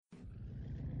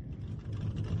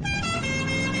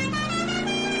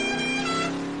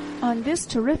On this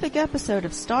terrific episode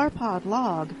of StarPod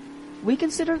Log, we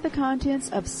consider the contents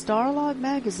of Starlog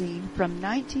magazine from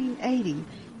 1980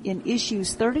 in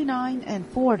issues 39 and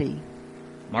 40.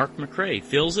 Mark McRae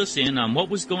fills us in on what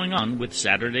was going on with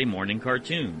Saturday morning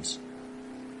cartoons.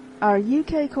 Our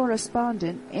UK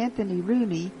correspondent, Anthony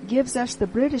Rooney, gives us the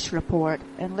British report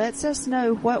and lets us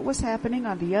know what was happening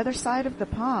on the other side of the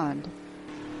pond.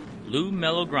 Lou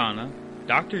Melograna,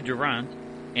 Dr. Durant,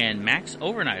 and Max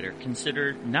Overnighter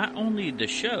consider not only the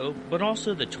show, but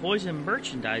also the toys and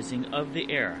merchandising of the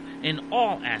era in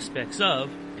all aspects of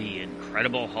The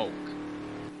Incredible Hulk.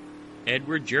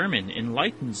 Edward German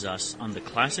enlightens us on the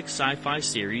classic sci-fi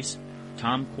series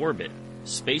Tom Corbett,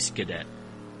 Space Cadet.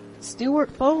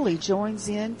 Stuart Foley joins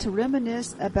in to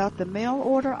reminisce about the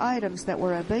mail-order items that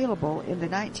were available in the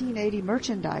 1980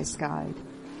 merchandise guide.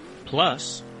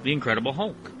 Plus, The Incredible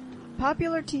Hulk.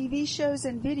 Popular TV shows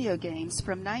and video games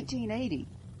from 1980.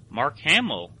 Mark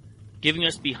Hamill, giving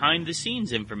us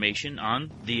behind-the-scenes information on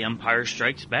The Empire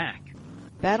Strikes Back.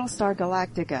 Battlestar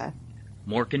Galactica.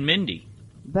 Mork and Mindy.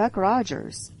 Buck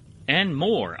Rogers. And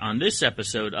more on this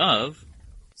episode of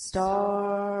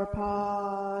StarPod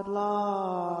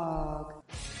Log.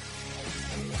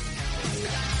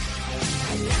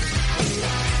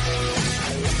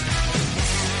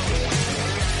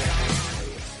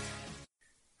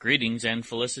 Greetings and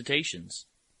felicitations.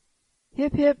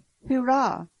 Hip hip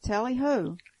hurrah, tally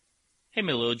ho. Hey,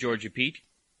 my little Georgia Pete.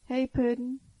 Hey,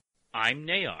 Puddin'. I'm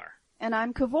Nayar. And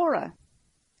I'm Kavora.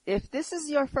 If this is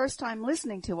your first time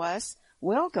listening to us,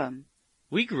 welcome.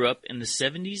 We grew up in the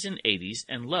 70s and 80s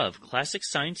and love classic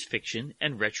science fiction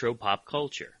and retro pop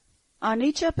culture. On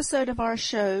each episode of our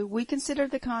show, we consider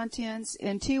the contents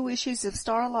in 2 issues of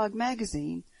Starlog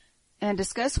magazine and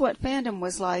discuss what fandom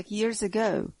was like years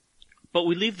ago. But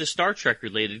we leave the Star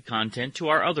Trek-related content to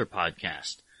our other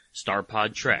podcast,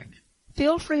 StarPod Trek.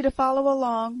 Feel free to follow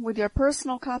along with your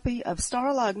personal copy of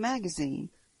Starlog magazine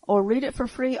or read it for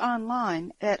free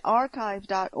online at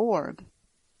archive.org.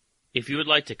 If you would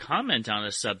like to comment on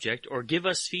a subject or give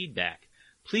us feedback,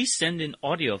 please send an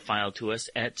audio file to us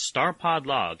at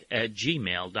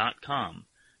starpodlog@gmail.com.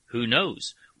 Who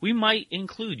knows, we might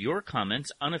include your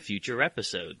comments on a future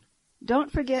episode.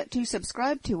 Don't forget to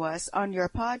subscribe to us on your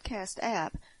podcast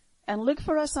app and look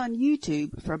for us on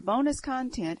YouTube for bonus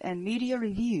content and media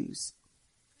reviews.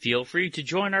 Feel free to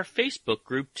join our Facebook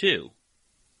group too.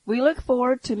 We look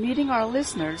forward to meeting our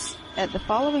listeners at the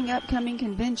following upcoming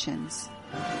conventions.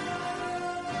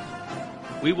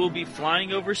 We will be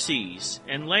flying overseas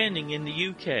and landing in the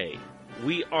UK.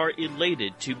 We are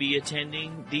elated to be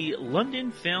attending the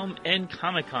London Film and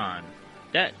Comic-Con.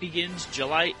 That begins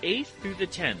July 8th through the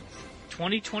 10th.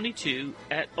 2022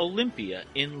 at Olympia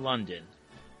in London.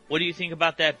 What do you think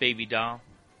about that, baby doll?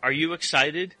 Are you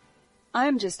excited?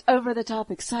 I'm just over the top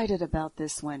excited about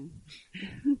this one.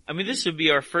 I mean, this would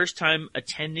be our first time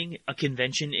attending a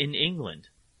convention in England.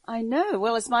 I know.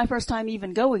 Well, it's my first time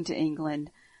even going to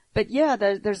England. But yeah,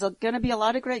 there's going to be a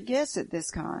lot of great guests at this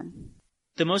con.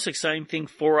 The most exciting thing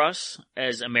for us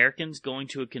as Americans going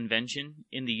to a convention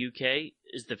in the UK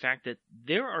is the fact that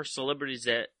there are celebrities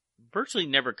that virtually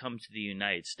never come to the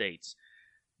United States.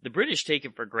 The British take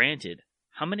it for granted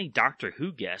how many Doctor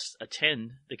Who guests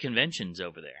attend the conventions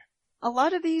over there. A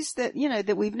lot of these that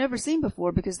we've never seen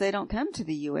before because they don't come to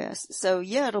the U.S. So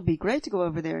yeah, it'll be great to go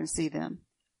over there and see them.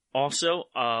 Also,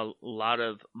 a lot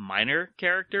of minor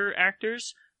character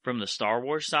actors from the Star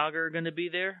Wars saga are going to be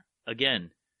there.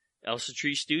 Again, Elsa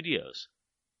Tree Studios,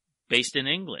 based in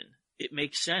England. It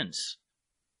makes sense.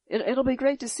 It'll be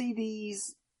great to see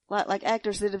these like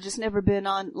actors that have just never been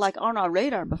on our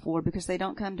radar before because they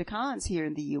don't come to cons here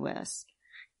in the U.S.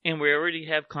 And we already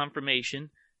have confirmation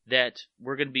that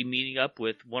we're going to be meeting up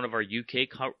with one of our UK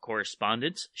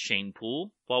correspondents, Shane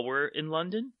Poole, while we're in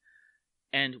London.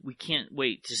 And we can't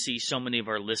wait to see so many of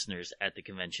our listeners at the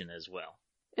convention as well.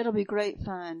 It'll be great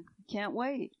fun. Can't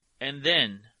wait. And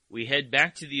then we head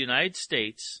back to the United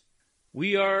States.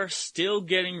 We are still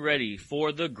getting ready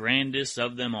for the grandest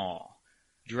of them all,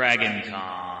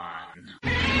 DragonCon.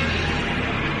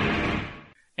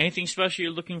 Anything special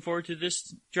you're looking forward to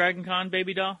this DragonCon,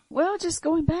 baby doll? Well, just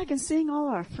going back and seeing all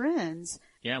our friends.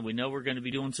 Yeah, we know we're going to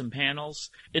be doing some panels.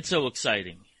 It's so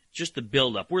exciting. Just the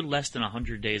build-up. We're less than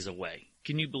 100 days away.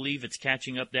 Can you believe it's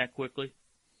catching up that quickly?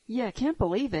 Yeah, I can't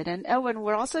believe it. And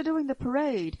we're also doing the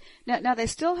parade. Now they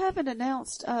still haven't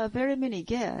announced very many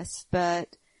guests,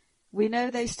 but we know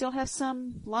they still have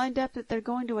some lined up that they're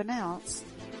going to announce.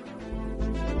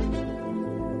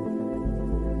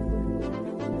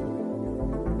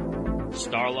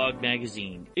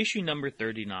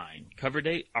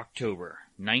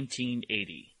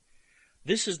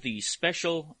 This is the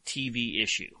special TV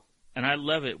issue, and I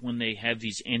love it when they have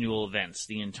these annual events.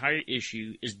 The entire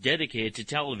issue is dedicated to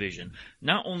television,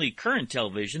 not only current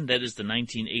television, that is the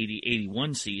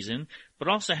 1980-81 season, but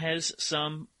also has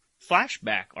some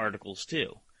flashback articles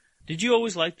too. Did you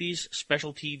always like these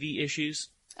special TV issues?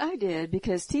 I did,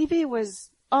 because TV was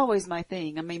always my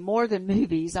thing. I mean, more than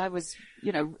movies. I was,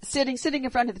 sitting in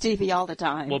front of the TV all the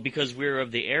time. Well, because we're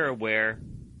of the era where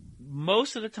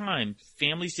most of the time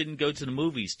families didn't go to the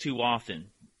movies too often.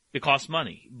 It cost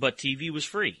money, but TV was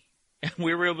free. And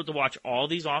we were able to watch all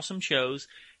these awesome shows,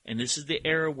 and this is the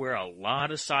era where a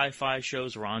lot of sci-fi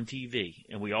shows were on TV,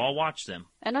 and we all watched them.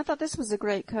 And I thought this was a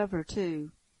great cover,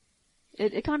 too.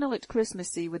 It kind of looked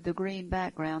Christmassy with the green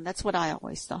background. That's what I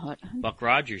always thought. Buck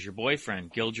Rogers, your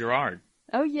boyfriend, Gil Gerard.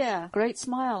 Oh, yeah. Great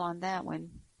smile on that one.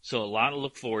 So a lot to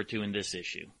look forward to in this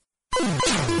issue.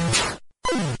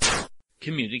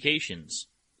 Communications.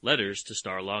 Letters to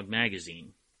Starlog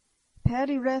Magazine.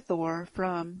 Patty Rethor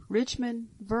from Richmond,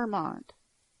 Vermont.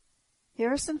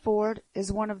 Harrison Ford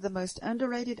is one of the most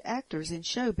underrated actors in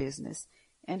show business,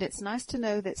 and it's nice to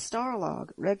know that Starlog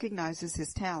recognizes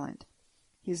his talent.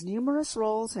 His numerous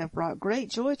roles have brought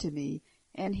great joy to me,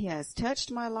 and he has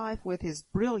touched my life with his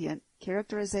brilliant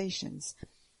characterizations.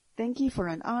 Thank you for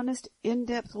an honest,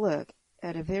 in-depth look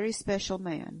at a very special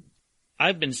man.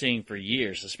 I've been saying for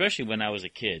years, especially when I was a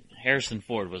kid, Harrison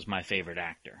Ford was my favorite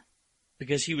actor,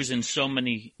 because he was in so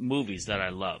many movies that I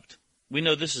loved. We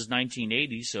know this is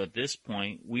 1980, so at this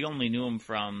point, we only knew him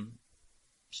from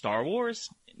Star Wars,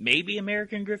 maybe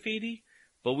American Graffiti,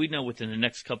 but we know within the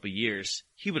next couple of years,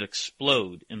 he would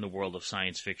explode in the world of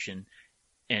science fiction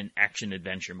and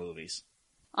action-adventure movies.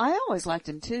 I always liked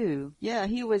him, too. Yeah,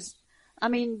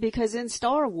 because in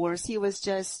Star Wars, he was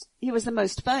the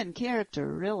most fun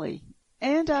character, really.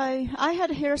 And I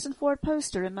had a Harrison Ford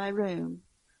poster in my room.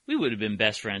 We would have been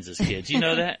best friends as kids. You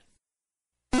know that?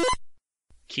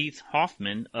 Keith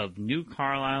Hoffman of New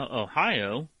Carlisle,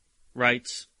 Ohio,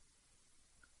 writes,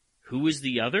 "Who is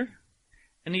the other?"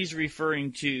 And he's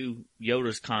referring to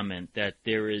Yoda's comment that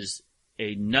there is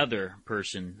another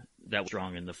person that was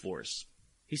strong in the Force.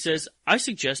 He says, "I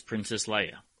suggest Princess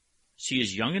Leia. She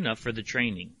is young enough for the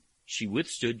training. She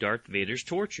withstood Darth Vader's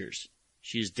tortures.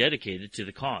 She is dedicated to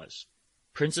the cause.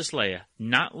 Princess Leia,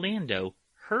 not Lando,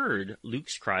 heard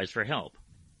Luke's cries for help.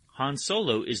 Han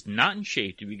Solo is not in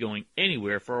shape to be going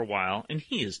anywhere for a while, and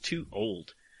he is too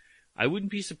old. I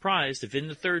wouldn't be surprised if in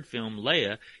the third film,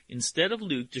 Leia, instead of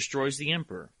Luke, destroys the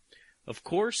Emperor. Of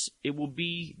course, it will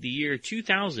be the year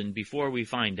 2000 before we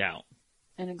find out."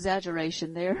 An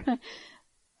exaggeration there.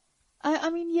 Of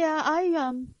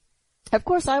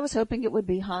course I was hoping it would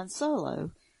be Han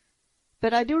Solo.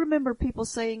 But I do remember people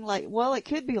saying, it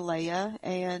could be Leia,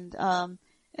 and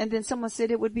then someone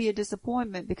said it would be a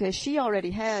disappointment because she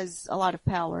already has a lot of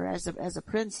power as a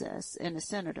princess and a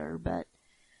senator, but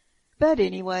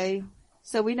anyway,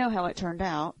 so we know how it turned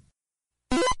out.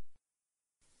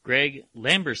 Greg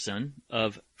Lamberson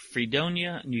of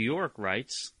Fredonia, New York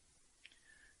writes,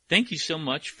 "Thank you so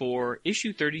much for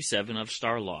issue 37 of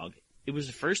Starlog. It was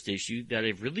the first issue that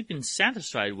I've really been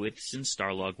satisfied with since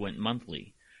Starlog went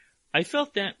monthly. I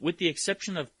felt that, with the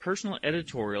exception of personal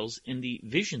editorials in the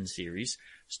Vision series,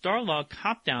 Starlog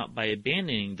copped out by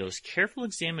abandoning those careful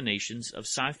examinations of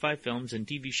sci-fi films and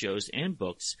TV shows and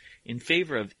books in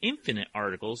favor of infinite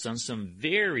articles on some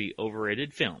very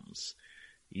overrated films.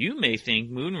 You may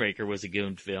think Moonraker was a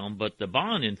good film, but the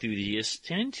Bond enthusiasts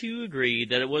tend to agree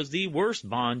that it was the worst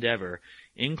Bond ever,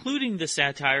 including the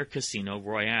satire Casino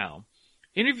Royale.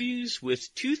 Interviews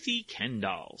with Toothy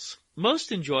Kendalls.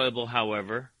 Most enjoyable,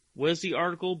 however, was the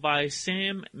article by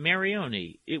Sam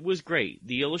Marioni. It was great.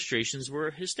 The illustrations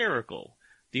were hysterical.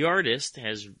 The artist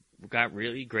has got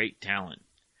really great talent."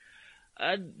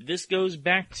 This goes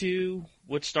back to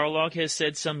what Starlog has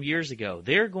said some years ago.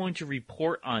 They're going to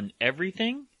report on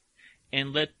everything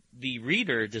and let the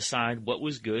reader decide what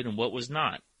was good and what was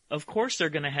not. Of course they're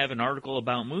going to have an article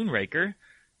about Moonraker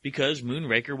because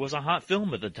Moonraker was a hot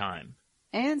film at the time.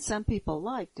 And some people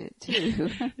liked it, too.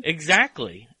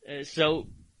 Exactly. So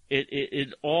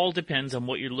it all depends on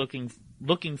what you're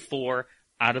looking for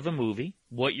out of a movie,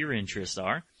 what your interests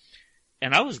are.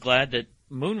 And I was glad that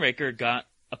Moonraker got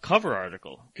a cover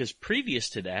article, because previous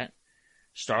to that,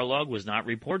 Starlog was not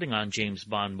reporting on James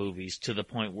Bond movies to the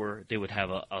point where they would have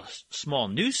a small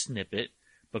news snippet,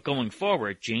 but going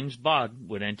forward, James Bond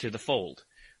would enter the fold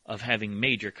of having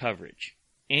major coverage.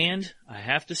 And I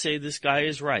have to say this guy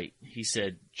is right. He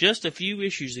said, just a few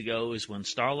issues ago is when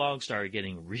Starlog started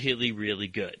getting really, really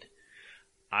good.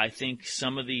 I think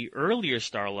some of the earlier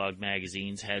Starlog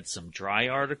magazines had some dry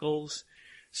articles.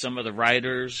 Some of the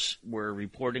writers were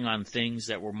reporting on things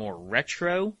that were more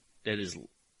retro, that is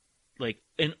like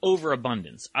an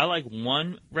overabundance. I like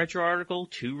 1 retro article,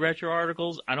 2 retro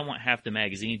articles. I don't want half the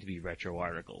magazine to be retro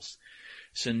articles.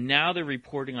 So now they're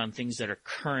reporting on things that are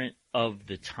current of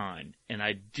the time, and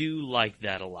I do like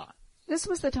that a lot. This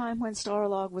was the time when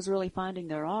Starlog was really finding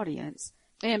their audience,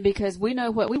 and because we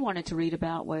know what we wanted to read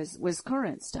about was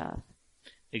current stuff.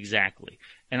 Exactly.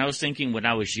 And I was thinking when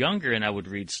I was younger and I would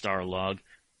read Starlog,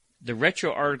 the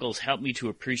retro articles helped me to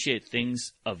appreciate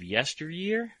things of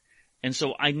yesteryear, and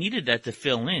so I needed that to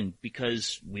fill in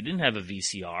because we didn't have a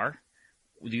VCR.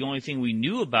 The only thing we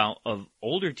knew about of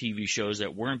older TV shows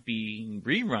that weren't being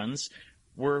reruns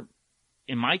were,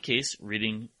 in my case,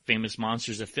 reading Famous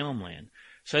Monsters of Filmland.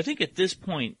 So I think at this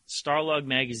point, Starlog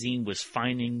magazine was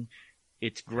finding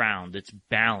its ground, its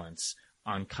balance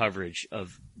on coverage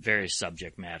of various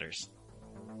subject matters.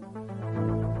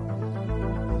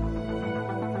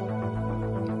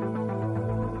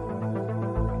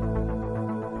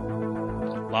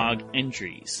 Log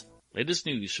entries. Latest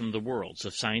news from the worlds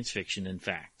of science fiction and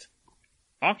fact.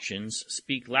 Auctions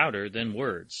speak louder than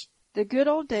words. The good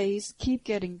old days keep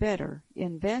getting better.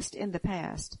 Invest in the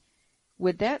past.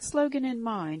 With that slogan in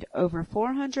mind, over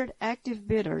 400 active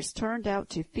bidders turned out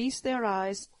to feast their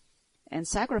eyes and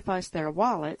sacrifice their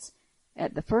wallets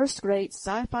at the first great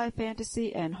sci-fi,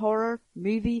 fantasy, and horror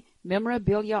movie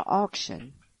memorabilia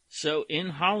auction. So in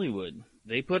Hollywood,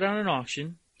 they put on an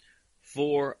auction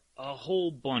for a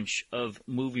whole bunch of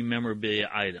movie memorabilia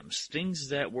items, things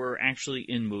that were actually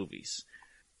in movies,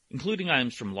 including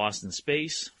items from Lost in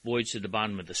Space, Voyage to the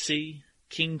Bottom of the Sea,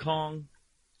 King Kong,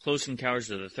 Close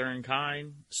Encounters of the Third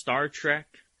Kind, Star Trek,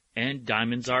 and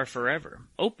Diamonds Are Forever.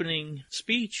 Opening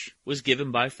speech was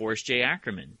given by Forrest J.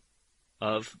 Ackerman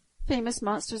of Famous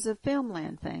Monsters of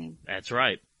Filmland fame. That's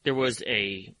right. There was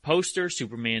a poster,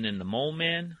 Superman and the Mole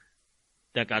Man,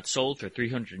 that got sold for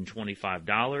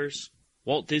 $325.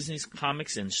 Walt Disney's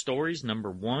Comics and Stories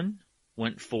 #1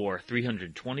 went for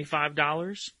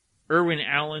 $325. Irwin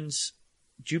Allen's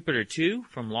Jupiter 2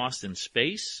 from Lost in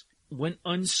Space went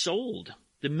unsold.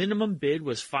 The minimum bid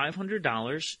was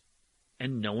 $500,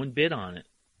 and no one bid on it.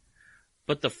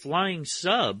 But the Flying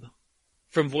Sub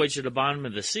from Voyage to the Bottom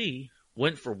of the Sea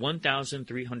went for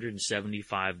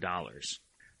 $1,375.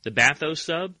 The Bathos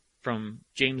Sub from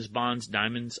James Bond's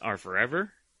Diamonds Are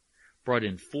Forever brought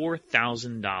in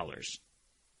 $4,000.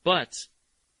 But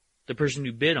the person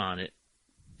who bid on it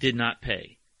did not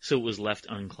pay, so it was left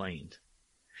unclaimed.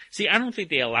 See, I don't think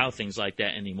they allow things like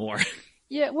that anymore.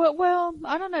 Yeah, well,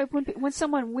 I don't know. When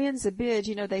someone wins a bid,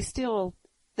 you know, they don't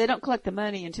collect the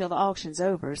money until the auction's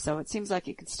over, so it seems like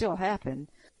it could still happen.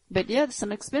 But yeah, there's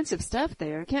some expensive stuff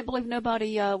there. I can't believe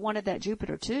nobody wanted that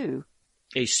Jupiter 2.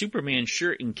 A Superman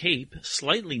shirt and cape,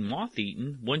 slightly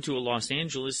moth-eaten, went to a Los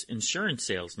Angeles insurance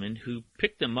salesman who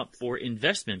picked them up for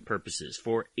investment purposes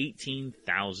for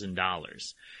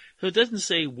 $18,000. So it doesn't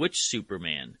say which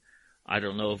Superman. I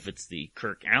don't know if it's the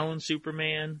Kirk Allen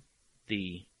Superman,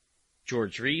 the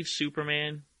George Reeves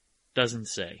Superman. Doesn't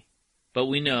say. But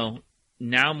we know,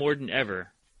 now more than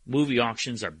ever, movie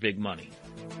auctions are big money.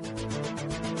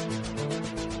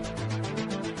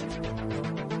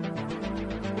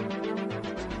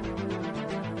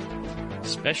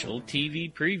 Special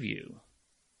TV preview.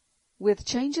 With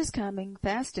changes coming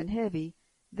fast and heavy,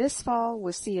 this fall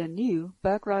we'll see a new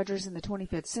Buck Rogers in the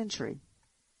 25th Century.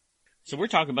 So we're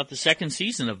talking about the second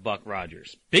season of Buck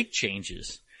Rogers. Big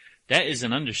changes. That is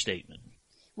an understatement.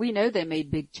 We know they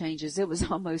made big changes. It was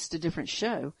almost a different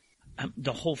show.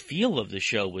 The whole feel of the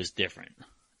show was different.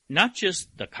 Not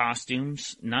just the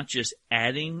costumes, not just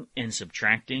adding and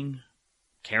subtracting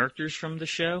characters from the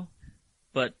show,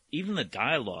 but even the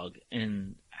dialogue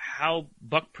and how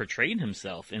Buck portrayed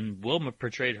himself and Wilma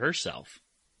portrayed herself.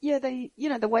 Yeah,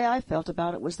 the way I felt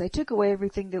about it was they took away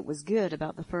everything that was good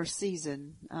about the first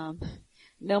season.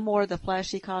 No more of the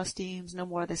flashy costumes, no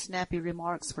more of the snappy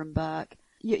remarks from Buck.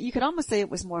 You could almost say it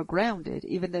was more grounded,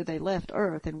 even though they left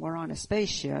Earth and were on a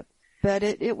spaceship. But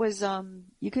it was,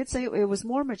 you could say it was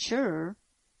more mature.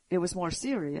 It was more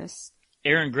serious.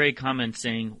 Aaron Gray comments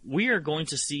saying, "We are going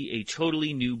to see a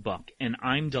totally new Buck, and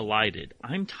I'm delighted.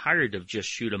 I'm tired of just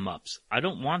shoot-'em-ups. I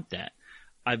don't want that.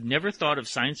 I've never thought of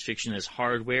science fiction as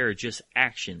hardware or just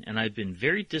action, and I've been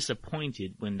very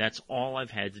disappointed when that's all I've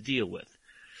had to deal with."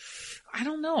 I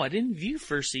don't know. I didn't view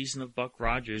first season of Buck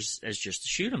Rogers as just a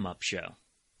shoot-'em-up show.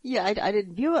 Yeah, I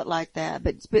didn't view it like that,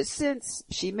 but since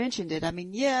she mentioned it, I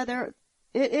mean, yeah,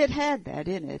 it had that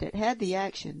in it. It had the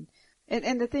action.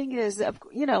 And the thing is,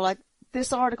 you know, like,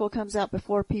 this article comes out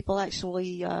before people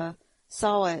actually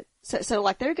saw it So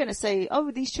like they're going to say,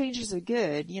 oh, these changes are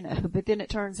good, but then it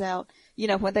turns out,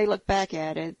 when they look back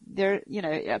at it, they're,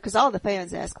 cause all the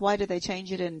fans ask, why did they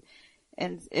change it?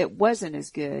 And it wasn't as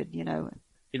good,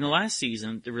 In the last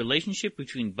season, the relationship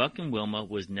between Buck and Wilma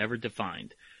was never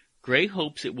defined. Gray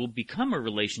hopes it will become a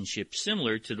relationship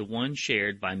similar to the one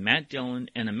shared by Matt Dillon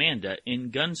and Amanda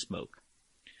in Gunsmoke.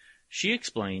 She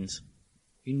explains,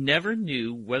 "You never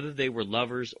knew whether they were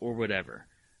lovers or whatever.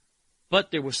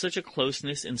 But there was such a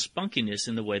closeness and spunkiness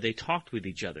in the way they talked with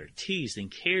each other, teased and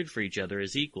cared for each other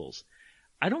as equals.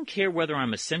 I don't care whether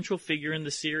I'm a central figure in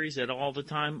the series at all the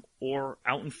time or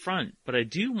out in front, but I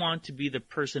do want to be the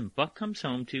person Buck comes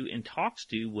home to and talks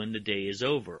to when the day is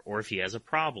over, or if he has a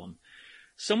problem.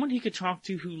 Someone he could talk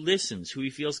to who listens, who he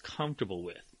feels comfortable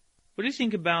with." What do you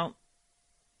think about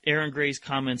Erin Gray's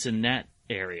comments in that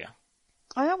area?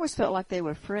 I always felt like they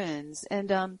were friends,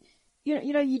 and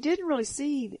you didn't really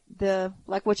see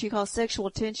like what you call sexual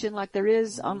tension like there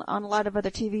is on a lot of other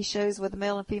TV shows with a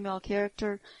male and female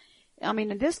character. I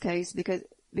mean, in this case,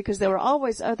 because there were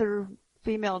always other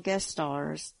female guest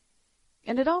stars,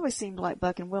 and it always seemed like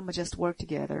Buck and Wilma just worked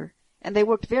together, and they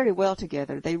worked very well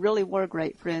together. They really were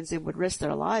great friends and would risk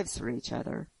their lives for each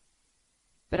other.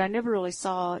 But I never really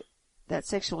saw that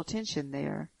sexual tension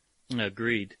there.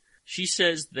 Agreed. She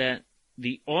says that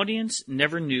the audience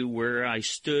never knew where I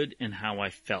stood and how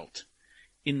I felt.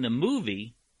 In the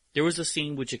movie, there was a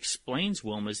scene which explains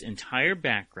Wilma's entire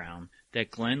background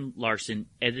that Glenn Larson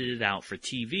edited out for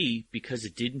TV because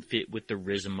it didn't fit with the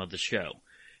rhythm of the show.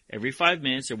 Every 5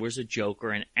 minutes there was a joke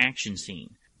or an action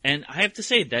scene. And I have to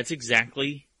say, that's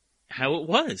exactly how it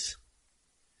was.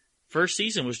 First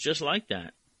season was just like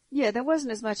that. Yeah, there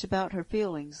wasn't as much about her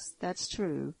feelings. That's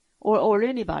true. Or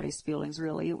anybody's feelings,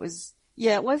 really. It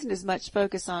wasn't as much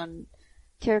focus on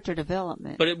character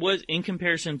development. But it was, in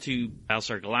comparison to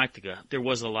Battlestar Galactica, there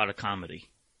was a lot of comedy.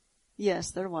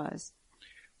 Yes, there was.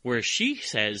 Where she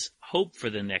says hope for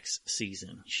the next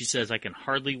season. She says, "I can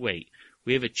hardly wait.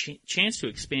 We have a chance to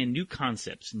expand new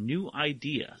concepts, new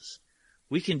ideas.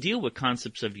 We can deal with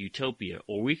concepts of utopia,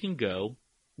 or we can go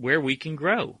where we can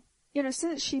grow."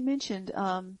 Since she mentioned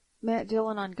Matt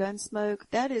Dillon on Gunsmoke,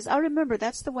 I remember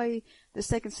that's the way the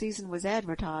second season was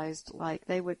advertised. Like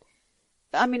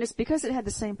it's because it had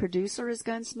the same producer as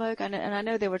Gunsmoke, and I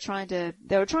know they were trying to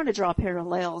draw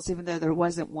parallels, even though there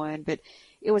wasn't one, but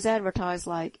it was advertised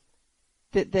like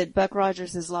that Buck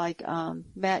Rogers is like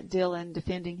Matt Dillon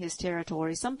defending his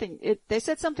territory. They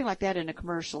said something like that in a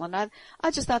commercial, and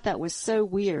I just thought that was so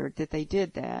weird that they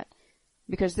did that,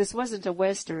 because this wasn't a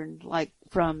Western like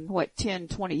from 10,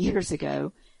 20 years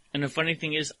ago. And the funny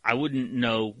thing is, I wouldn't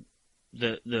know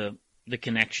the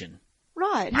connection.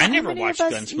 Right. I never watched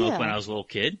Gunsmoke when I was a little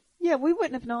kid. Yeah, we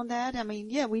wouldn't have known that. I mean,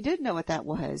 yeah, we did know what that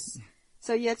was.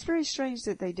 So yeah, it's very strange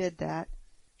that they did that.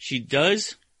 She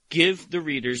does give the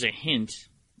readers a hint,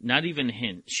 not even a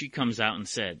hint. She comes out and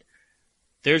said,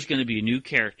 there's going to be a new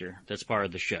character that's part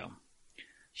of the show.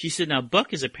 She said, now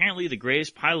Buck is apparently the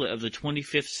greatest pilot of the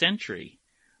 25th century,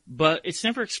 but it's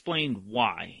never explained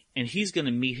why, and he's going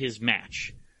to meet his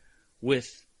match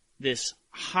with this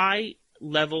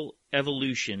high-level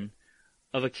evolution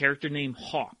of a character named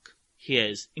Hawk. He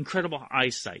has incredible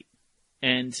eyesight,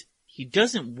 and he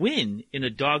doesn't win in a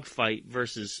dogfight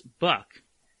versus Buck,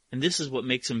 and this is what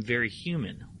makes him very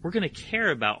human. We're going to care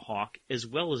about Hawk as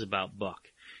well as about Buck,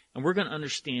 and we're going to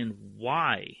understand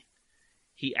why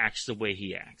he acts the way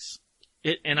he acts.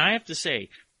 And I have to say,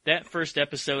 that first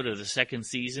episode of the second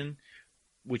season,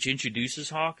 which introduces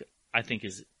Hawk, I think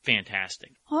is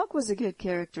fantastic. Hawk was a good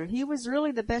character. He was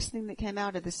really the best thing that came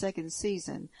out of the second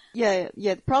season. Yeah,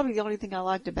 probably the only thing I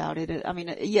liked about it.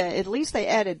 At least they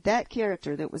added that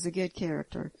character that was a good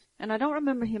character. And I don't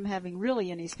remember him having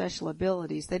really any special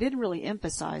abilities. They didn't really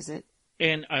emphasize it.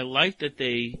 And I like that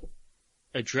they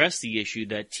addressed the issue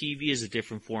that TV is a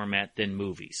different format than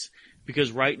movies.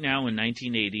 Because right now in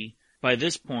 1980, by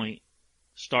this point,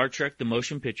 Star Trek the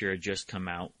Motion Picture had just come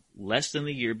out. Less than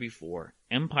the year before,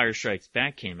 Empire Strikes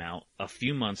Back came out a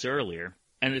few months earlier,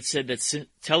 and it said that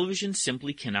television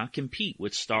simply cannot compete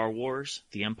with Star Wars,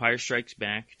 The Empire Strikes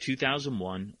Back,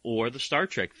 2001, or the Star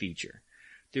Trek feature.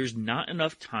 There's not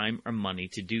enough time or money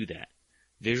to do that.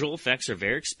 Visual effects are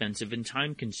very expensive and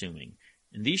time-consuming,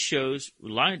 and these shows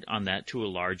relied on that to a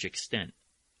large extent.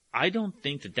 I don't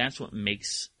think that that's what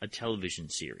makes a television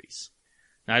series.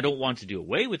 Now, I don't want to do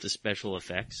away with the special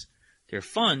effects. They're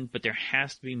fun, but there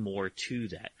has to be more to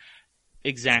that.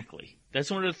 Exactly. That's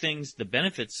one of the things, the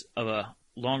benefits of a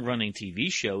long-running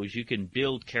TV show is you can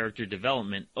build character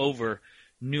development over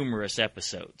numerous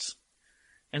episodes.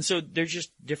 And so they're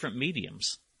just different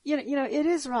mediums. It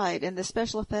is right. And the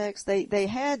special effects, they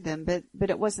had them, but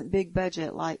it wasn't big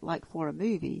budget like for a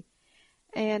movie.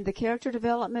 And the character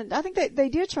development, I think they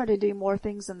did try to do more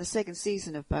things in the second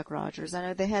season of Buck Rogers. I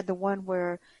know they had the one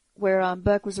where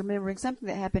Buck was remembering something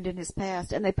that happened in his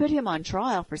past, and they put him on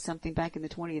trial for something back in the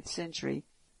 20th century.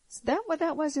 So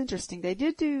that was interesting. They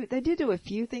did do a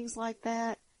few things like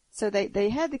that. So they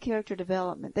had the character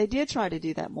development. They did try to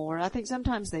do that more. I think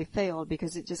sometimes they failed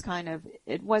because it just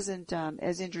it wasn't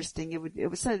as interesting.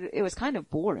 It was kind of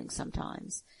boring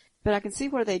sometimes. But I can see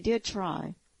where they did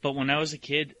try. But when I was a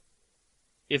kid,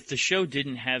 if the show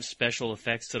didn't have special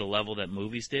effects to the level that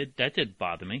movies did, that did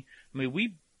bother me. I mean,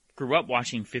 we grew up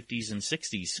watching 50s and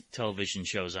 60s television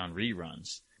shows on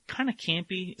reruns. Kind of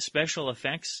campy special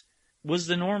effects was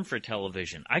the norm for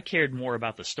television. I cared more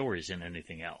about the stories than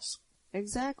anything else.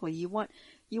 Exactly. You want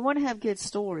to have good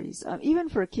stories. Even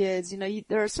for kids,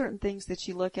 there are certain things that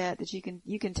you look at that you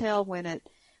can tell when it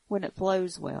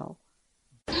flows well.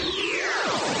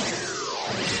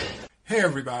 Hey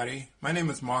everybody, my name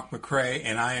is Mark McCrae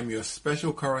and I am your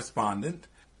special correspondent,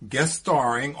 guest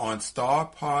starring on Star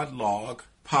Pod Log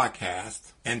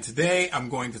podcast. And today I'm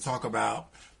going to talk about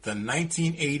the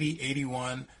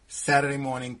 1980-81 Saturday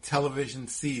morning television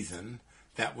season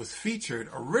that was featured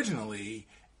originally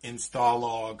in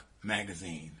Starlog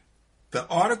magazine. The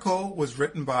article was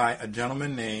written by a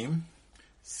gentleman named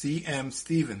C.M.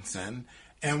 Stevenson,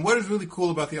 and what is really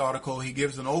cool about the article, he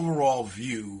gives an overall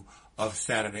view of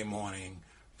Saturday morning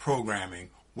programming.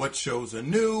 What shows are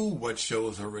new, what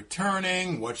shows are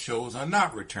returning, what shows are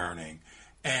not returning.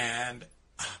 And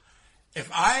if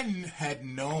I had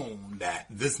known that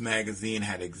this magazine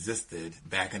had existed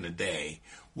back in the day,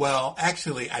 well,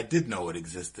 actually, I did know it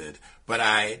existed, but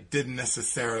I didn't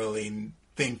necessarily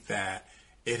think that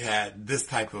it had this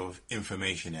type of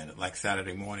information in it, like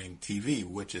Saturday morning TV,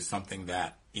 which is something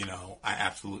that, I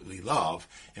absolutely love.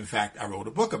 In fact, I wrote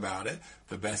a book about it,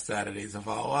 The Best Saturdays of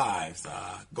Our Lives.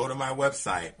 Go to my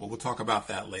website. We'll talk about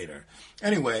that later.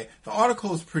 Anyway, the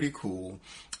article is pretty cool.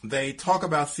 They talk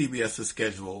about CBS's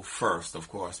schedule first, of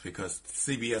course, because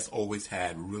CBS always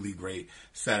had really great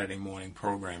Saturday morning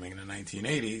programming in the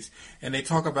 1980s. And they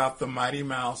talk about the Mighty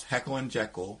Mouse Heckle and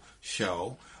Jekyll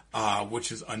show,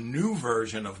 which is a new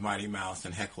version of Mighty Mouse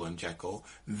and Heckle and Jekyll.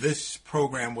 This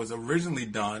program was originally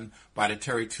done by the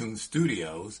Terry Toon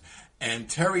Studios, and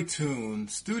Terry Toon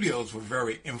Studios were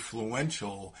very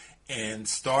influential in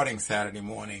starting Saturday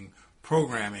morning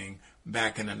programming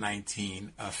back in the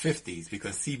 1950s,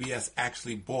 because CBS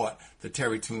actually bought the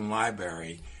Terry Toon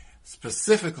Library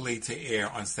specifically to air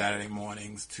on Saturday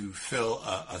mornings to fill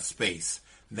a space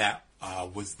that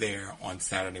was there on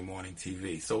Saturday morning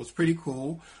TV. So it's pretty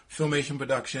cool. Filmation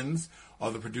Productions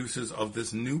are the producers of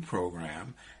this new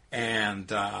program.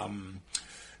 And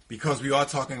because we are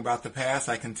talking about the past,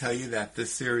 I can tell you that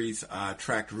this series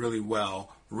tracked really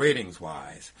well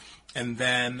ratings-wise. And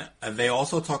then they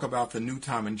also talk about the new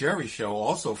Tom and Jerry show,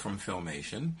 also from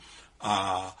Filmation.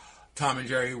 Tom and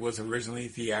Jerry was originally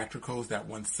theatricals that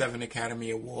won 7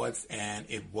 Academy Awards, and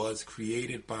it was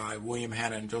created by William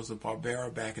Hanna and Joseph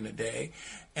Barbera back in the day.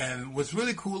 And what's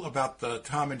really cool about the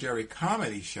Tom and Jerry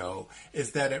comedy show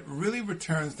is that it really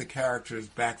returns the characters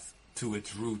back to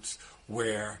its roots,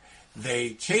 where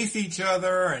they chase each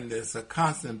other and there's a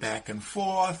constant back and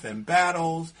forth and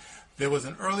battles. There was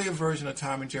an earlier version of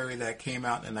Tom and Jerry that came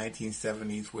out in the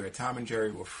 1970s where Tom and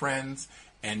Jerry were friends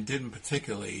and didn't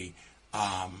particularly...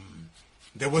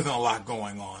 there wasn't a lot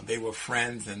going on. They were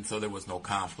friends, and so there was no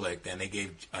conflict, and they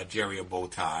gave Jerry a bow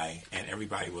tie, and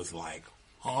everybody was like,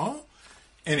 huh?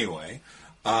 Anyway,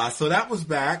 so that was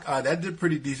back. That did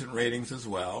pretty decent ratings as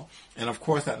well. And, of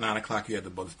course, at 9 o'clock you had the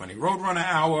Bugs Bunny Roadrunner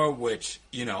Hour, which,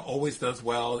 always does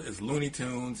well. Is Looney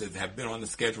Tunes. It have been on the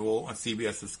schedule, on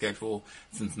CBS's schedule,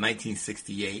 since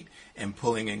 1968, and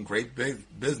pulling in great big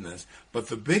business. But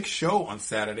the big show on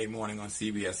Saturday morning on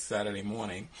CBS Saturday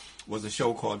morning was a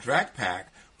show called Drak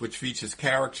Pack, which features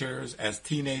characters as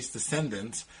teenage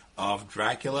descendants of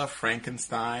Dracula,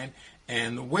 Frankenstein,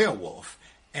 and the werewolf.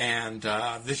 And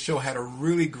this show had a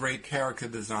really great character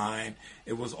design.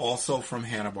 It was also from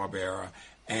Hanna-Barbera,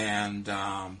 and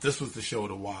this was the show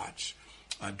to watch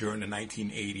during the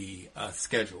 1980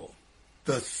 schedule.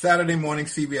 The Saturday morning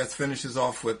CBS finishes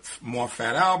off with more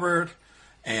Fat Albert,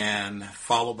 and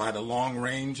followed by the Lone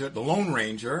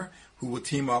Ranger, who will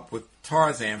team up with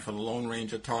Tarzan for the Lone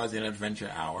Ranger Tarzan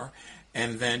Adventure Hour.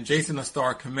 And then Jason the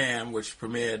Star Command, which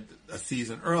premiered a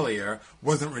season earlier,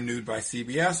 wasn't renewed by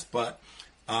CBS, but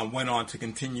went on to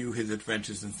continue his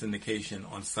adventures in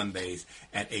syndication on Sundays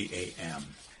at 8 a.m.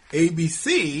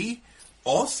 ABC,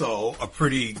 also a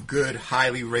pretty good,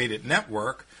 highly rated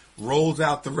network, rolls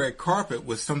out the red carpet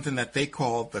with something that they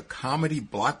call the Comedy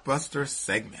Blockbuster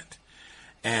segment.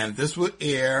 And this would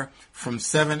air from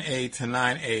 7 to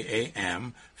 9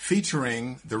 a.m.,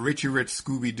 featuring the Richie Rich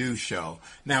Scooby-Doo show.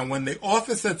 Now, when the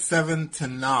author said 7 to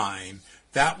 9,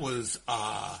 that was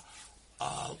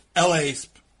L.A.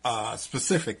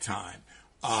 Specific time.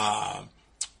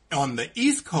 On the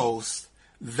East Coast,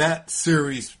 that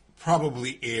series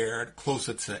probably aired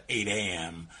closer to 8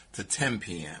 a.m. to 10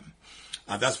 p.m.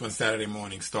 That's when Saturday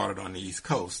morning started on the East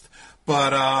Coast.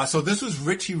 But so this was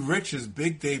Richie Rich's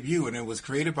big debut, and it was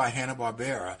created by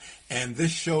Hanna-Barbera. And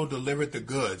this show delivered the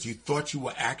goods. You thought you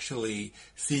were actually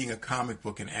seeing a comic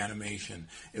book in animation.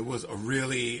 It was a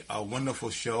really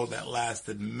wonderful show that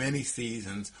lasted many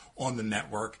seasons on the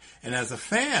network. And as a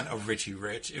fan of Richie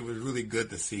Rich, it was really good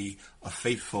to see a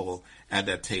faithful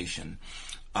adaptation.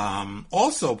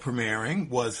 Also premiering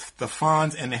was the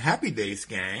Fonz and the Happy Days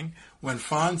Gang, when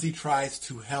Fonzie tries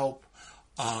to help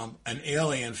an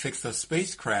alien fix a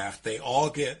spacecraft. They all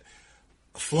get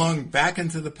flung back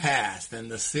into the past,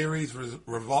 and the series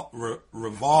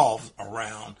revolves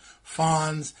around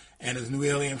Fonz and his new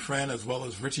alien friend, as well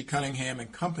as Richie Cunningham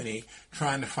and company,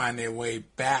 trying to find their way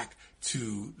back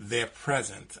to their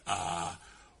present,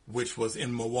 which was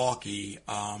in Milwaukee,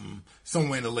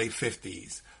 somewhere in the late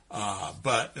 50s.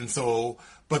 But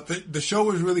the show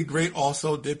was really great.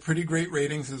 Also did pretty great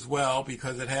ratings as well,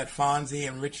 because it had Fonzie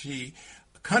and Richie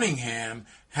Cunningham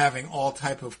having all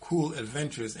type of cool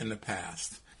adventures in the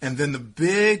past. And then the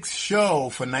big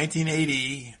show for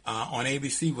 1980 on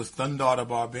ABC was Thundarr the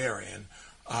Barbarian,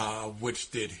 which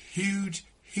did huge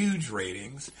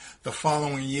ratings. The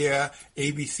following year,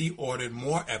 ABC ordered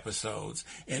more episodes,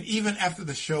 and even after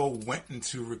the show went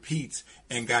into repeats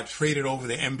and got traded over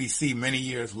to NBC many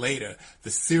years later, the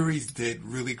series did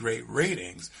really great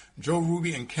ratings. Joe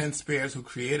Ruby and Ken Spears, who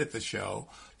created the show,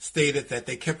 stated that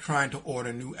they kept trying to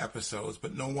order new episodes,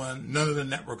 but none of the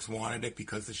networks wanted it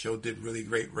because the show did really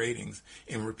great ratings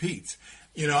in repeats.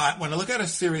 You know, when I look at a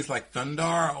series like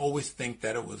Thundarr, I always think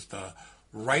that it was the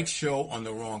right show on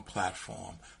the wrong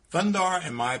platform. Thundarr,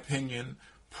 in my opinion,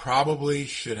 probably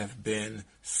should have been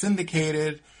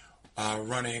syndicated,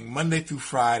 running Monday through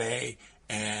Friday,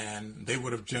 and they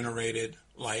would have generated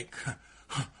like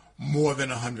more than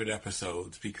 100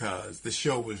 episodes, because the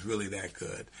show was really that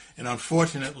good. And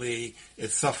unfortunately,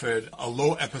 it suffered a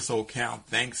low episode count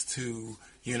thanks to,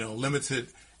 limited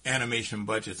animation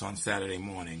budgets on Saturday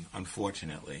morning,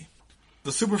 unfortunately.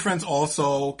 The Super Friends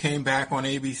also came back on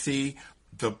ABC.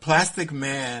 The Plastic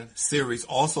Man series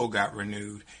also got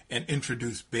renewed and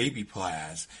introduced Baby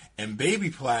Plaz. And Baby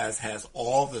Plaz has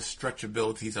all the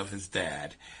stretchabilities of his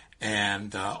dad.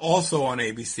 And also on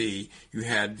ABC, you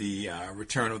had the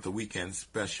Return of the Weekend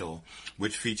special,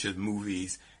 which featured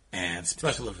movies and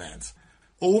special events.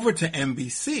 Over to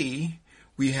NBC,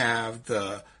 we have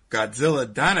the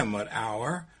Godzilla Dynamite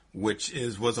Hour, which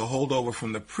was a holdover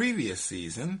from the previous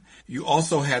season. You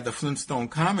also had the Flintstone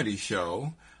Comedy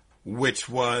Show, which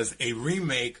was a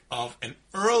remake of an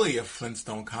earlier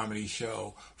Flintstone comedy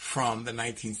show from the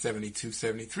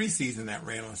 1972-73 season that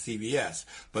ran on CBS.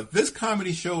 But this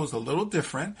comedy show is a little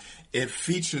different. It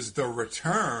features the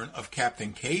return of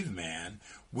Captain Caveman,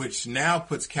 which now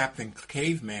puts Captain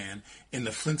Caveman in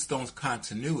the Flintstones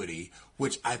continuity,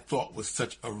 which I thought was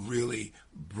such a really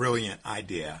brilliant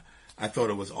idea. I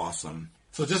thought it was awesome.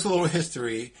 So just a little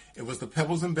history. It was the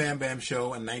Pebbles and Bam Bam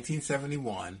show in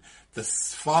 1971. The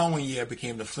following year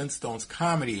became the Flintstones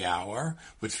Comedy Hour,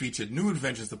 which featured new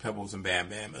adventures of Pebbles and Bam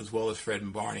Bam, as well as Fred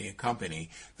and Barney and company.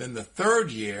 Then the third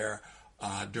year,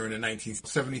 during the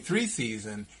 1973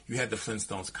 season, you had the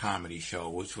Flintstones Comedy Show,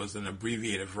 which was an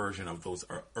abbreviated version of those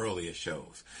earlier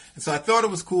shows. And so I thought it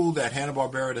was cool that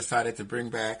Hanna-Barbera decided to bring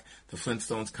back the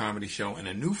Flintstones Comedy Show in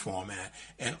a new format,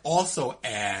 and also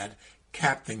add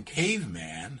Captain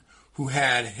Caveman, who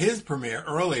had his premiere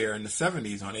earlier in the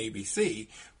 70s on ABC.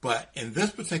 But in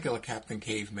this particular Captain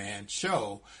Caveman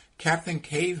show, Captain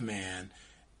Caveman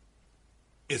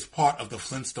is part of the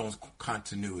Flintstones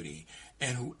continuity.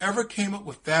 And whoever came up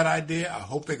with that idea, I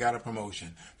hope they got a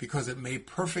promotion, because it made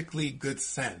perfectly good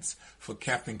sense for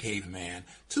Captain Caveman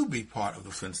to be part of the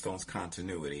Flintstones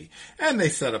continuity. And they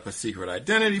set up a secret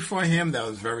identity for him that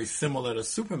was very similar to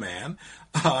Superman.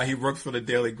 He worked for the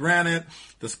Daily Granite,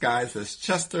 disguised as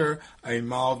Chester, a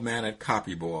mild-mannered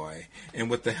copy boy. And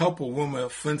with the help of Wilma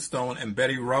Flintstone and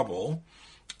Betty Rubble,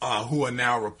 who are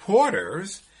now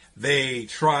reporters, they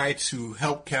try to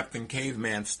help Captain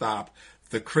Caveman stop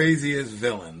the craziest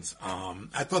villains.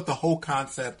 I thought the whole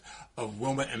concept of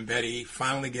Wilma and Betty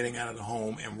finally getting out of the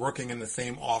home and working in the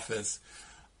same office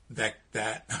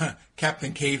that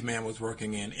Captain Caveman was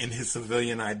working in his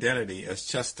civilian identity as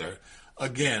Chester.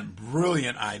 Again,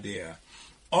 brilliant idea.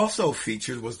 Also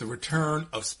featured was the return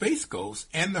of Space Ghost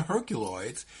and the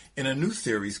Herculoids in a new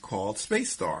series called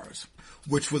Space Stars,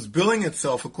 which was billing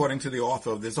itself, according to the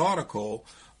author of this article,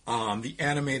 the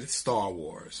animated Star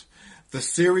Wars. The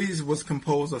series was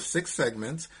composed of 6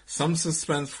 segments, some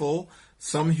suspenseful,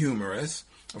 some humorous.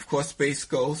 Of course, Space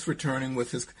Ghost returning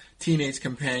with his teenage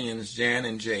companions Jan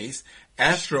and Jace.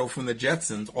 Astro from the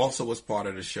Jetsons also was part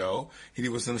of the show. He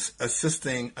was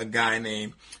assisting a guy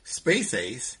named Space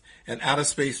Ace, an outer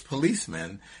space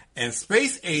policeman. And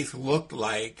Space Ace looked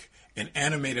like an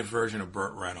animated version of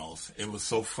Burt Reynolds. It was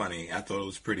so funny. I thought it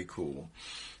was pretty cool.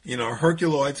 You know,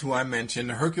 Herculoids, who I mentioned,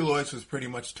 the Herculoids was pretty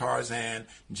much Tarzan,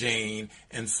 Jane,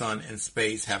 and Sun in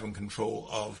space having control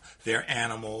of their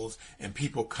animals and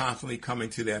people constantly coming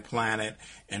to their planet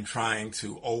and trying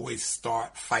to always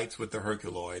start fights with the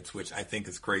Herculoids, which I think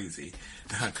is crazy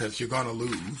because you're going to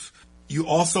lose. You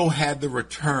also had the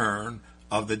return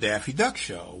of the Daffy Duck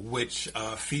Show, which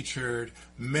featured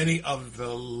many of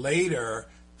the later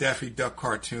Daffy Duck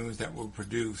cartoons that were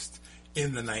produced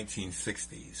in the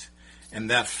 1960s. And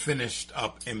that finished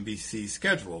up NBC's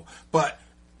schedule. But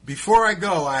before I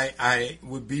go, I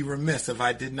would be remiss if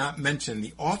I did not mention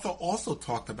the author also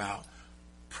talked about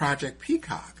Project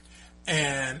Peacock.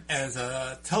 And as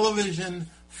a television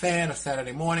fan of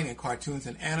Saturday morning and cartoons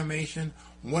and animation,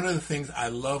 one of the things I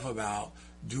love about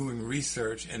doing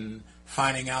research and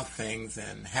finding out things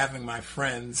and having my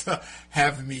friends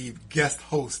have me guest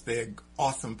host their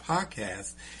awesome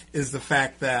podcast is the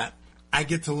fact that I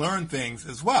get to learn things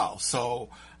as well. So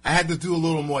I had to do a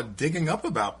little more digging up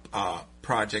about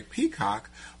Project Peacock,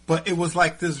 but it was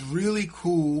like this really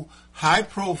cool,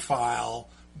 high-profile,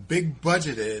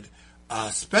 big-budgeted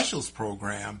specials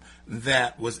program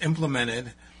that was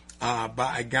implemented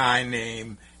by a guy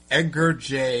named Edgar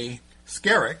J.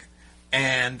 Skerrick,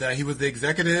 and he was the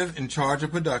executive in charge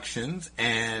of productions,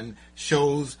 and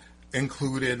shows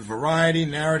included variety,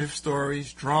 narrative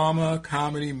stories, drama,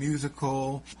 comedy,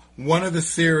 musical. One of the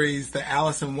series, the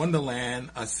Alice in Wonderland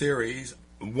series,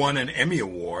 won an Emmy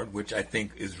Award, which I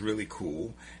think is really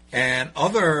cool. And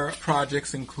other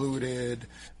projects included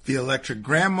The Electric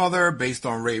Grandmother, based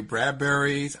on Ray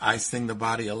Bradbury's I Sing the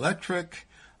Body Electric.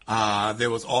 There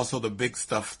was also The Big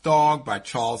Stuffed Dog by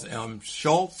Charles M.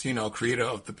 Schulz, you know, creator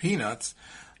of the Peanuts.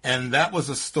 And that was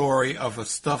a story of a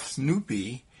stuffed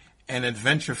Snoopy, an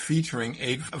adventure featuring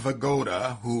Abe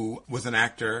Vigoda, who was an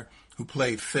actor who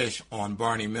played Fish on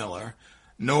Barney Miller,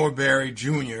 Noah Barry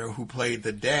Jr., who played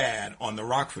the dad on The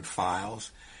Rockford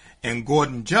Files, and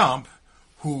Gordon Jump,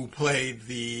 who played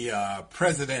the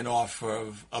president off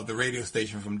of the radio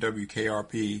station from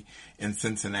WKRP in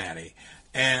Cincinnati.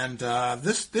 And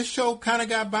this show kind of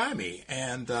got by me,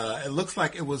 and it looks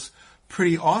like it was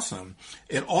pretty awesome.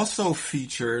 It also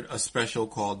featured a special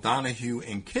called Donahue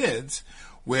and Kids,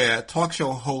 where talk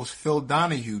show host Phil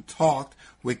Donahue talked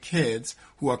with kids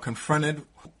who are confronted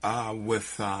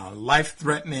with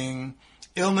life-threatening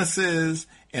illnesses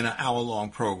in an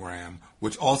hour-long program,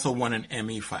 which also won an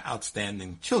Emmy for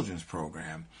Outstanding Children's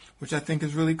Program, which I think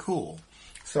is really cool.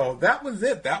 So that was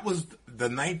it. That was the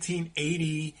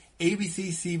 1980 ABC,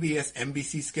 CBS,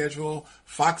 NBC schedule.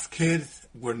 Fox Kids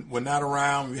were not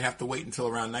around. We have to wait until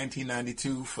around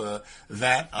 1992 for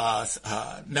that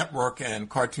network and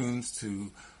cartoons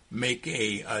to make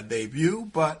a debut.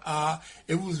 But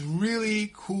it was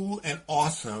really cool and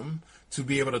awesome to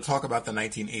be able to talk about the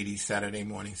 1980 Saturday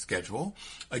morning schedule.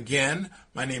 Again,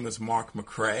 my name is Mark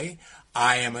McCrae.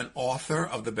 I am an author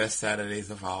of The Best Saturdays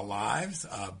of Our Lives,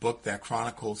 a book that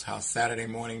chronicles how Saturday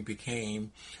morning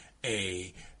became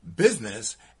a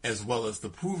business as well as the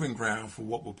proving ground for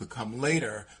what will become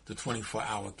later the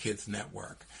 24-Hour Kids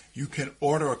Network. You can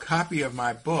order a copy of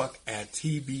my book at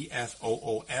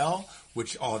TBSOOL,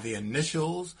 which are the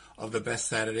initials of The Best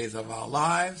Saturdays of Our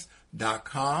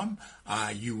Lives.com.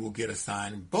 You will get a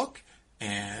signed book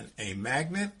and a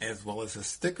magnet as well as a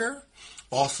sticker.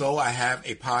 Also, I have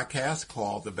a podcast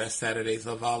called The Best Saturdays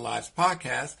of Our Lives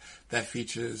podcast that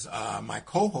features my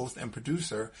co-host and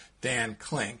producer, Dan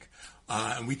Klink.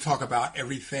 And we talk about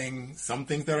everything, some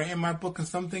things that are in my book and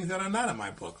some things that are not in my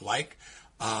book, like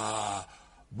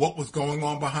what was going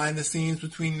on behind the scenes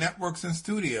between networks and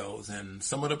studios and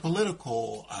some of the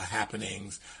political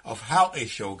happenings of how a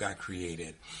show got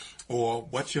created. Or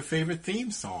what's your favorite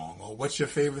theme song? Or what's your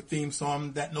favorite theme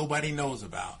song that nobody knows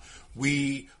about?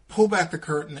 We pull back the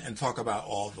curtain and talk about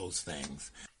all those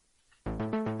things.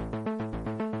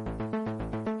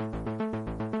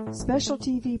 Special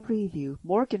TV preview,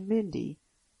 Mork and Mindy.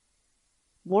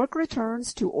 Mork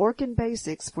returns to Orkin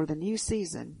Basics for the new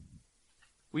season.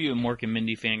 Were you a Mork and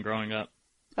Mindy fan growing up?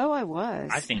 Oh, I was.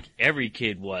 I think every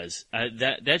kid was.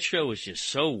 That show was just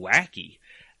so wacky.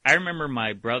 I remember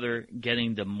my brother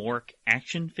getting the Mork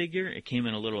action figure. It came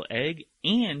in a little egg,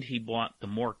 and he bought the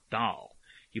Mork doll.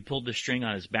 He pulled the string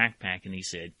on his backpack, and he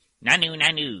said, "Nanu,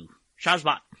 Nanu,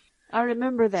 Shazbot." I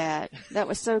remember that. That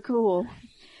was so cool.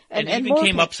 And it even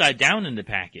came upside down in the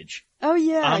package. Oh,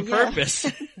 yeah. On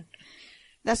purpose.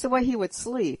 That's the way he would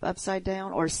sleep, upside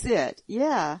down or sit.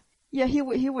 Yeah. Yeah,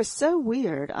 he was so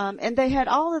weird. And they had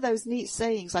all of those neat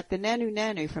sayings, like the Nanu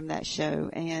Nanu from that show,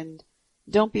 and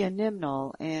don't be a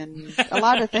Nimnal, and a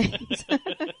lot of things.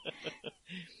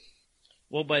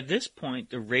 Well, by this point,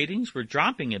 the ratings were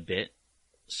dropping a bit,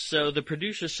 so the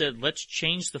producer said, let's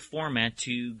change the format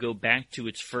to go back to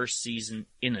its first season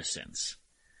innocence.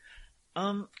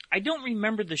 I don't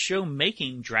remember the show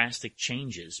making drastic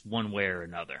changes one way or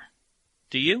another.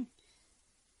 Do you?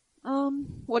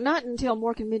 Well, not until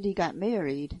Mork and Mindy got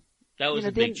married. That was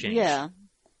a big change. Yeah.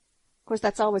 Of course,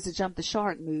 that's always a jump the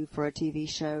shark move for a TV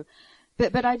show.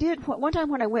 But I did, one time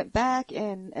when I went back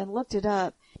and looked it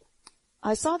up,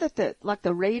 I saw that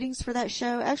the ratings for that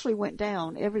show actually went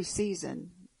down every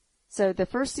season. So the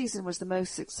first season was the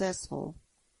most successful.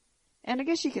 And I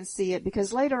guess you can see it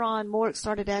because later on Mork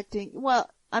started acting, well,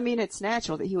 I mean, it's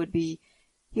natural that he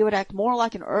would act more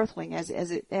like an Earthling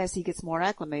as he gets more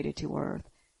acclimated to Earth.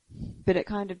 But it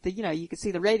kind of, you could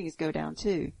see the ratings go down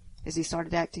too as he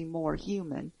started acting more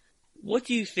human. What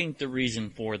do you think the reason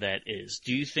for that is?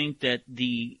 Do you think that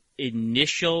the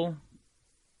initial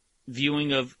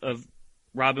viewing of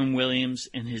Robin Williams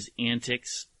and his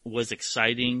antics was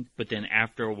exciting, but then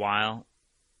after a while,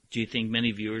 do you think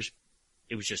many viewers,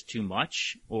 it was just too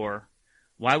much? Or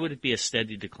why would it be a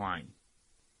steady decline?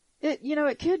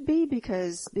 It could be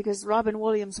because Robin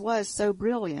Williams was so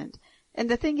brilliant. And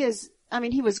the thing is, I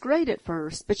mean, he was great at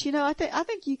first, but I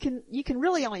think you can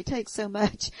really only take so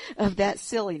much of that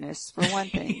silliness for one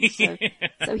thing.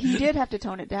 So he did have to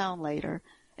tone it down later.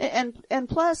 And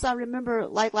plus I remember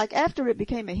like after it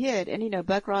became a hit and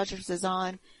Buck Rogers is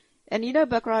on, and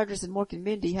Buck Rogers and Mork and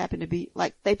Mindy happened to be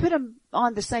they put them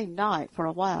on the same night for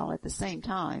a while at the same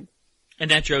time.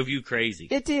 And that drove you crazy.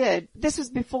 It did. This was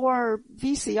before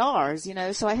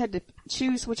VCRs, so I had to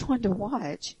choose which one to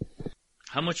watch.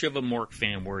 How much of a Mork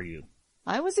fan were you?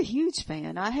 I was a huge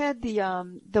fan. I had the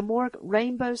Mork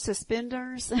rainbow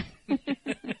suspenders.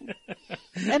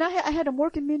 And I had a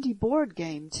Mork and Mindy board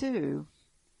game too,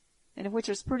 and which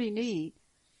was pretty neat.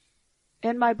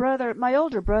 And my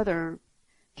older brother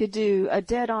could do a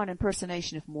dead-on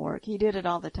impersonation of Mork. He did it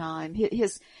all the time.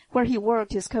 Where he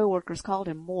worked, his coworkers called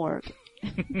him Mork.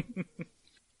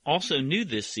 Also new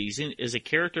this season is a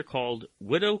character called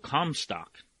Widow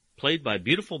Comstock, played by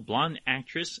beautiful blonde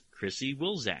actress Chrissy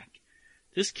Wilczak.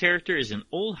 This character is an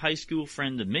old high school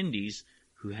friend of Mindy's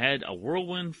who had a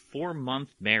whirlwind 4-month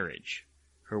marriage.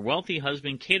 Her wealthy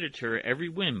husband catered to her every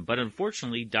whim, but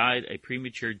unfortunately died a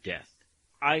premature death.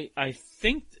 I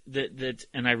think that,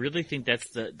 and I really think that's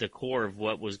the core of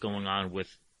what was going on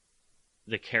with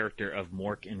the character of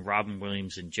Mork and Robin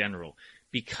Williams in general.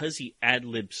 Because he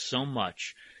ad-libbed so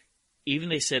much, even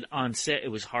they said on set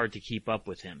it was hard to keep up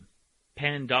with him.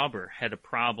 Pan Dauber had a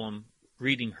problem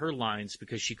reading her lines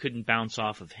because she couldn't bounce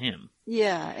off of him.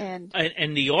 Yeah,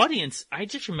 and the audience, I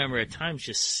just remember at times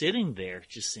just sitting there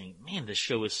just saying, man, this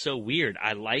show is so weird.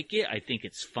 I like it. I think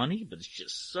it's funny, but it's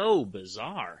just so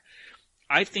bizarre.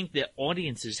 I think that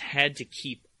audiences had to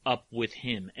keep up with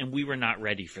him, and we were not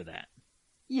ready for that.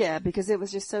 Yeah, because it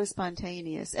was just so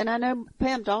spontaneous. And I know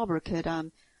Pam Dauber could,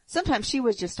 sometimes she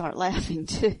would just start laughing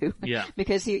too. Yeah.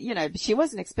 Because she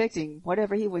wasn't expecting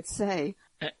whatever he would say.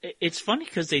 It's funny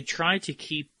because they tried to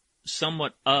keep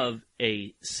somewhat of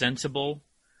a sensible,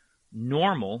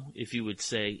 normal, if you would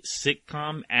say,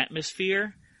 sitcom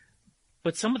atmosphere,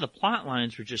 but some of the plot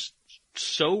lines were just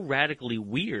so radically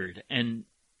weird, and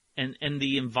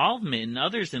the involvement in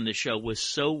others in the show was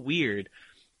so weird.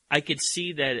 I could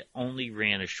see that it only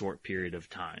ran a short period of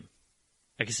time.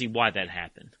 I could see why that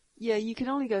happened. Yeah, you can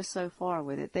only go so far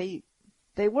with it.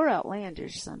 They were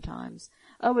outlandish sometimes.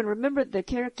 Oh, and remember the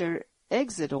character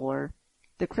Exidor,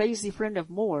 the crazy friend of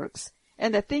Mork's.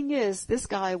 And the thing is, this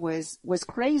guy was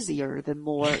crazier than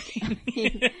Mork.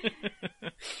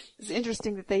 It's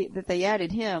interesting that they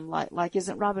added him. Like,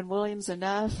 isn't Robin Williams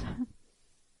enough?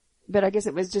 But I guess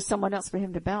it was just someone else for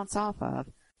him to bounce off of.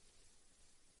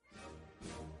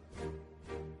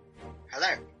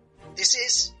 Hello, this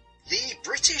is the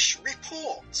British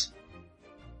Report.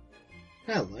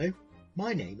 Hello,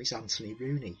 my name is Anthony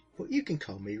Rooney, but you can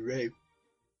call me Roo.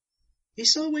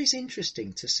 It's always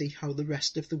interesting to see how the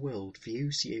rest of the world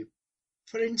views you.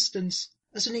 For instance,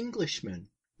 as an Englishman,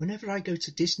 whenever I go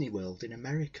to Disney World in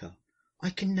America, I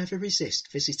can never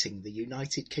resist visiting the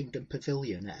United Kingdom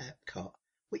Pavilion at Epcot,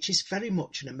 which is very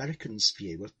much an American's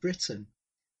view of Britain.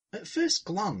 At first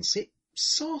glance, it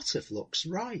sort of looks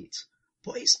right,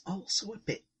 but it's also a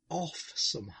bit off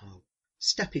somehow.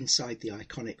 Step inside the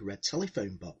iconic red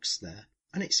telephone box there,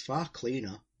 and it's far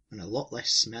cleaner and a lot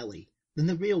less smelly than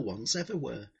the real ones ever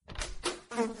were.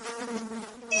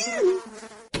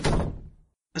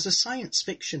 As a science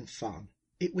fiction fan,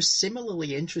 it was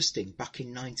similarly interesting back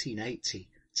in 1980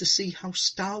 to see how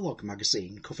Starlog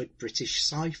magazine covered British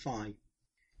sci-fi.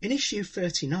 In issue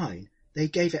 39, they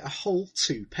gave it a whole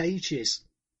 2 pages.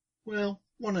 Well,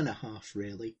 1.5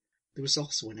 really. There was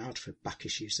also an ad for back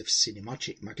issues of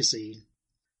Cinemagic magazine.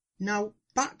 Now,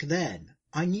 back then,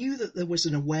 I knew that there was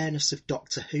an awareness of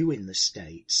Doctor Who in the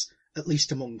States, at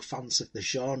least among fans of the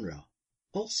genre.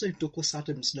 Also, Douglas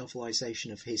Adams'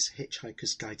 novelisation of his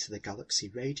Hitchhiker's Guide to the Galaxy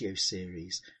radio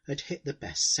series had hit the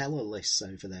bestseller lists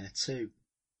over there too.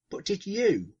 But did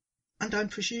you? And I'm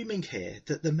presuming here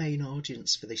that the main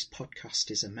audience for this podcast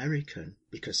is American,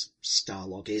 because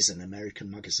Starlog is an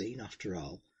American magazine after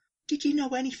all. Did you know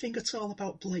anything at all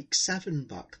about Blake Seven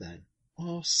back then?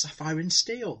 Or Sapphire and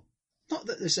Steel? Not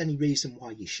that there's any reason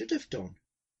why you should have done.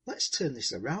 Let's turn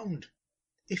this around.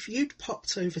 If you'd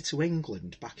popped over to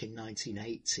England back in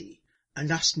 1980 and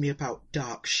asked me about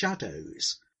Dark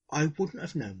Shadows, I wouldn't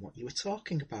have known what you were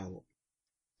talking about.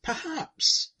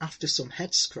 Perhaps, after some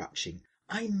head-scratching,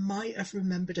 I might have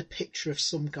remembered a picture of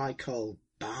some guy called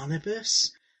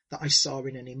Barnabas that I saw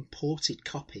in an imported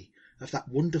copy of that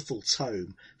wonderful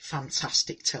tome,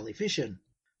 Fantastic Television.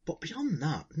 But beyond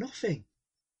that, nothing.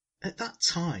 At that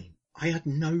time, I had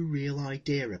no real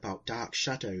idea about Dark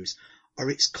Shadows or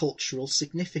its cultural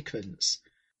significance,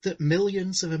 that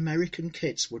millions of American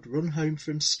kids would run home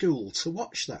from school to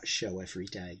watch that show every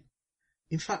day.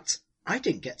 In fact, I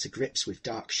didn't get to grips with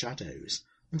Dark Shadows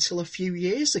until a few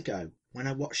years ago, when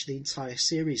I watched the entire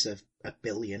series of 1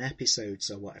 billion episodes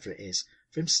or whatever it is,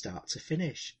 from start to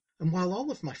finish. And while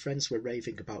all of my friends were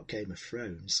raving about Game of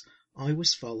Thrones, I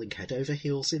was falling head over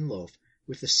heels in love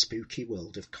with the spooky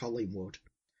world of Collingwood.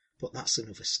 But that's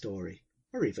another story,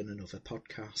 or even another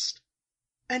podcast.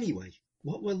 Anyway,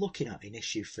 what we're looking at in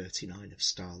issue 39 of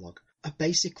Starlog are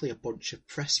basically a bunch of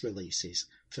press releases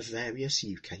for various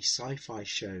UK sci-fi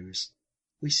shows.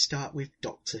 We start with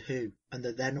Doctor Who and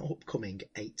the then upcoming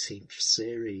 18th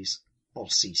series, or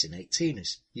season 18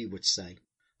 as you would say.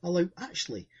 Although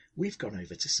actually, we've gone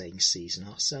over to saying season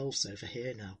ourselves over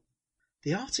here now.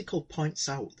 The article points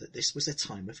out that this was a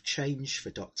time of change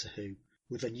for Doctor Who,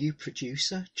 with a new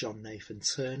producer, John Nathan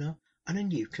Turner, and a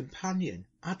new companion,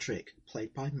 Adric,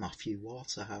 played by Matthew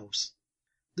Waterhouse.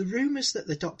 The rumours that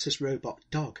the Doctor's robot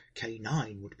dog,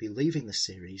 K9, would be leaving the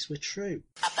series were true.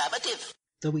 Affirmative.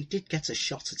 Though he did get a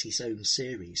shot at his own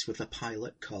series with a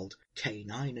pilot called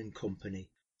K9 and Company,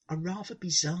 a rather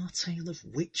bizarre tale of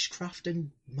witchcraft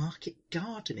and market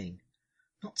gardening,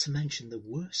 not to mention the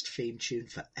worst theme tune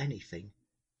for anything,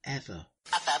 ever.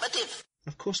 Affirmative.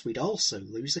 Of course, we'd also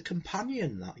lose a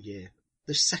companion that year,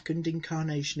 the second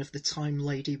incarnation of the Time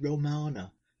Lady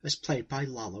Romana, as played by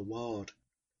Lalla Ward.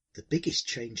 The biggest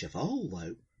change of all,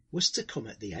 though, was to come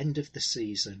at the end of the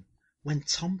season, when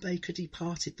Tom Baker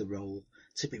departed the role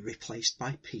to be replaced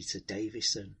by Peter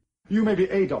Davison. You may be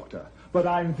a doctor, but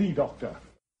I'm the Doctor.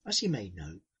 As you may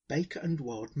know, Baker and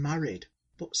Ward married,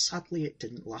 but sadly it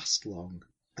didn't last long,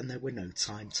 and there were no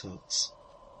time tots.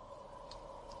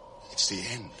 It's the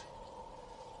end.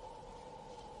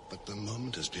 But the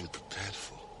moment has been prepared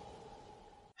for.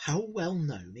 How well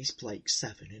known is Blake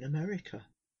Seven in America?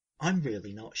 I'm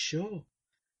really not sure.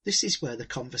 This is where the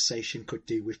conversation could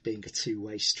do with being a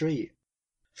two-way street.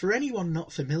 For anyone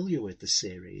not familiar with the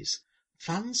series,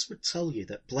 fans would tell you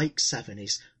that Blake Seven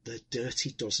is the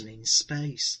Dirty Dozen in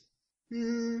space.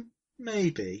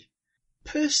 Maybe.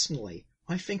 Personally,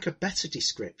 I think a better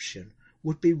description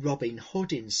would be Robin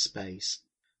Hood in space,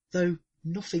 though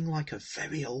nothing like a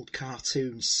very old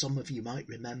cartoon some of you might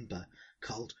remember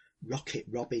called Rocket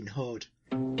Robin Hood.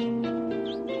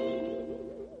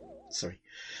 Sorry.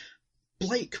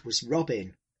 Blake was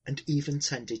Robin, and even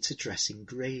tended to dress in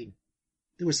green.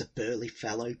 There was a burly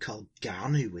fellow called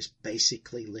Gan who was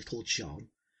basically Little John,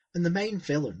 and the main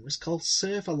villain was called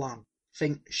Servalan,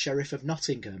 think Sheriff of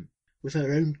Nottingham, with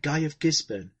her own Guy of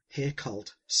Gisborne, here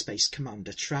called Space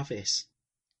Commander Travis.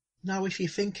 Now if you're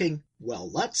thinking, well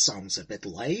that sounds a bit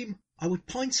lame, I would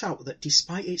point out that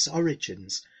despite its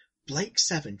origins, Blake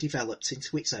Seven developed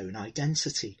into its own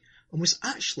identity, and was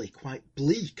actually quite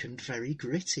bleak and very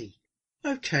gritty.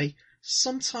 OK,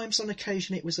 Sometimes on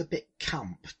occasion it was a bit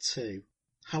camp too.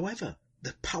 However,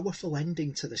 the powerful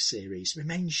ending to the series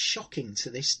remains shocking to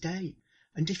this day,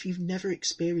 and if you've never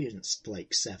experienced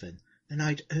Blake 7, then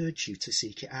I'd urge you to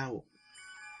seek it out.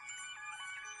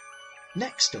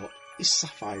 Next up is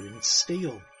Sapphire and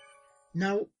Steel.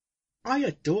 Now, I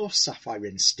adore Sapphire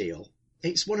and Steel.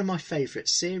 It's one of my favourite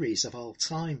series of all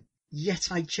time, yet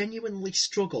I genuinely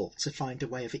struggle to find a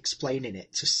way of explaining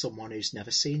it to someone who's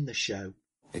never seen the show.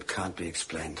 It can't be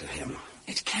explained to him.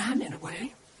 It can, in a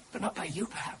way, but not by you,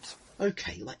 perhaps.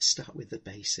 Okay, let's start with the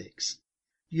basics.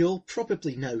 You'll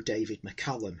probably know David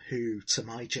McCallum, who, to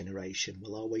my generation,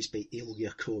 will always be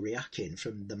Ilya Kuryakin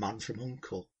from The Man from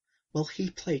U.N.C.L.E. Well, he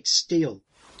played Steel.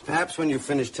 Perhaps when you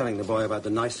finish telling the boy about the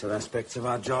nicer aspects of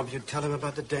our job, you'd tell him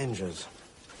about the dangers.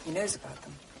 He knows about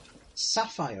them.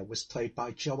 Sapphire was played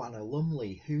by Joanna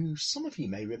Lumley, who some of you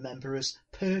may remember as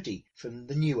Purdy from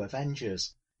the New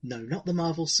Avengers. No, not the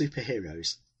Marvel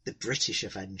superheroes, the British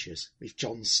Avengers, with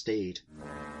John Steed.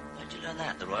 Where'd you learn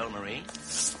that? The Royal Marine?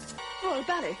 Royal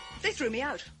Ballet. They threw me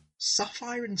out.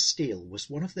 Sapphire and Steel was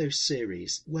one of those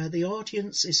series where the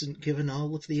audience isn't given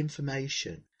all of the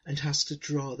information and has to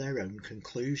draw their own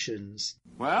conclusions.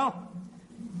 Well?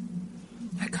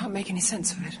 I can't make any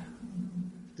sense of it.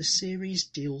 The series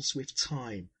deals with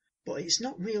time, but it's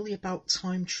not really about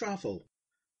time travel.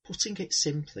 Putting it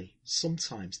simply,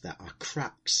 sometimes there are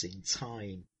cracks in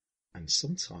time, and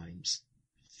sometimes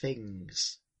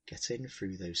things get in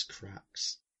through those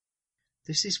cracks.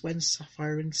 This is when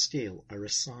Sapphire and Steel are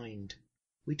assigned.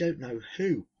 We don't know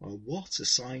who or what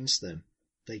assigns them.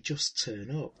 They just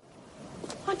turn up.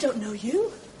 I don't know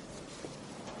you.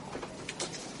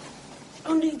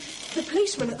 Only the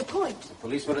policeman at the point. The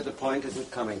policeman at the point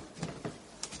isn't coming.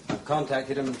 I've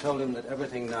contacted him and told him that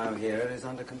everything now here is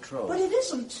under control. But it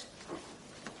isn't.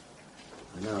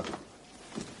 I know.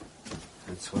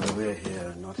 That's why we're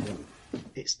here, not him.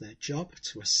 It's their job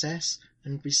to assess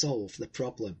and resolve the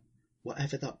problem,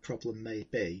 whatever that problem may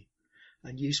be,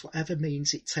 and use whatever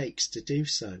means it takes to do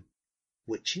so,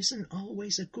 which isn't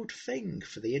always a good thing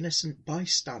for the innocent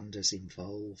bystanders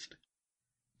involved.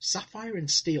 Sapphire and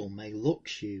Steel may look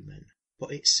human,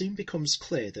 but it soon becomes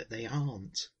clear that they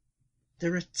aren't.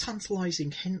 There are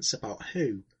tantalising hints about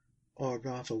who, or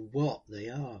rather what, they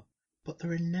are, but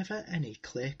there are never any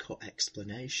clear-cut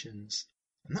explanations.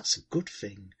 And that's a good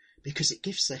thing, because it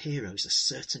gives the heroes a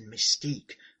certain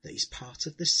mystique that is part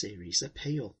of the series'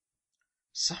 appeal.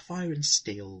 Sapphire and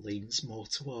Steel leans more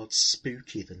towards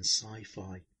spooky than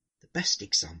sci-fi, the best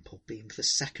example being the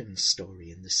second story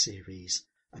in the series,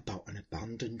 about an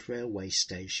abandoned railway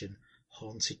station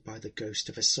haunted by the ghost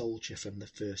of a soldier from the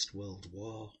First World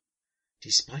War.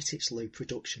 Despite its low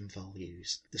production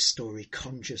values, the story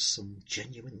conjures some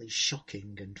genuinely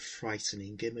shocking and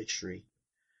frightening imagery.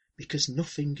 Because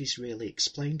nothing is really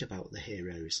explained about the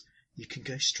heroes, you can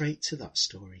go straight to that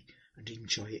story and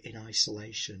enjoy it in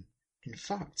isolation. In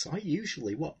fact, I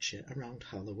usually watch it around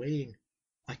Halloween.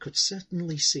 I could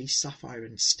certainly see Sapphire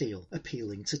and Steel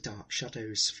appealing to Dark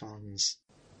Shadows fans.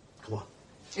 Come on.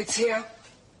 It's here.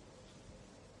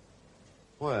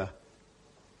 Where?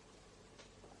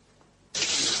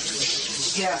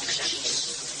 Here.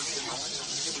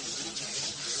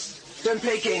 Don't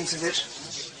play games with it.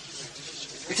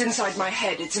 It's inside my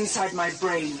head, it's inside my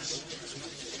brain.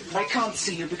 But I can't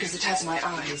see you because it has my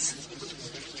eyes.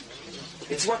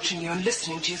 It's watching you and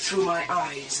listening to you through my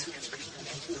eyes.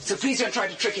 So please don't try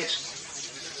to trick it.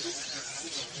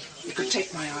 You could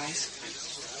take my eyes.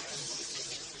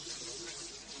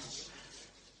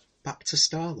 Back to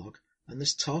Starlog, and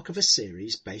there's talk of a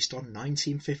series based on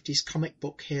 1950s comic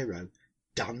book hero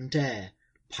Dan Dare,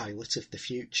 Pilot of the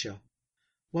Future.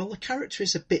 While the character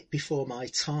is a bit before my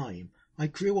time, I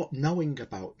grew up knowing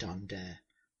about Dan Dare,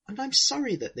 and I'm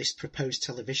sorry that this proposed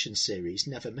television series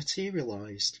never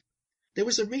materialised. There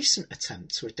was a recent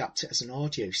attempt to adapt it as an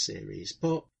audio series,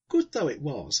 but good though it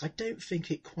was, I don't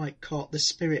think it quite caught the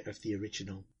spirit of the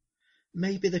original.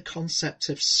 Maybe the concept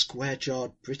of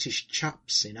square-jawed British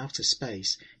chaps in outer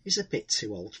space is a bit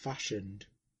too old-fashioned.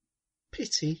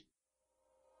 Pity.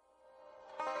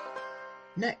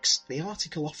 Next, the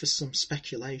article offers some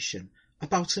speculation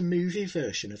about a movie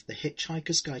version of The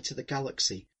Hitchhiker's Guide to the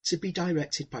Galaxy to be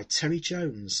directed by Terry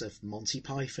Jones of Monty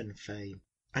Python fame.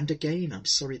 And again, I'm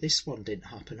sorry this one didn't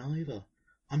happen either.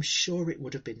 I'm sure it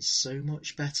would have been so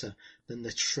much better than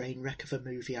the train wreck of a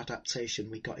movie adaptation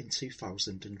we got in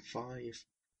 2005.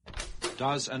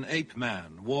 Does an ape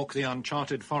man walk the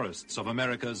uncharted forests of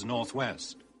America's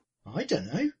Northwest? I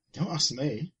don't know. Don't ask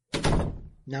me.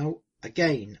 Now,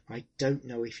 again, I don't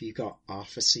know if you got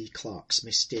Arthur C. Clarke's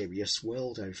Mysterious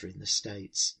World over in the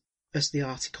States. As the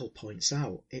article points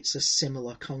out, it's a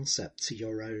similar concept to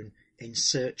your own In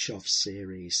Search Of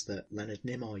series that Leonard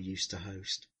Nimoy used to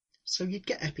host. So you'd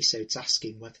get episodes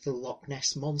asking whether the Loch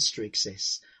Ness Monster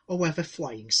exists or whether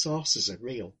flying saucers are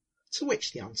real, to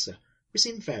which the answer was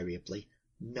invariably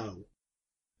no.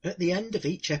 At the end of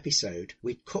each episode,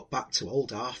 we'd cut back to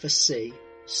old Arthur C,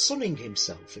 sunning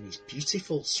himself in his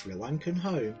beautiful Sri Lankan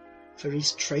home, for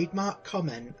his trademark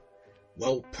comment,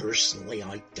 "Well, personally,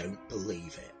 I don't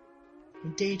believe it."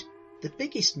 Indeed, the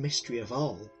biggest mystery of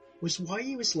all was why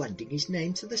he was lending his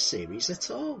name to the series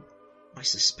at all. I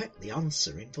suspect the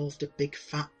answer involved a big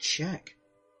fat cheque,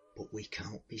 but we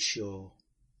can't be sure.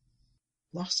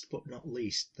 Last but not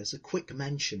least, there's a quick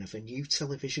mention of a new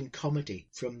television comedy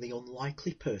from the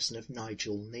unlikely person of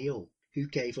Nigel Neal, who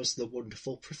gave us the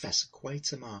wonderful Professor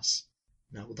Quatermass.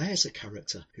 Now there's a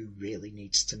character who really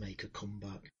needs to make a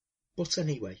comeback. But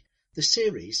anyway, the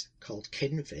series, called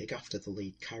Kinvig after the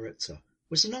lead character,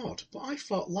 was an odd but I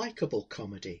thought likeable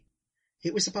comedy.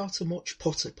 It was about a much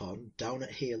put-upon,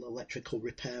 down-at-heel electrical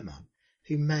repairman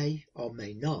who may or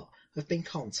may not have been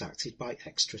contacted by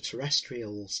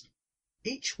extraterrestrials.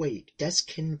 Each week, Des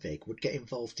Kinvig would get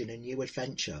involved in a new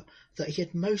adventure that he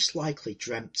had most likely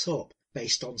dreamt up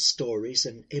based on stories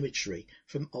and imagery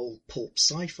from old pulp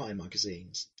sci-fi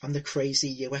magazines, and the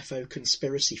crazy UFO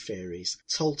conspiracy theories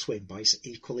told to him by his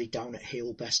equally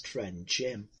down-at-heel best friend,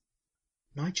 Jim.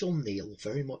 Nigel Neal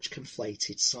very much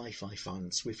conflated sci-fi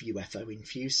fans with UFO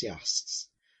enthusiasts,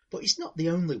 but he's not the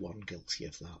only one guilty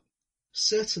of that.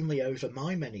 Certainly over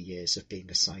my many years of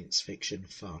being a science fiction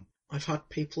fan, I've had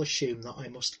people assume that I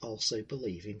must also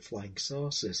believe in flying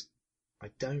saucers. I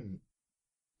don't.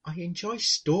 I enjoy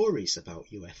stories about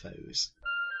UFOs,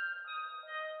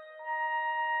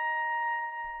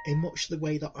 in much the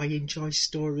way that I enjoy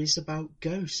stories about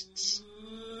ghosts.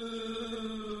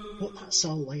 But that's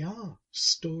all they are,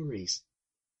 stories.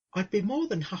 I'd be more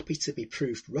than happy to be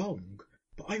proved wrong,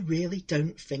 but I really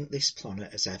don't think this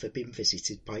planet has ever been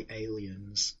visited by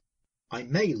aliens. I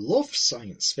may love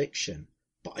science fiction,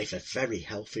 but I've a very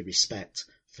healthy respect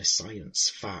for science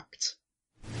fact.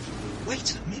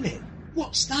 Wait a minute,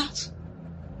 what's that?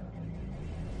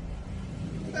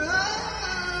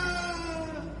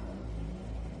 Ah!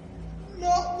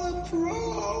 Not the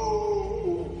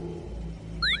Pro!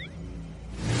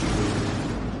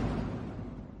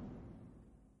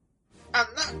 And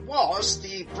that was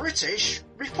the British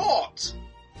report.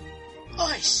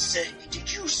 I say,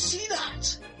 did you see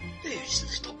that? Those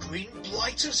little green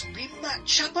blighters beamed that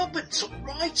chap up and took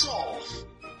right off.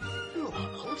 Oh,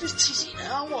 how old is he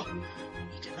now?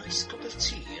 Need a nice cup of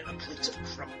tea and a plate of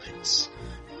crumpets.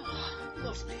 Ah,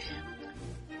 lovely.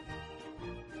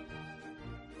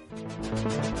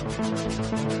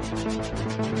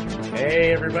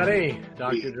 Hey everybody,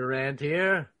 Dr. Durant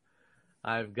here.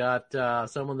 I've got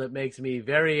someone that makes me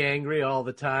very angry all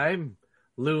the time,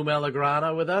 Lou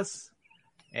Melagrana with us,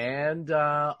 and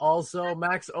also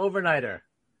Max Overnighter.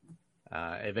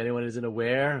 If anyone isn't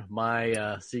aware,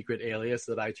 my secret alias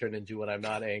that I turn into when I'm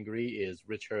not angry is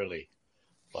Rich Hurley,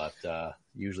 but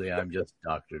usually I'm just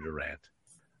Dr. Durant.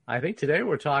 I think today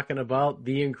we're talking about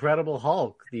The Incredible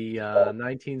Hulk, the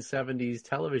 1970s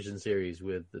television series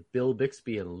with Bill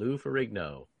Bixby and Lou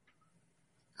Ferrigno.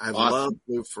 I love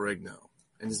Lou Ferrigno,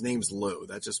 and his name's Lou.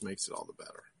 That just makes it all the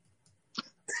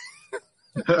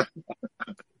better.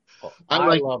 Well,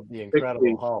 I love The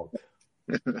Incredible Hulk.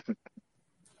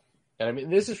 And I mean,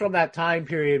 this is from that time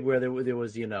period where there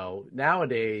was,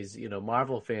 nowadays,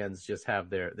 Marvel fans just have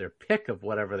their pick of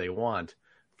whatever they want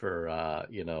for,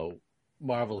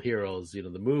 Marvel heroes, the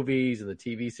movies and the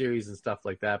TV series and stuff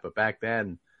like that. But back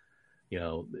then,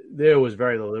 there was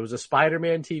very little. There was a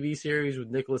Spider-Man TV series with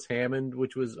Nicholas Hammond,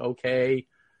 which was okay.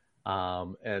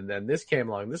 And then this came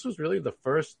along. This was really the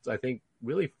first, I think,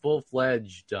 really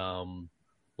full-fledged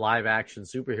live action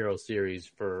superhero series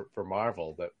for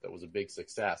Marvel that was a big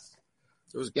success.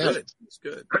 It was good. It was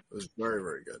good. It was very,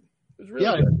 very good. It was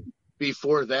really good.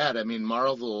 Before that, I mean,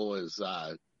 Marvel was,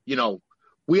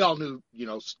 we all knew,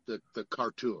 the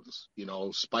cartoons,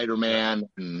 Spider-Man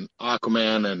and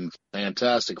Aquaman and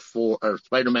Fantastic Four, or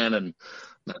Spider-Man and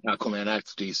not Aquaman,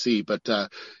 that's DC, but,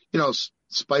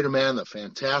 Spider-Man, the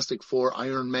Fantastic Four,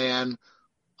 Iron Man,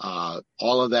 all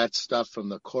of that stuff from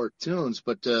the cartoons,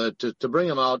 but to bring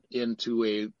them out into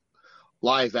a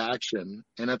live action,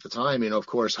 and at the time, of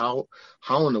course, how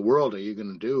in the world are you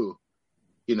going to do,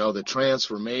 the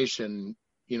transformation,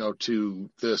 to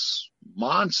this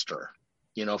monster,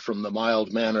 from the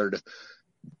mild-mannered,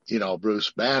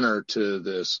 Bruce Banner to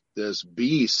this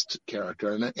beast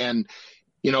character, and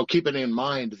keeping in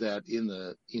mind that in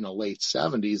the late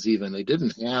 70s, even they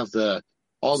didn't have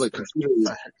all the computers.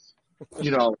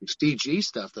 CG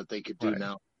stuff that they could do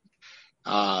now.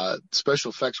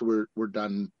 Special effects were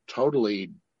done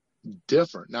totally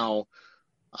different. Now,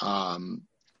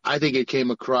 I think it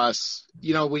came across,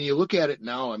 when you look at it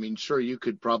now, I mean, sure, you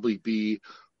could probably be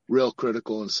real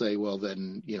critical and say, well,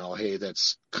 then, hey,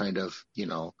 that's kind of,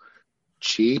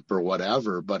 cheap or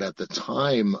whatever. But at the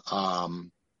time,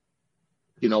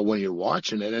 when you're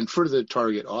watching it, and for the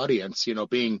target audience,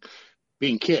 being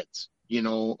kids,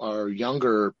 or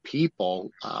younger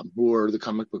people who are the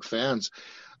comic book fans,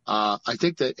 I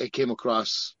think that it came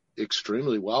across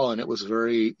extremely well, and it was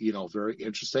very, very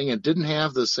interesting, and didn't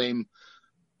have the same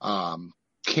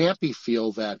campy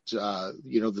feel that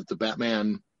that the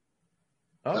Batman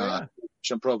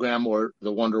program or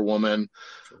the Wonder Woman.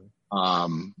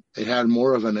 It had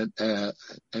more of an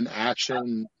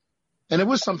action, and it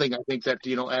was something I think that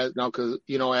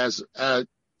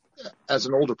as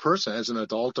an older person, as an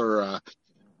adult, or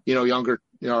younger,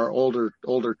 or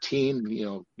older teen,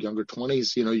 younger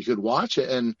 20s, you could watch it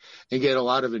and get a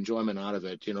lot of enjoyment out of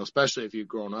it, especially if you've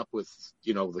grown up with,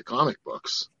 the comic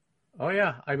books. Oh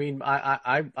yeah. I mean,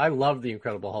 I loved the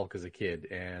Incredible Hulk as a kid,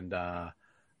 and,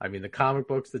 I mean, the comic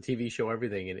books, the TV show,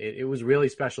 everything. And it was really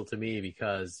special to me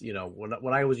because,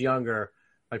 when I was younger,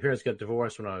 my parents got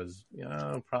divorced when I was,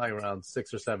 probably around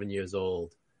 6 or 7 years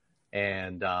old.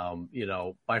 And,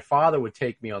 my father would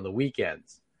take me on the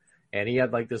weekends, and he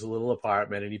had like this little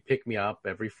apartment, and he'd pick me up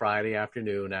every Friday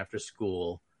afternoon after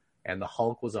school. And the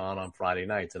Hulk was on Friday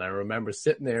nights. And I remember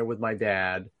sitting there with my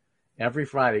dad every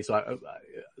Friday. So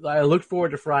I looked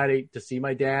forward to Friday to see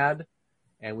my dad,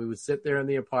 and we would sit there in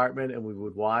the apartment and we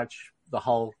would watch the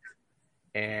Hulk.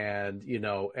 And,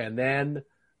 and then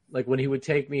like when he would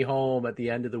take me home at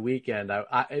the end of the weekend,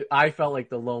 I felt like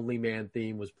the Lonely Man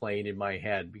theme was playing in my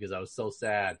head because I was so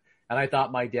sad. And I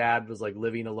thought my dad was like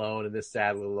living alone in this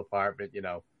sad little apartment,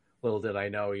 little did I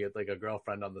know he had like a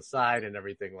girlfriend on the side and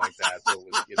everything like that. So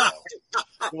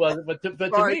it was, but to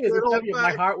me, as a kid,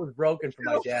 my heart was broken for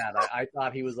my dad. I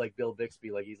thought he was like Bill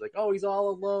Bixby. Like, he's like, oh, he's all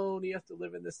alone. He has to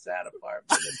live in this sad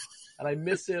apartment. And I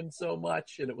miss him so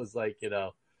much. And it was like,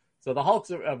 so the Hulk's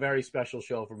a very special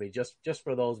show for me, just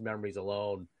for those memories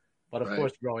alone. But of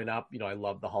course, growing up, I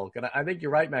loved the Hulk. And I think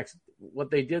you're right, Max.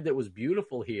 What they did that was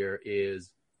beautiful here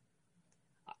is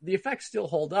the effects still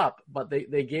hold up, but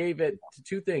they gave it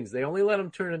two things. They only let him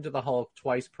turn into the Hulk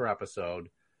twice per episode,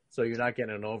 so you're not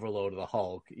getting an overload of the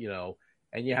Hulk,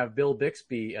 and you have Bill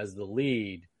Bixby as the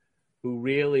lead, who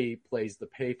really plays the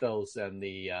pathos and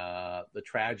the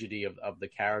tragedy of the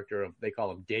character of, they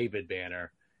call him David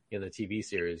Banner in the TV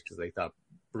series because they thought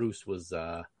Bruce was,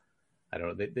 I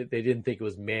don't know, they didn't think it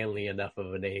was manly enough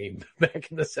of a name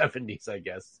back in the 70s, I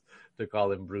guess, to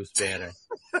call him Bruce Banner.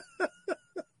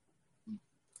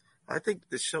 I think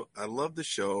I love the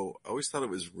show. I always thought it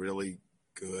was really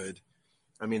good.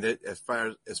 I mean, as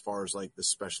far as like the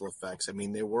special effects, I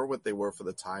mean, they were what they were for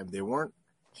the time. They weren't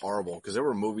horrible because there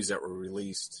were movies that were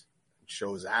released,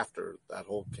 shows after that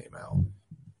Hulk came out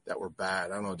that were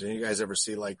bad. I don't know. Did you guys ever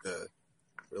see like the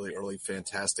really early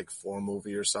Fantastic Four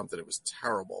movie or something? It was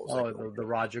terrible. It was the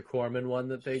Roger Corman one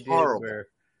that they did, horrible. Where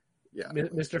yeah,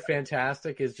 Mr.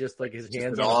 Fantastic is just like his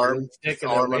hands on a broomstick and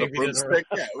arm on a broomstick.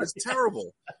 Yeah, it was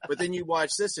terrible. But then you watch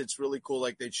this; it's really cool.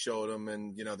 Like they showed him,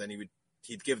 and then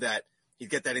he'd get that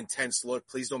intense look.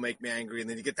 Please don't make me angry. And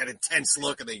then you get that intense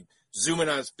look, and they zoom in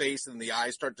on his face, and the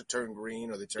eyes start to turn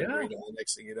green, or they turn green, and the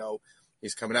next thing you know,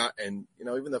 he's coming out. And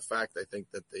even the fact I think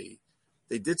that they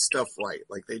did stuff right.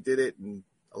 Like they did it, and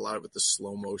a lot of it, the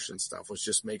slow motion stuff, which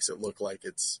just makes it look like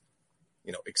it's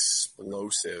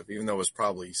explosive, even though it was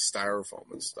probably styrofoam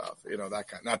and stuff, that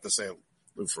kind. Not to say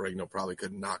Lou Ferrigno probably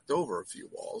could have knocked over a few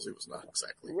walls. He was not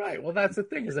exactly right. Well, that's the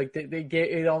thing is like they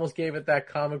it almost gave it that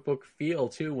comic book feel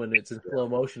too when it's in slow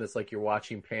motion. It's like you're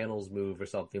watching panels move or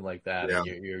something like that. Yeah.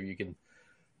 And you can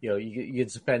you can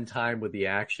spend time with the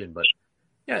action, but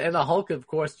yeah. And the Hulk, of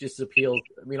course, just appealed.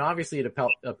 I mean, obviously it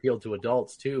appealed to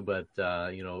adults too, but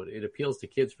it appeals to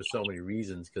kids for so many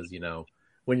reasons because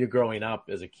when you're growing up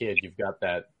as a kid, you've got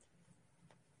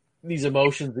these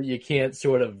emotions that you can't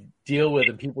sort of deal with,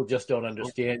 and people just don't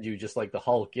understand you, just like the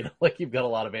Hulk, like you've got a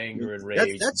lot of anger and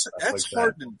rage. That's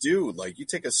hard to do. Like you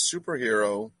take a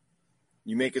superhero,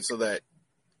 you make it so that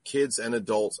kids and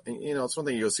adults, and it's one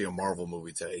thing you go see a Marvel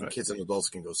movie today, and kids and adults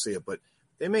can go see it, but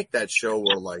they make that show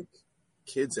where like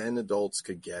kids and adults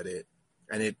could get it,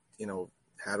 and it,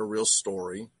 had a real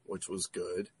story, which was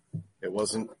good. It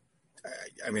wasn't,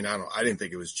 I mean, I didn't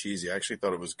think it was cheesy. I actually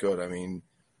thought it was good. I mean,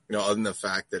 other than the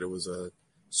fact that it was a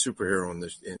superhero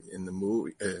in the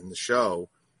movie, in the show,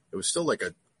 it was still like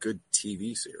a good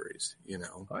TV series,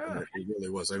 Oh, yeah. It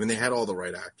really was. I mean, they had all the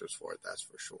right actors for it. That's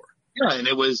for sure. Yeah, and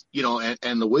it was,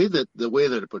 and the way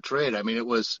that it portrayed, I mean, it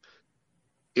was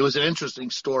an interesting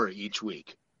story each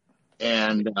week,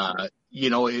 and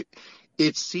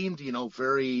it seemed,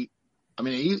 very. I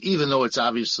mean, even though it's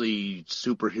obviously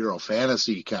superhero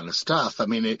fantasy kind of stuff, I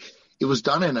mean, it was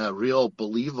done in a real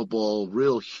believable,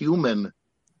 real human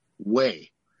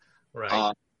way.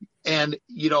 Right. And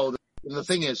the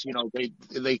thing is,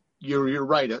 you're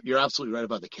right. You're absolutely right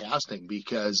about the casting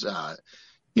because, and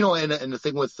the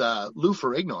thing with Lou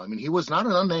Ferrigno, I mean, he was not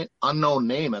an unknown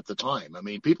name at the time. I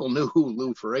mean, people knew who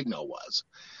Lou Ferrigno was.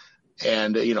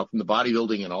 And, from the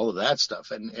bodybuilding and all of that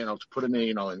stuff. And, to put him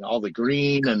in, in all the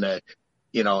green and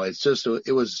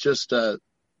it was just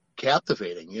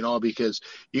captivating, because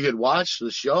you could watch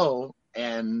the show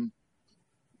and,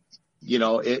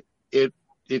 it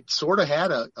sort of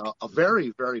had a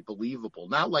very, very believable,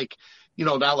 not like a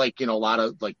lot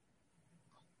of the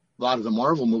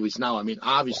Marvel movies now. I mean,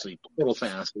 obviously total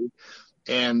fantasy,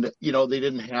 and, they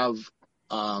didn't have,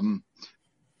 all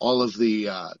of the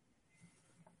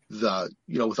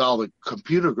with all the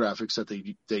computer graphics that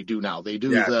they do now. They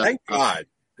do thank God.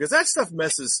 Because that stuff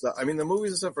messes stuff. I mean, the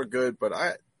movies and stuff are good, but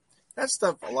that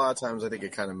stuff, a lot of times, I think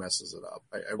it kind of messes it up.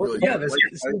 I really do. The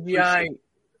CGI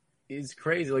is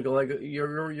crazy. Like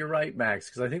you're right, Max,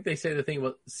 because I think they say the thing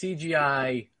about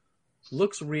CGI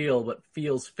looks real but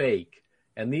feels fake,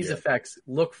 and these effects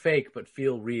look fake but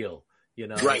feel real.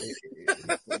 Right.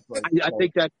 I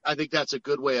think that's a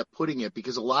good way of putting it,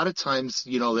 because a lot of times,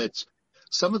 it's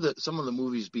some of the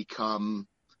movies become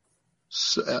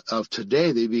of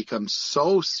today. They become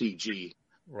so CG.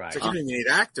 Right. Like you don't need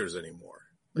actors anymore.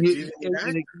 It's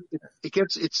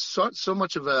so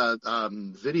much of a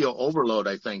video overload,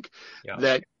 I think,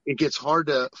 that it gets hard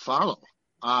to follow.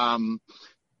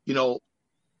 You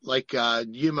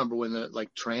remember when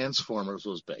Transformers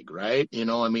was big, right?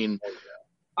 I mean,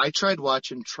 I tried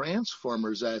watching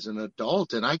Transformers as an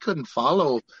adult and I couldn't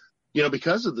follow,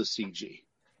 because of the CG,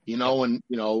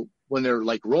 when they're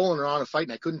like rolling around and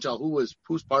fighting, I couldn't tell whose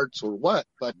parts or what.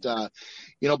 But, but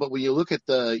when you look at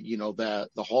the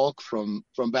Hulk from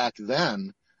back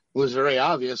then, it was very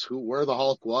obvious where the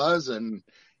Hulk was. And,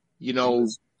 he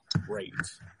was great.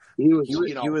 He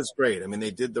was great. I mean,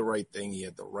 they did the right thing. He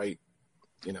had the right,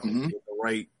 he had the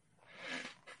right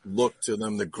look to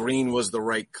them. The green was the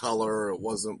right color. It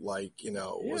wasn't like, it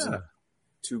wasn't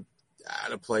too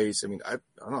out of place. I mean, I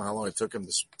don't know how long it took him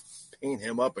to paint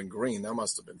him up in green. That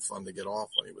must have been fun to get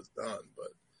off when he was done. But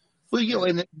well,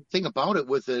 and the thing about it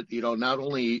with it, not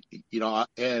only,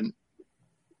 and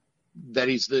that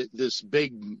he's this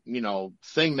big,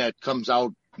 thing that comes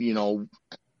out,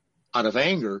 out of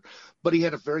anger, but he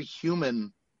had a very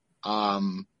human, a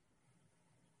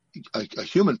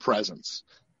human presence.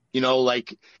 Kind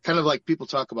of like people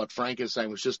talk about Frankenstein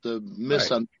was just a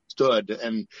misunderstood. Right.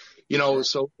 And,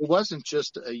 so it wasn't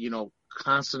just,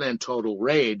 constant and total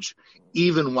rage,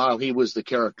 even while he was the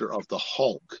character of the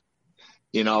Hulk.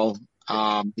 He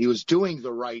was doing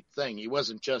the right thing. He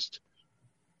wasn't just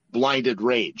blinded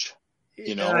rage.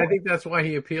 And I think that's why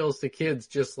he appeals to kids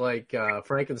just like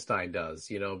Frankenstein does,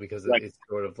 because it's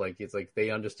sort of like, it's like they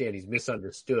understand he's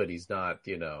misunderstood. He's not,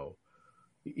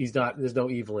 there's no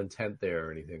evil intent there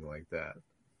or anything like that.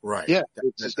 Right. Yeah.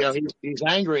 He's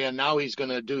angry and now he's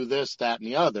going to do this, that, and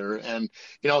the other. And,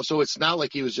 so it's not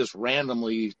like he was just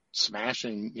randomly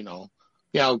smashing,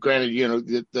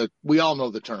 granted, we all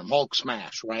know the term Hulk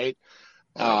smash, right?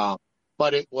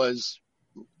 But it was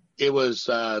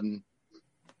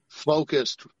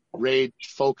focused rage,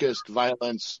 focused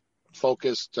violence,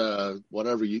 focused,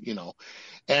 whatever,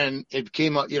 and it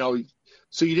came up,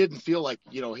 so you didn't feel like,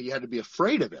 he had to be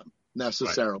afraid of him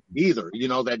necessarily either,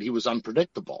 that he was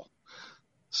unpredictable.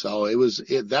 So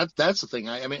that's the thing.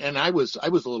 I mean, and I was a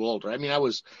little older. I mean, I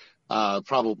was,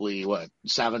 probably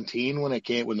 17 when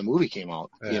the movie came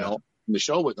out, the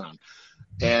show was on.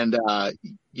 And,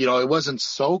 it wasn't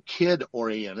so kid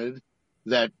oriented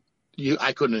that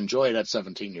I couldn't enjoy it at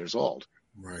 17 years old.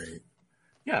 Right.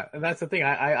 Yeah, and that's the thing.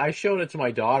 I showed it to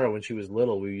my daughter when she was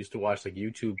little. We used to watch like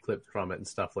YouTube clips from it and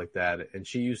stuff like that. And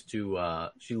she used to,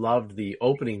 she loved the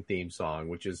opening theme song,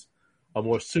 which is a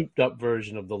more souped up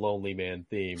version of the Lonely Man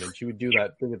theme. And she would do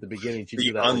that thing at the beginning. She'd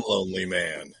do that. Unlonely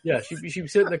Man. Yeah, she'd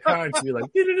sit in the car and she'd be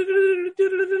like,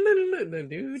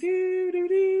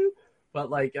 but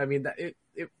like, I mean,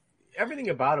 everything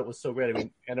about it was so great. I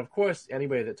mean, and of course,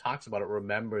 anybody that talks about it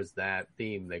remembers that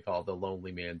theme. They call it the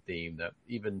Lonely Man theme. That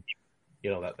even,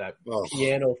 that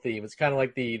piano theme. It's kind of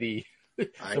like the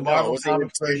Marvel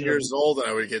comics version. 10 years old, and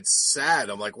I would get sad.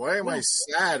 I'm like, why am I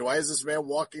sad? Why is this man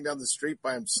walking down the street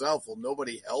by himself? Will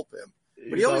nobody help him?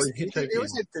 But he always had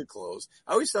good clothes.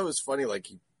 I always thought it was funny, like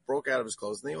he broke out of his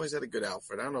clothes, and they always had a good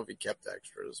outfit. I don't know if he kept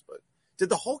extras, but did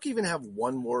the Hulk even have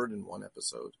one word in one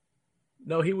episode?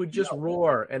 No, he would just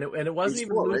roar, and it wasn't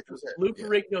even Lou. Lou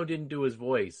Ferrigno didn't do his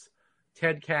voice.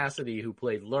 Ted Cassidy, who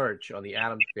played Lurch on the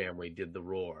Addams Family, did the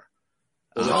roar.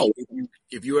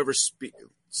 If you ever speak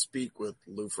with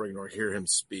Lou Ferrigno or hear him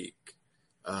speak,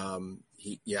 I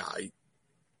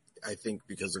think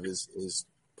because of his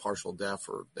partial deaf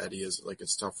or that he is like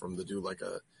it's tough for him to do like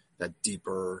that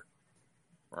deeper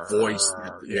voice.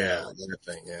 That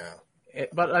thing. Yeah.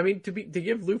 But I mean, to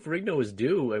give Lou Ferrigno his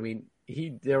due, I mean,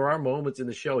 there are moments in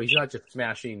the show he's not just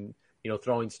smashing,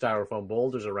 throwing styrofoam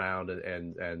boulders around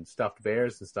and stuffed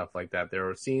bears and stuff like that. There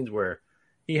are scenes where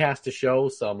he has to show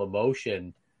some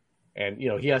emotion, and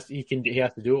he has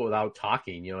to do it without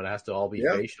talking. It has to all be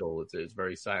facial. It's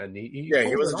very silent. He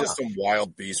wasn't just some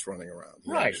wild beast running around.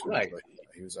 Right.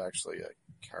 He was actually a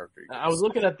character. I was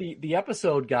looking at the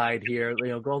episode guide here,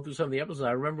 going through some of the episodes.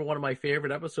 I remember one of my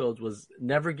favorite episodes was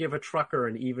Never Give a Trucker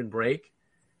an Even Break.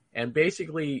 And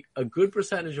basically a good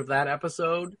percentage of that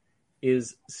episode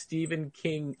is Steven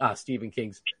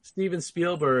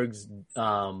Spielberg's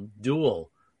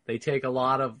Duel. They take a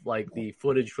lot of like the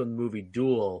footage from the movie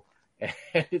Duel, and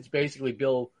it's basically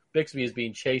Bill Bixby is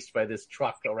being chased by this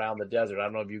truck around the desert. I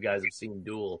don't know if you guys have seen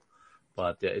Duel,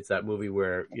 but it's that movie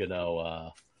where,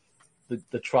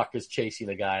 the truck is chasing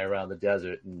a guy around the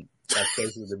desert, and that's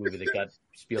basically the movie that got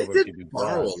Spielberg to do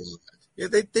Duel. Yeah,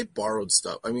 they borrowed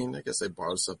stuff. I mean, I guess they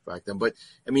borrowed stuff back then, but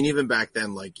I mean, even back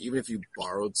then, like even if you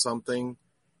borrowed something,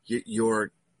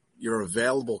 your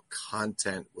available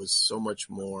content was so much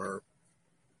more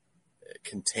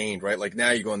contained, right? Like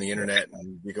now you go on the internet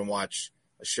and you can watch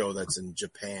a show that's in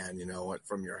Japan,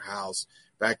 from your house.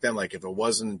 Back then, like if it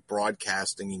wasn't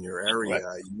broadcasting in your area,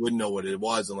 you wouldn't know what it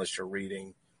was unless you're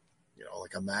reading,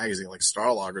 like a magazine like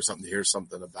Starlog or something to hear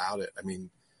something about it. I mean,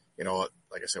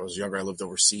 like I said, I was younger. I lived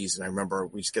overseas, and I remember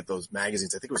we used to get those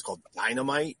magazines. I think it was called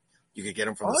Dynamite. You could get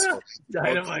them from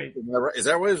Dynamite. Is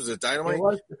that what it was? Was it Dynamite?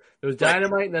 It was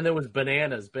Dynamite, and then there was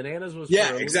Bananas. Bananas was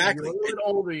exactly. When you were a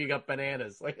little older, you got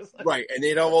Bananas. Right, and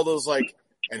they'd have all those like.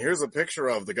 And here's a picture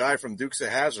of the guy from Dukes of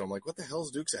Hazzard. I'm like, what the hell is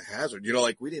Dukes of Hazzard?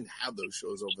 We didn't have those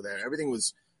shows over there. Everything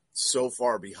was so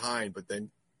far behind. But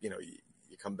then, you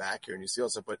come back here and you see all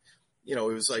that stuff. But, it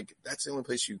was like, that's the only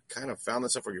place you kind of found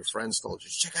that stuff where your friends told you,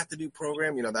 check out the new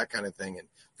program, that kind of thing. And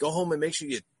go home and make sure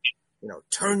you,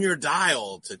 turn your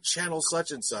dial to channel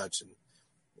such and such and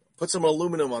put some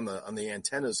aluminum on the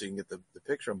antenna so you can get the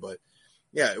picture. But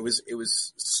yeah, it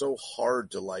was so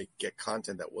hard to like get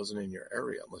content that wasn't in your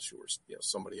area unless you were,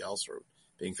 somebody else or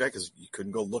being fed because you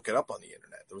couldn't go look it up on the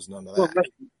internet. There was none of that. Well,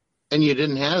 and you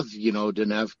didn't have,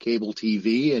 cable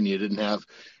TV, and you didn't have,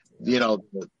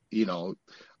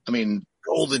 I mean,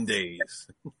 golden days.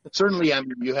 Certainly, I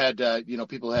mean, you had,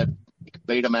 people had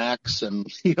Betamax and,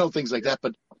 things like that,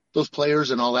 but those players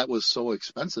and all that was so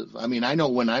expensive. I mean, I know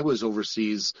when I was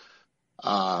overseas,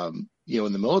 in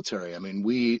the military, I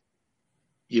mean,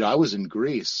 I was in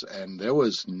Greece and there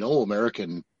was no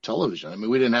American television. I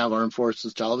mean, we didn't have Armed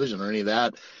Forces television or any of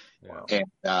that. Wow. And,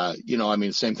 I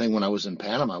mean, same thing when I was in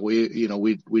Panama, we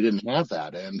didn't have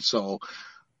that. And so,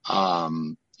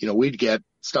 we'd get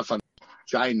stuff on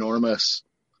ginormous,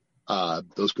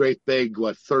 those great big,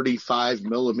 35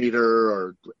 millimeter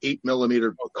or 8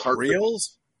 millimeter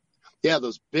reels. Yeah,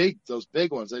 those big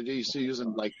ones they used to use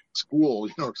in like school,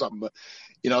 or something. But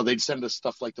they'd send us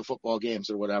stuff like the football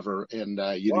games or whatever, and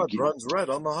blood runs red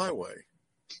on the highway.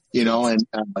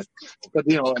 But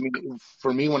I mean,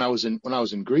 for me, when I was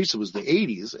in Greece, it was the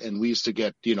 80s, and we used to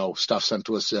get stuff sent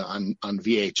to us on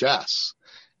VHS.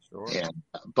 Sure.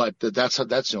 But that's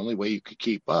the only way you could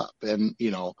keep up, and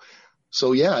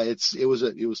so yeah, it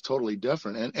was totally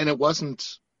different, and it wasn't.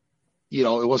 It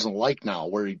wasn't like now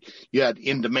where you had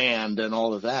in demand and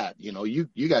all of that. You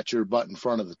got your butt in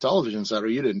front of the television set, or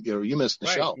you didn't. You missed the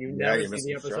show. You never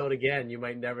see the episode again. You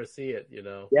might never see it.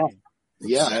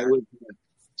 Yeah.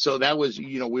 So that was.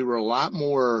 We were a lot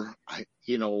more.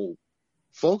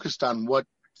 Focused on what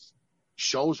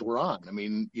shows were on. I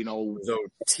mean, so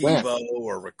TiVo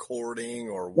or recording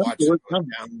or watching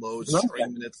download,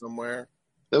 streaming it somewhere.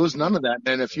 There was none of that.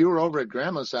 And if you were over at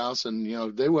Grandma's house and,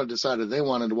 they would have decided they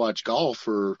wanted to watch golf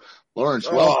or Lawrence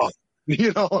Welk,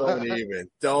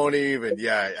 Don't even.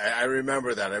 Yeah, I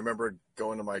remember that. I remember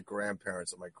going to my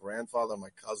grandparents and my grandfather and my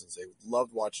cousins. They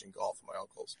loved watching golf, my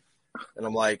uncles. And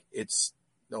I'm like, it's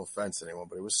no offense to anyone,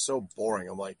 but it was so boring.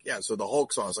 I'm like, yeah, so the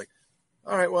Hulk song, I was like,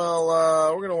 all right, well,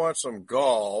 we're going to watch some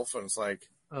golf. And it's like,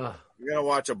 you're going to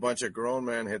watch a bunch of grown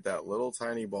men hit that little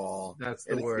tiny ball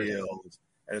in the field.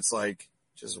 And it's like,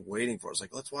 just waiting for it. It's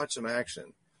like, let's watch some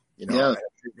action. I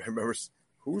remember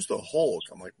who's the Hulk?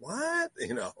 I'm like, what?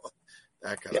 You know,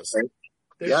 that kind of stuff.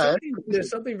 There's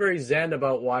something very zen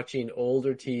about watching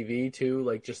older TV too,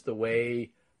 like just the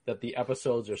way that the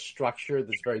episodes are structured.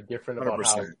 That's very different about 100%.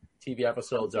 how TV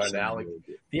episodes are now. Like,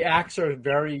 the acts are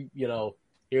very,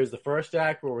 here's the first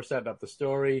act where we're setting up the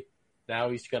story. Now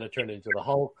he's going to turn into the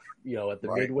Hulk, at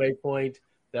the midway point.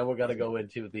 Then we're going to go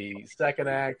into the second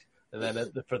act, and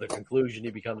then for the conclusion,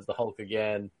 he becomes the Hulk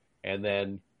again, and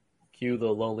then cue the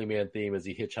Lonely Man theme as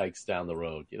he hitchhikes down the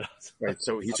road. Right.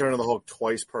 So he turned into the Hulk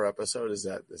twice per episode. Is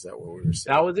that what we were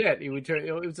saying? That was it. He would turn.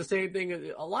 It was the same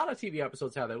thing. A lot of TV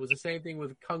episodes have that. It was the same thing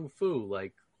with Kung Fu.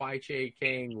 Like Kwai Chang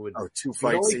Caine would two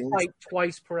fight scenes. Fight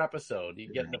twice per episode.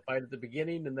 He'd get in the fight at the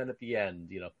beginning and then at the end.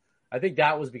 I think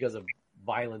that was because of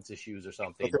violence issues or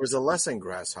something. But there was a lesson,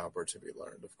 Grasshopper, to be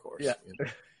learned, of course. Yeah.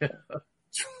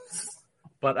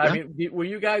 But I mean, were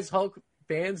you guys Hulk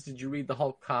fans? Did you read the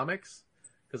Hulk comics?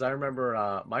 Because I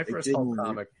remember my first Hulk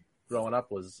comic growing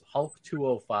up was Hulk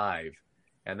 205,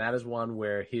 and that is one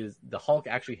where the Hulk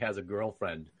actually has a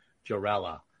girlfriend,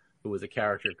 Jarella, who was a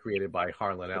character created by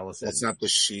Harlan Ellison. That's not the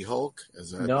She-Hulk?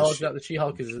 No, it's not the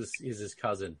She-Hulk. Is his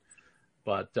cousin.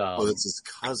 But it's his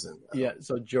cousin. Yeah,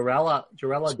 so Jarella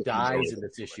dies in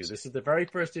this issue. This is the very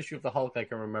first issue of the Hulk I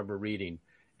can remember reading,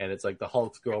 and it's like the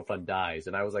Hulk's girlfriend dies,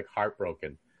 and I was like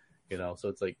heartbroken, So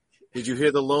it's like. Did you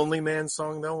hear the Lonely Man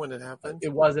song though when it happened?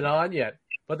 It wasn't on yet,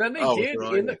 but then they did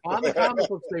on the comic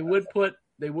books.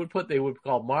 They would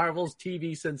call Marvel's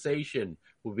TV sensation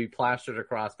would be plastered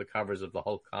across the covers of the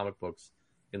Hulk comic books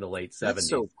in the late 70s. That's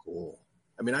so cool.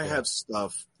 I mean, I have the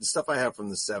stuff I have from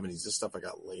the 70s, the stuff I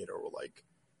got later were like,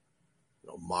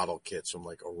 model kits from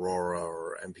like Aurora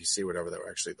or NPC, whatever, that were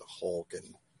actually the Hulk.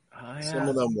 And some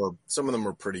of them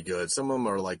were pretty good. Some of them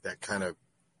are like that kind of,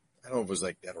 I don't know if it was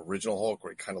like that original Hulk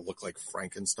where it kind of looked like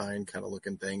Frankenstein kind of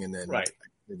looking thing. And then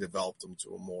they developed him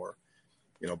to a more,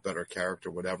 better character,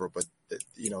 whatever. But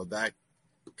that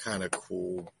kind of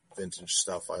cool vintage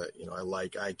stuff, I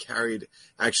like. I carried,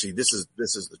 actually, this is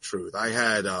the truth. I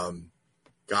had,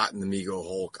 gotten the Mego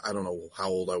Hulk. I don't know how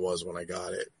old I was when I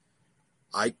got it.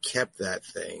 I kept that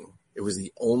thing. It was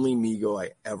the only Mego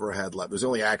I ever had left. It was the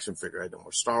only action figure. I had no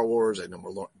more Star Wars. I had no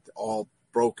more, all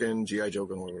broken, G.I. Joe,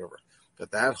 whatever.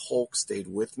 But that Hulk stayed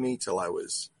with me till I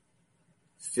was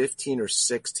 15 or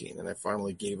 16, and I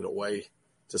finally gave it away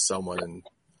to someone. And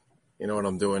you know what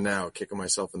I'm doing now? Kicking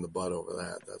myself in the butt over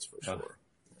that. That's for sure.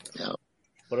 Yeah.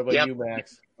 What about you,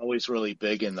 Max? Always really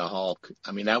big in the Hulk.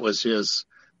 I mean, that was his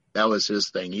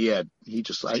thing. I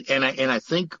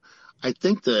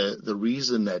think the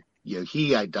reason that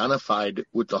he identified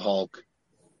with the Hulk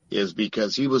is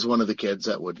because he was one of the kids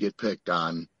that would get picked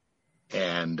on,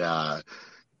 and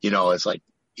it's like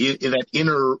that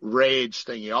inner rage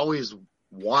thing. He always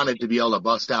wanted to be able to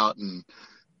bust out and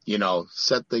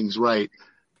set things right.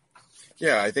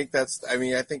 Yeah, I think I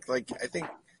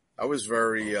was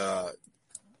very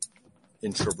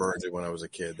introverted when I was a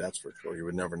kid. That's for sure. You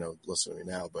would never know listening to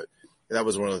me now, but that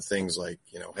was one of the things like,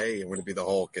 hey, I'm going to be the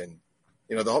Hulk. And,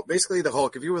 basically the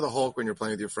Hulk, if you were the Hulk when you're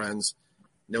playing with your friends,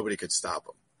 nobody could stop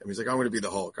him. I mean, he's like, I'm going to be the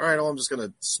Hulk. All right, well, I'm just going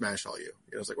to smash all you.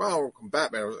 It's like, well, I'm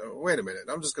Batman. Wait a minute.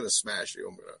 I'm just going to smash you.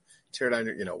 I'm going to tear down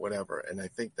your, whatever. And I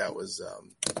think that was,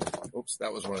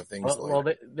 that was one of the things. Well,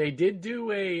 they did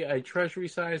do a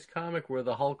treasury-sized comic where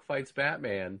the Hulk fights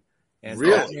Batman. And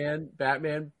really?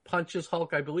 Batman punches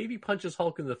Hulk. I believe he punches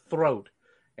Hulk in the throat,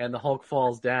 and the Hulk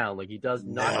falls down. Like he does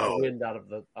knock the wind out of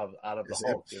the Hulk.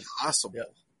 Possible. Yeah.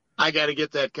 I got to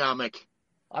get that comic.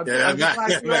 I'm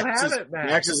surprised you don't have it,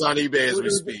 Max. Max is on eBay as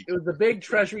we speak. It was a big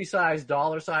treasury-sized,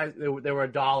 dollar-sized. They were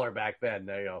 $1 back then.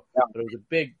 But it was a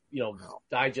big,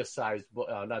 digest-sized book.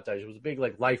 Not digest. It was a big,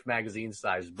 like Life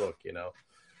magazine-sized book.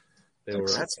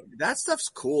 That stuff's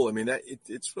cool. I mean,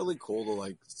 it's really cool to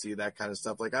like see that kind of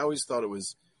stuff. Like I always thought it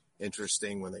was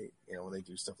interesting when they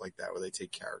do stuff like that, where they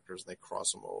take characters and they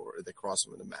cross them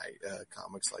into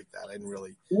comics like that. I didn't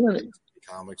really read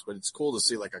comics, but it's cool to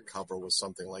see like a cover with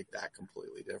something like that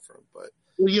completely different. But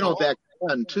back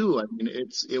then too, I mean,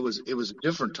 it was a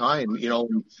different time. Now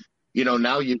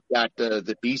you've got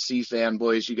the DC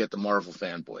fanboys, you get the Marvel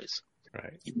fanboys,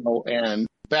 right? And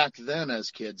back then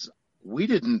as kids, we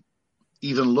didn't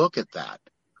even look at that.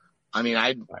 I mean,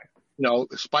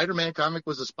 Spider-Man comic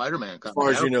was a Spider-Man comic. As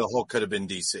far as you know, Hulk could have been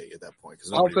DC at that point.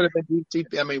 Hulk could have been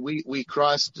DC. I mean, we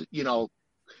crossed,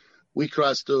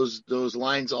 those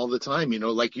lines all the time.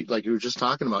 Like you were just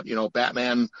talking about.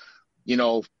 Batman,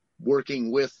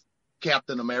 working with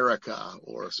Captain America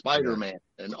or Spider-Man,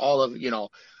 and all of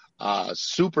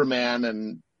Superman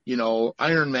and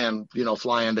Iron Man,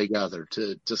 flying together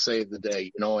to save the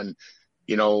day. And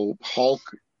Hulk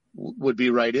would be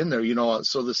right in there, you know.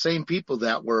 So the same people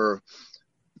that were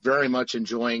very much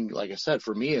enjoying, like I said,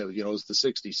 for me, you know, it was the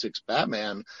 66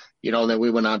 Batman, you know, then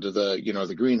we went on to the, you know,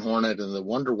 the Green Hornet and the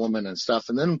Wonder Woman and stuff.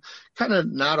 And then kind of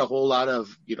not a whole lot of,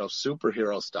 you know,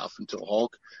 superhero stuff until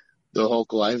the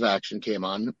Hulk live action came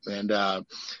on. And,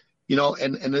 you know,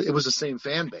 and it was the same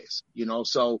fan base, you know,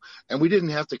 so, and we didn't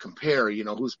have to compare, you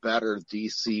know, who's better,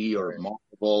 DC or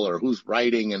Marvel, or who's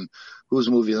writing and who's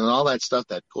moving and all that stuff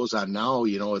that goes on now,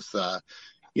 you know, with,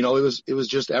 you know, it was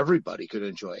just everybody could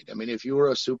enjoy it. I mean, if you were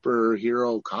a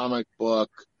superhero comic book,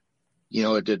 you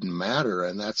know, it didn't matter.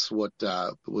 And that's what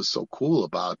was so cool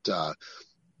about,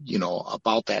 you know,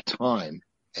 about that time.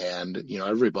 And, you know,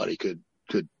 everybody could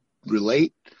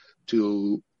relate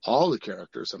to all the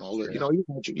characters and all the, you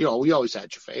know, we always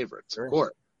had your favorites, of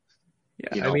course.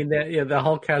 Yeah, you know? I mean, the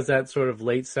Hulk has that sort of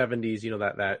late 70s, you know,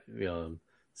 that you know,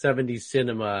 70s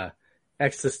cinema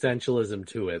existentialism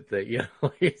to it, that, you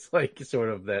know, it's like sort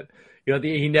of that, you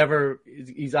know,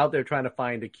 he's out there trying to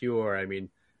find a cure. I mean,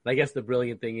 I guess the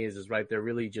brilliant thing is right, they're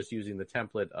really just using the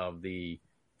template of the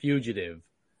Fugitive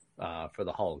for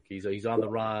the Hulk. He's on the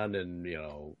run, and, you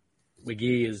know,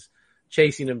 McGee is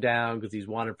chasing him down because he's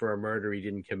wanted for a murder he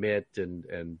didn't commit,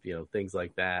 and you know, things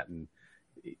like that. And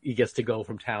he gets to go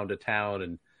from town to town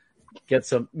and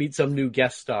meet some new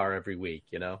guest star every week,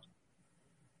 you know?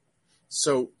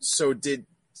 So did,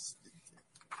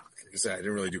 like I said, I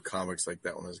didn't really do comics like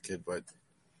that when I was a kid, but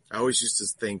I always used to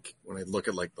think when I look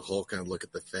at like the Hulk and I look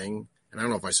at the Thing, and I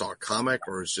don't know if I saw a comic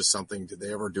or it's just something, did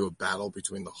they ever do a battle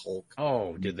between the Hulk?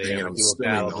 Oh, did they ever do a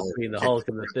battle between the Hulk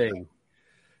and the Thing?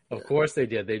 Of course they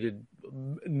did. They did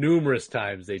numerous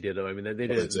times. They did. I mean, they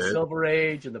did it in the Silver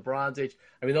Age and the Bronze Age.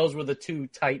 I mean, those were the two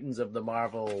titans of the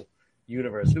Marvel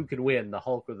universe. Who could win, the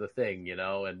Hulk or the Thing? You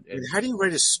know, and I mean, how do you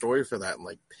write a story for that and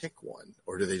like pick one,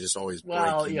 or do they just always?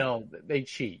 Well, you know, they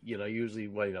cheat. You know, usually,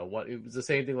 well, you know, what it was the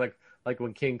same thing like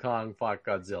when King Kong fought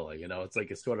Godzilla. You know, it's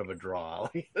like it's sort of a draw.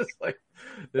 It's like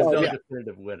there's no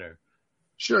definitive winner.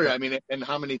 Sure. I mean, and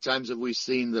how many times have we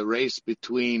seen the race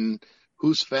between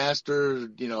who's faster,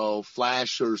 you know,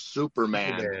 Flash or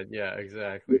Superman? Yeah,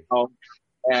 exactly. You know?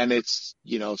 And it's,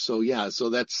 you know, so yeah,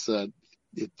 so that's,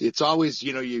 it's always,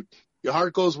 you know, your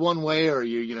heart goes one way, or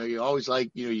you know, you always like,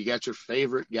 you know, you got your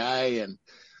favorite guy, and,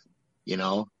 you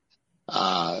know,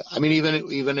 I mean,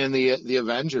 even in the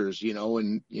Avengers, you know,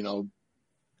 and, you know,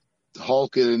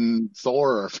 Hulk and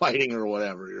Thor are fighting or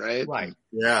whatever, right? Right.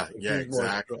 Yeah,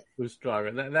 exactly. Who's stronger?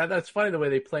 And that's funny the way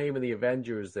they play him in the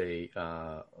Avengers. They, you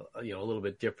know, a little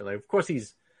bit differently. Of course,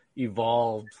 he's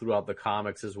evolved throughout the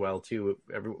comics as well too.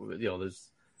 You know,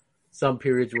 there's some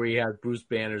periods where he has Bruce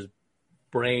Banner's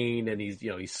brain, and he's,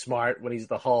 you know, he's smart when he's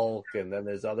the Hulk, and then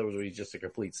there's others where he's just a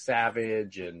complete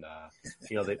savage. And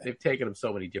you know, they've taken him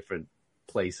so many different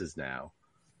places now.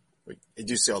 I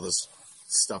do see all this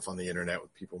stuff on the internet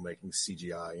with people making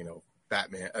CGI, you know,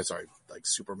 like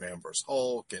Superman versus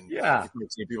Hulk, and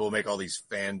people make all these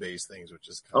fan base things, which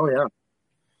is kind of,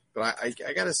 But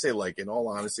I gotta say, like, in all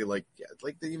honesty, like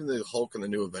even the Hulk in the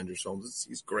new Avengers films,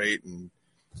 he's great, and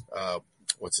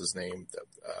what's his name?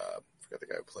 I forgot the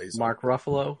guy who plays Mark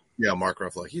Ruffalo. Yeah, Mark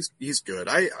Ruffalo. He's good.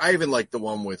 I even like the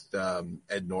one with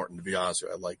Ed Norton. To be honest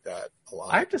with you, I like that a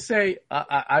lot. I have to say,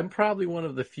 I'm probably one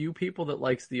of the few people that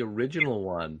likes the original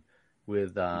one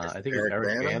with I think it's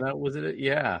Eric Bana. Was it?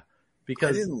 Yeah,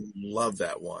 because I didn't love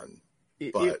that one.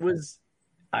 It was.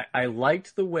 I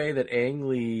liked the way that Ang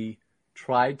Lee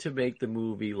tried to make the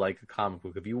movie like a comic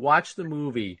book. If you watch the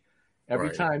movie, every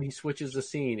time he switches the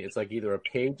scene, it's like either a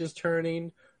page is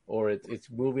turning or it's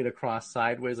moving across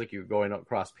sideways, like you're going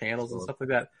across panels and stuff like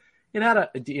that. It had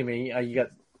I mean, you got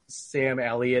Sam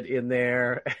Elliott in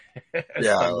there, as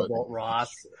Thunderbolt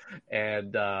Ross,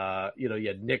 and you know, you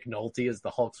had Nick Nolte as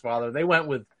the Hulk's father. They went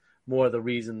with more the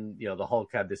reason, you know, the Hulk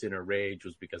had this inner rage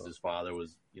was because his father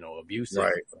was, you know, abusive.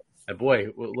 Right. And boy,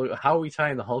 look, how are we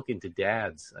tying the Hulk into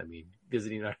dads? I mean,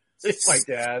 visiting my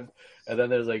dad, and then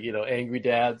there's like, you know, angry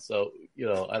dad. So, you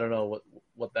know, I don't know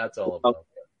what that's all about.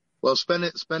 Well,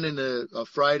 spending a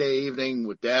Friday evening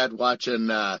with Dad watching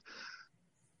the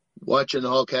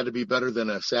Hulk had to be better than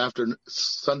a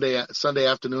Sunday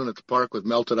afternoon at the park with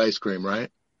melted ice cream, right?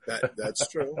 That's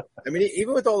true. I mean,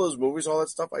 even with all those movies, all that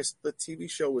stuff, the TV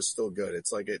show was still good.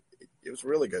 It's like it was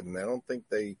really good, and I don't think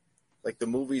the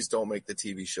movies don't make the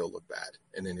TV show look bad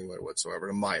in any way whatsoever,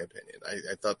 in my opinion.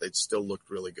 I thought they still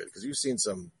looked really good, because there's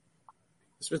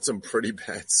been some pretty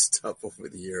bad stuff over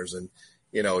the years, and,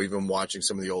 you know, even watching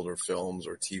some of the older films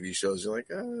or TV shows, you're like,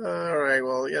 all right,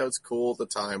 well, yeah, it's cool at the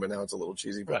time, but now it's a little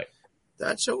cheesy. But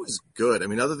that show was good. I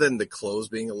mean, other than the clothes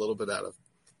being a little bit out of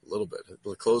little bit.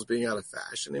 The clothes being out of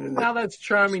fashion. And now that's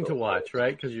charming to watch,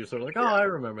 right? Because you're sort of like, oh, I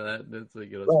remember that. It's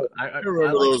like, I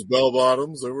remember those bell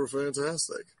bottoms. They were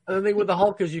fantastic. And the thing with the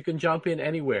Hulk is you can jump in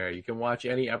anywhere. You can watch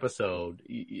any episode.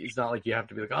 It's not like you have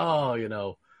to be like,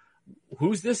 oh,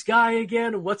 who's this guy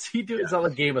again? What's he doing? Yeah. It's not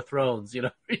like Game of Thrones, You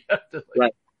have to,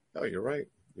 right. Oh, you're right.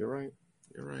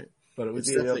 But it's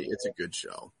a good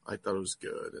show. I thought it was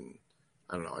good, and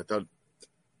I don't know. I thought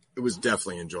it was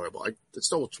definitely enjoyable. I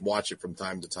still watch it from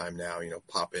time to time now.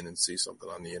 Pop in and see something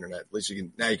on the internet. At least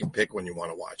you can pick when you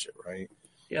want to watch it, right?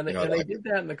 Yeah, and they did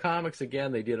that in the comics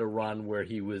again. They did a run where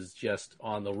he was just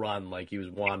on the run, like he was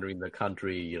wandering the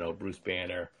country. Bruce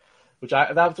Banner, which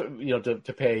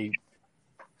to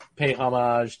pay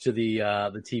homage to the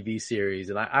TV series,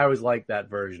 and I always liked that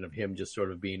version of him just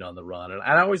sort of being on the run. And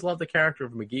I always loved the character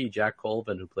of McGee, Jack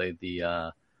Colvin, who played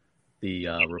the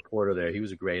reporter there. He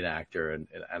was a great actor, and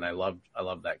I loved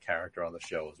that character on the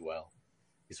show as well.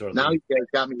 He sort of now you guys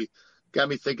got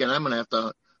me thinking I'm gonna have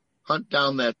to hunt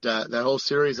down that whole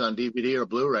series on DVD or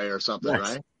Blu-ray or something,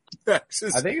 right? I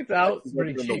think it's out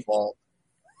pretty cheap.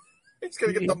 He's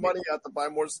gonna get the money out to buy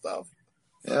more stuff.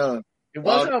 Yeah. It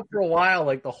was out for a while.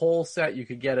 Like the whole set, you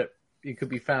could get it. It could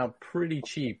be found pretty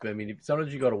cheap. I mean,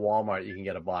 sometimes you go to Walmart, you can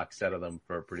get a box set of them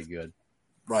for pretty good.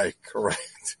 Right.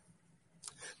 Correct.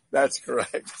 That's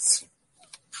correct.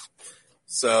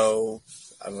 So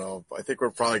I don't know. I think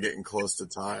we're probably getting close to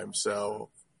time. So,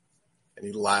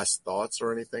 any last thoughts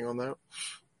or anything on that?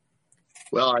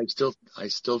 Well, I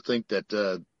still think that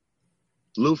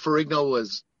Lou Ferrigno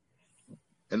was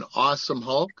an awesome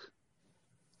Hulk,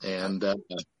 and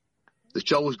the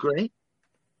show was great,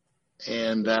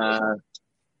 and the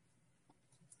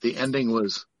ending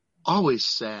was always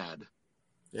sad.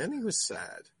 The ending was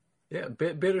sad. Yeah,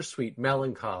 bittersweet,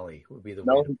 melancholy would be the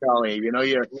melancholy. You're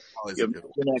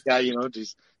that guy.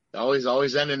 Just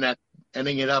always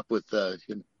ending it up with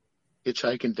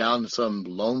hitchhiking down some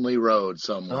lonely road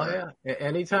somewhere. Oh yeah.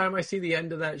 Anytime I see the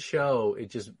end of that show,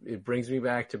 it brings me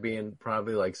back to being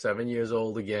probably like 7 years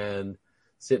old again,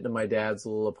 sitting in my dad's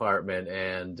little apartment,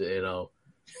 and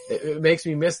it makes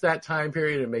me miss that time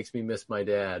period. It makes me miss my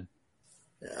dad.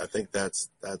 Yeah, I think that's.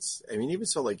 I mean, even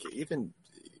so, like even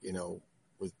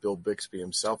with Bill Bixby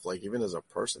himself, like even as a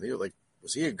person,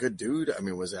 was he a good dude? I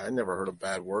mean, I never heard a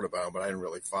bad word about him, but I didn't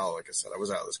really follow. Like I said, I was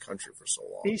out of this country for so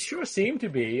long. He sure seemed to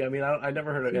be. I mean, I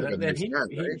never heard of it.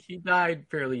 And he died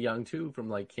fairly young too, from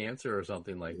like cancer or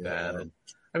something like that. And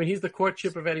I mean, he's the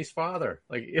courtship of Eddie's father.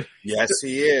 Like, yes,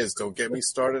 he is. Don't get me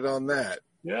started on that.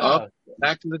 Yeah.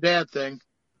 Back to the dad thing.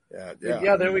 Yeah.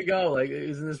 There we go. Like,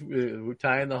 isn't this we're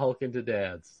tying the Hulk into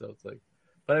dads? So it's like,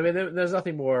 but I mean, there's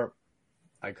nothing more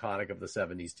iconic of the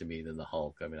 70s to me than the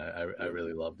Hulk. I mean, I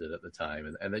really loved it at the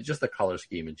time, and just the color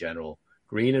scheme in general,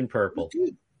 green and purple.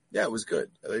 Yeah, it was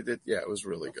good. They did. Yeah, it was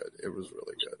really good. It was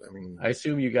really good. I mean, I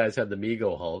assume you guys had the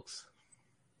Mego Hulks.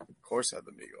 Of course, I had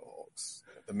the Mego Hulks.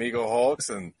 The Mego Hulks,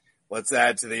 and let's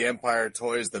add to the Empire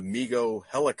Toys the Mego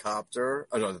helicopter.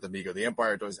 Oh no, the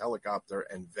Empire Toys helicopter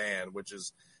and van, which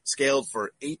is scaled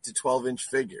for 8 to 12 inch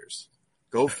figures.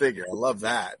 Go figure. I love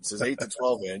that. It says 8 to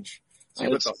 12 inch. So you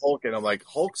put the Hulk in. I'm like,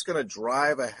 Hulk's gonna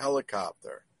drive a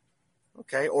helicopter,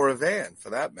 okay, or a van for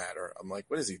that matter. I'm like,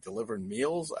 what is he delivering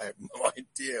meals? I have no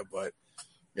idea, but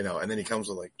and then he comes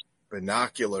with like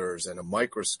binoculars and a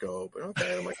microscope. And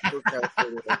okay, I'm like, he's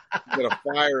got a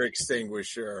fire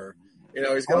extinguisher.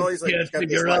 He's got all these like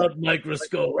figure out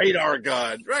microscope, like, radar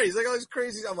gun, right? He's like all these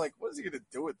crazy. I'm like, what is he gonna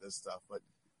do with this stuff? But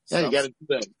you got to do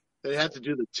that. They had to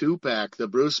do the 2-pack, the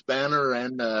Bruce Banner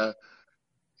and the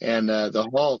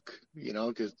Hulk,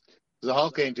 because the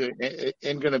Hulk ain't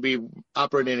going to be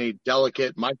operating any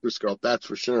delicate microscope. That's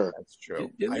for sure. That's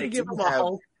true. Didn't they give him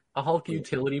a Hulk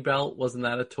utility belt? Wasn't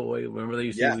that a toy? Remember they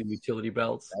used to use utility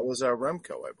belts? That was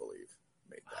Remco, I believe,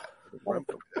 made that. Remco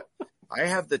did that. I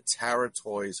have the Tara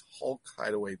Toys Hulk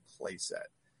Hideaway playset,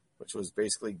 which was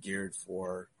basically geared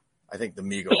for, I think, the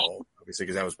Mego Hulk, obviously,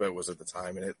 because that was what it was at the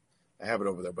time, and I have it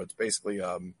over there, but it's basically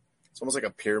it's almost like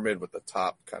a pyramid with the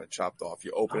top kind of chopped off.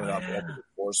 You open it up, it opens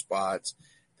 4 spots.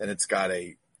 Then it's got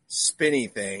a spinny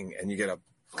thing, and you get a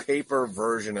paper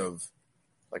version of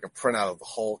like a printout of the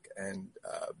Hulk and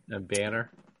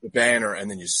Banner. The Banner, and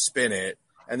then you spin it,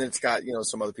 and then it's got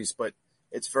some other piece. But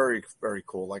it's very, very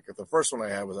cool. Like the first one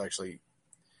I had was actually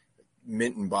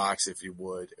mint in box, if you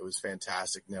would. It was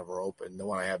fantastic, never opened. The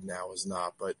one I have now is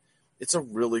not, but it's a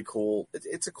really cool.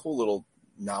 It's a cool little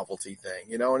novelty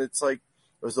thing, and it's like.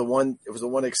 It was the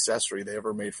one accessory they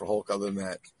ever made for Hulk, other than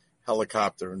that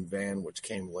helicopter and van, which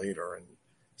came later. And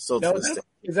still,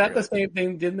 is that the same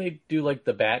thing? Didn't they do like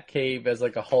the Bat Cave as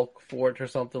like a Hulk fort or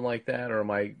something like that? Or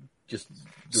am I just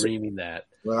dreaming that.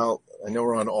 Well, I know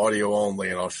we're on audio only,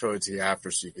 and I'll show it to you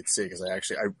after so you can see, because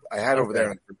I had it over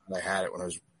there, and I had it when I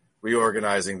was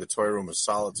reorganizing the Toy Room of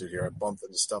Solitude here. I bumped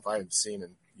into stuff I hadn't seen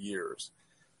in years.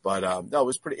 But no, it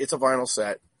was pretty. It's a vinyl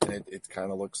set, and it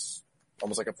kind of looks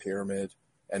almost like a pyramid,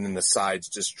 and then the sides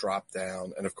just drop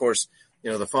down. And of course,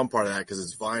 the fun part of that, because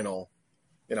it's vinyl,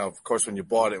 of course, when you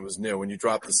bought it, it was new. When you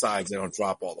drop the sides, they don't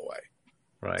drop all the way.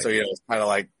 Right. So, it's kind of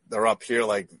like they're up here,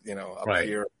 up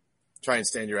here. Try and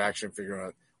stand your action figure on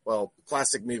it. Well,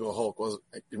 Plastic Meagle Hulk was,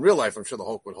 in real life, I'm sure the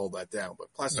Hulk would hold that down,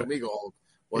 but Plastic Meagle Hulk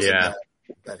wasn't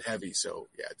that heavy, so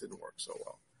it didn't work so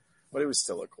well. But it was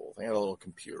still a cool thing. It had a little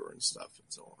computer and stuff and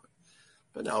so on.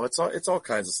 But no, it's all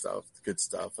kinds of stuff, good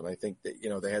stuff. And I think that,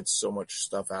 they had so much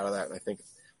stuff out of that. And I think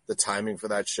the timing for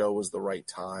that show was the right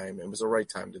time. It was the right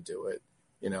time to do it.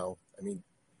 I mean,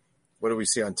 what do we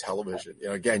see on television?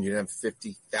 Again, you didn't have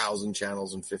 50,000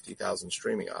 channels and 50,000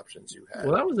 streaming options you had.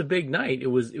 Well, that was a big night. It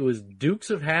was Dukes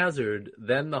of Hazzard,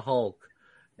 then the Hulk.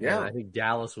 Yeah. And I think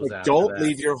Dallas was after Don't that.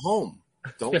 leave your home.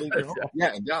 Don't leave your home.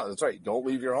 Yeah, that's right. Don't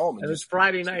leave your home. And it's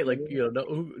Friday night. Like,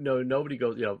 nobody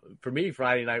goes, for me,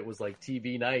 Friday night was like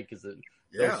TV night because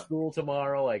no school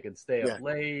tomorrow. I can stay up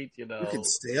late, You can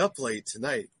stay up late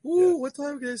tonight. Ooh, what time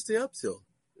are we going to stay up till?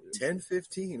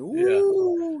 10:15.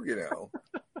 Ooh,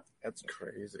 That's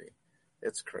crazy.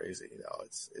 It's crazy. No,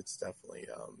 it's definitely,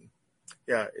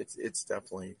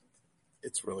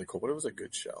 it's really cool, but it was a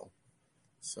good show.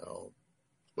 So.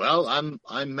 Well,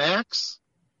 I'm Max.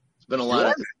 It's been a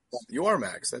lot You are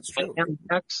Max. That's true. I'm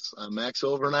Max. I'm Max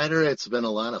Overnighter. It's been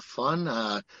a lot of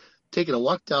fun. Taking a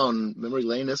walk down memory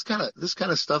lane. This kind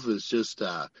of stuff is just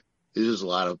a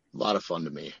lot of fun to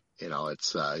me.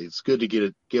 It's good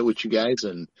to get with you guys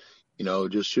and,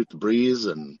 just shoot the breeze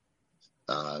and,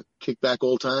 kick back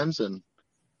old times and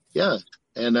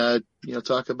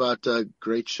talk about,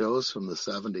 great shows from the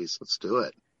 70s. Let's do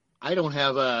it. I don't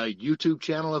have a YouTube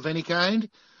channel of any kind,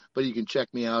 but you can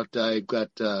check me out. I've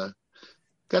got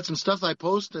some stuff I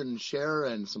post and share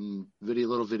and some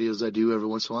little videos I do every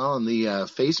once in a while on the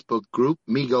Facebook group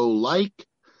Mego Like.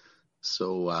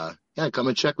 So come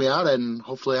and check me out, and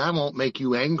hopefully I won't make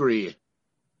you angry.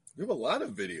 You have a lot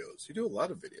of videos. You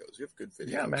have good videos.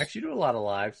 Yeah, Max, you do a lot of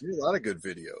lives. You do a lot of good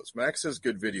videos. Max has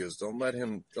good videos. Don't let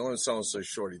someone so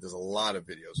short. He does a lot of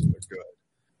videos, and they're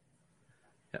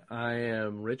good. I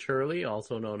am Rich Hurley,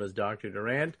 also known as Dr.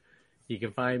 Durant. You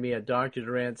can find me at Dr.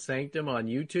 Durant Sanctum on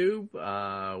YouTube,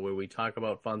 where we talk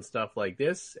about fun stuff like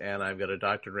this. And I've got a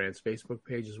Dr. Durant's Facebook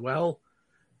page as well,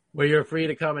 where you're free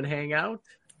to come and hang out.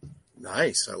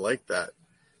 Nice. I like that.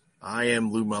 I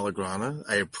am Lou Malagrana.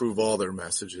 I approve all their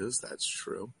messages. That's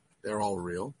true. They're all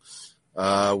real.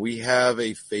 We have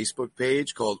a Facebook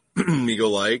page called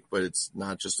Mego Like, but it's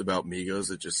not just about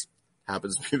Migos. It just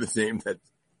happens to be the name that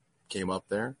came up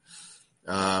there.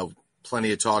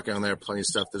 Plenty of talk on there, plenty of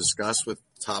stuff to discuss with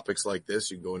topics like this.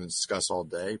 You can go in and discuss all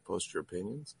day, post your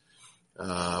opinions.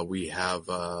 We have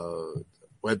a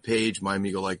webpage,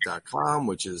 mymegolike.com,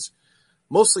 which is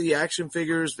mostly action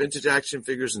figures, vintage action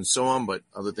figures, and so on, but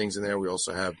other things in there. We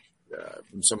also have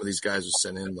from some of these guys who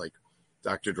sent in, like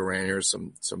Dr. Durant here,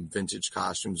 some vintage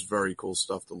costumes, very cool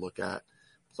stuff to look at,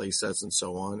 play sets, and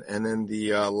so on. And then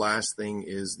the last thing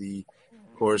is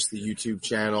of course, the YouTube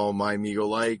channel, My Mego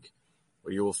Like,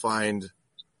 where you will find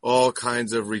all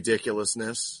kinds of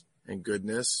ridiculousness and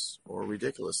goodness, or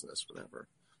ridiculousness, whatever.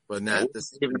 But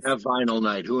this even have vinyl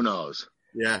night. Who knows?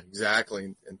 Yeah,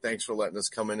 exactly. And thanks for letting us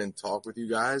come in and talk with you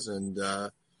guys. And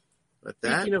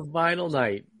Speaking of vinyl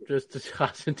night, just to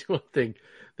toss into a thing,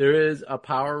 there is a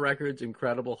Power Records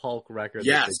Incredible Hulk record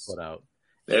that they put out.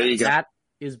 There you go. That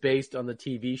is based on the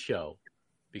TV show.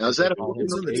 Because they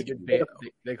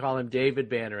call him David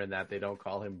Banner in that. They don't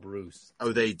call him Bruce.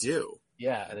 Oh, they do?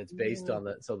 Yeah, and it's based on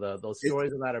those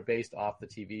stories on that are based off the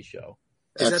TV show.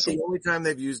 Is that the only time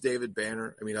they've used David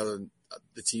Banner? I mean, other than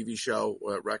the TV show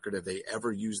record, have they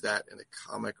ever used that in a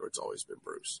comic, or it's always been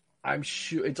Bruce? I'm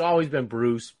sure it's always been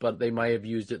Bruce, but they might have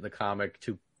used it in the comic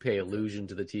to pay allusion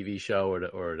to the TV show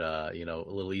or a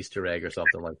little Easter egg or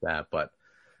something like that. But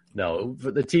no,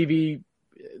 for the TV,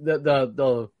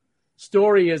 the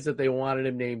story is that they wanted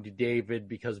him named David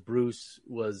because Bruce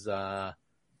was I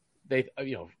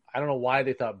don't know why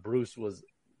they thought Bruce was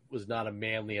not a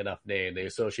manly enough name. They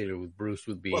associated with Bruce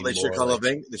with being. Well, they should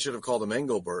have called him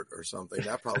Engelbert or something.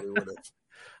 That probably would have.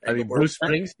 I mean, Bruce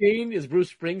Springsteen, is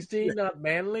Bruce Springsteen not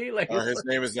manly? His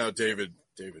name is now David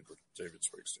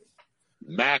Springsteen.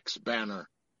 Max Banner.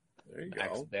 There you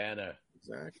Max go. Banner.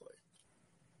 Exactly.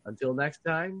 Until next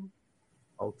time,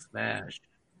 Hulk smash.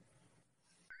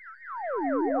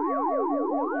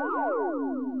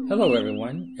 Hello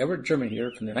everyone, Edward German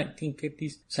here from the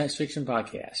 1950s Science Fiction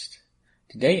Podcast.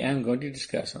 Today I'm going to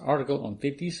discuss an article on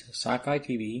 50s sci-fi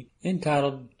TV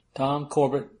entitled Tom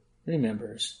Corbett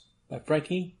Remembers by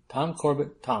Frankie Tom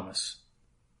Corbett Thomas.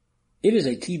 It is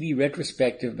a TV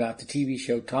retrospective about the TV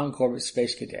show Tom Corbett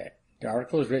Space Cadet. The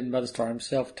article is written by the star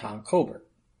himself, Tom Corbett,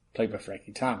 played by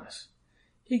Frankie Thomas.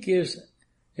 He gives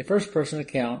a first-person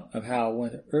account of how one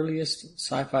of the earliest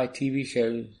sci-fi TV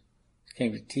shows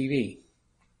came to TV.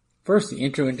 First, the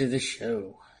intro into the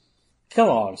show.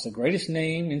 Kellogg's, the greatest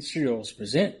name in cereals,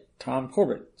 present Tom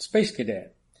Corbett, Space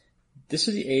Cadet. This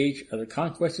is the age of the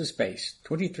conquest of space,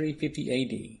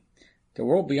 2350 AD. The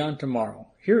world beyond tomorrow.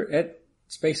 Here at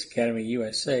Space Academy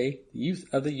USA, the youth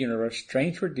of the universe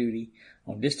trains for duty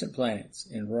on distant planets.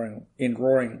 In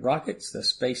roaring rockets, the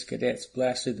space cadets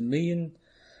blast through the million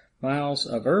miles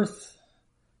of Earth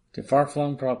to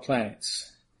far-flung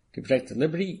planets to protect the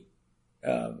liberty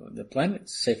of the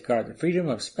planets, safeguard the freedom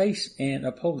of space, and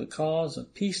uphold the cause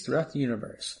of peace throughout the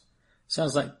universe.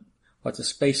 Sounds like what the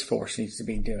Space Force needs to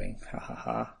be doing. Ha ha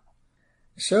ha.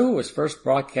 The show was first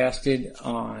broadcasted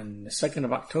on the 2nd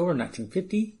of October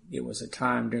 1950. It was a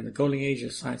time during the golden age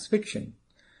of science fiction.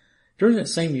 During that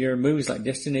same year, movies like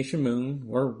Destination Moon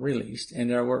were released,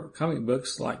 and there were comic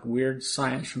books like Weird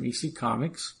Science from EC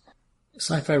Comics.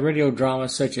 Sci-fi radio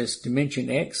dramas such as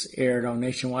Dimension X aired on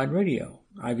nationwide radio.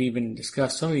 I've even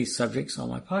discussed some of these subjects on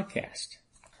my podcast.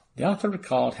 The author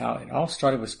recalled how it all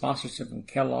started with sponsorship from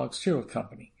Kellogg's Cereal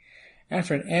Company.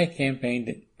 After an ad campaign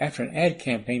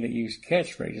that used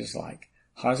catchphrases like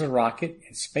 "Hot as a Rocket"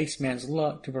 and "Spaceman's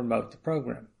Luck" to promote the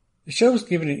program. The show was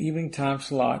given an evening time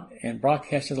slot and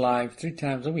broadcasted live 3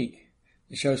 times a week.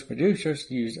 The show's producers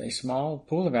used a small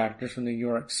pool of actors from New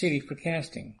York City for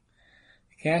casting.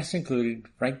 The cast included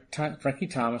Frankie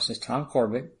Thomas as Tom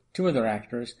Corbett, 2 other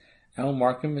actors, Al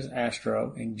Markham as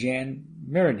Astro, and Jan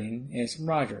Meriden as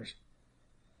Rogers.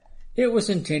 It was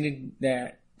intended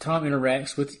that Tom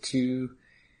interacts with the 2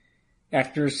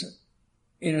 actors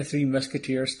in a 3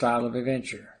 Musketeer style of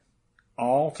adventure.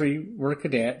 All 3 were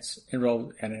cadets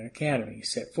enrolled at an academy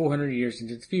set 400 years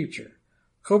into the future.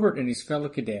 Corbett and his fellow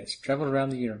cadets traveled around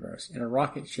the universe in a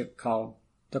rocket ship called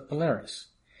the Polaris.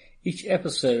 Each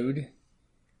episode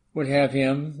would have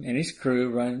him and his crew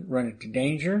run into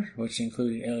danger, which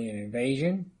included alien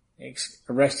invasion,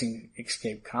 arresting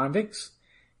escaped convicts,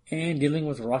 and dealing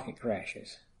with rocket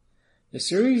crashes. The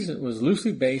series was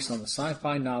loosely based on the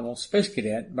sci-fi novel Space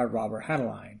Cadet by Robert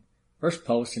Heinlein, first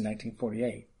published in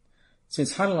 1948.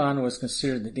 Since Heinlein was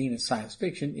considered the dean of science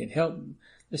fiction, it helped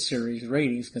the series'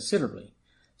 ratings considerably,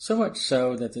 so much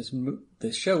so that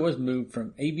the show was moved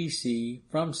from ABC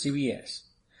from CBS.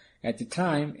 At the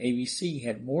time, ABC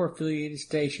had more affiliated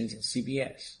stations than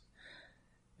CBS.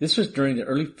 This was during the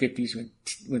early 50s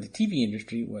when the TV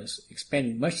industry was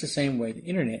expanding much the same way the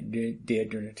internet did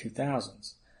during the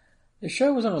 2000s. The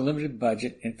show was on a limited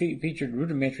budget and featured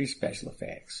rudimentary special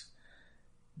effects.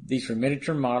 These were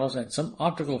miniature models and some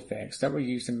optical effects that were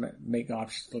used to make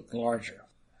objects look larger.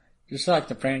 Just like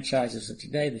the franchises of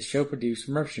today, the show produced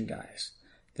merchandise.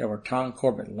 There were Tom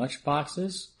Corbett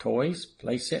lunchboxes, toys,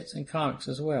 playsets, and comics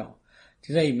as well.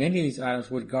 Today, many of these items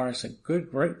would garnish a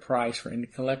great price for any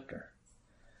collector.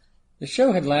 The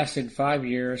show had lasted 5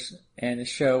 years, and the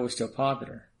show was still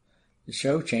popular. The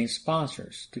show changed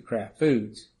sponsors to Kraft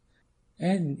Foods,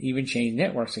 and even changed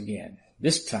networks again,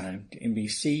 this time to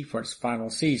NBC for its final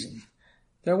season.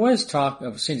 There was talk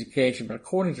of syndication, but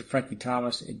according to Frankie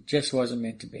Thomas, it just wasn't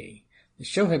meant to be. The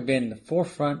show had been in the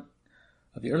forefront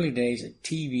of the early days of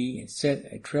TV and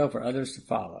set a trail for others to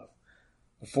follow.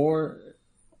 Before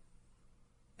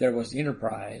there was the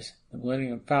Enterprise, the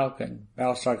Millennium Falcon,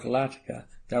 Battlestar Galactica,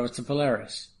 there was the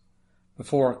Polaris.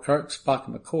 Before Kirk, Spock,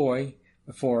 and McCoy,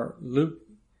 before Luke,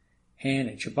 Han,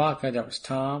 and Chewbacca, there was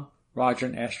Tom, Roger,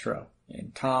 and Astro,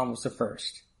 and Tom was the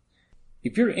first.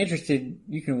 If you're interested,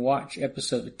 you can watch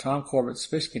episodes of Tom Corbett's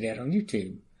Space Cadet on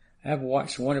YouTube. I have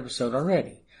watched 1 episode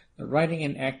already. The writing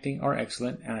and acting are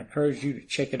excellent, and I encourage you to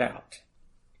check it out.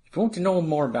 If you want to know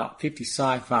more about 50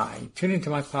 sci-fi, tune into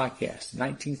my podcast, the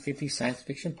 1950 Science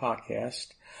Fiction Podcast,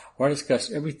 where I discuss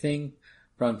everything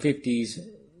from 50s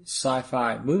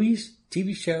sci-fi movies,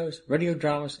 TV shows, radio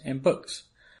dramas, and books.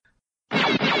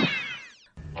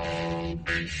 All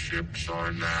base ships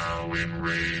are now in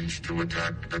range to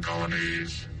attack the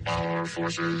colonies. Our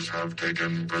forces have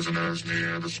taken prisoners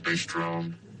near the space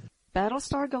drone.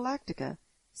 Battlestar Galactica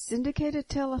syndicated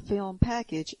telefilm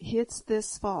package hits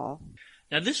this fall.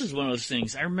 Now, this is one of those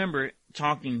things. I remember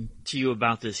talking to you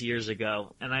about this years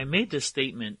ago, and I made this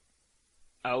statement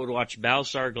I would watch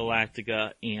Battlestar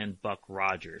Galactica and Buck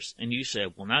Rogers. And you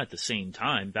said, well, not at the same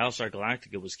time. Battlestar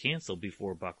Galactica was canceled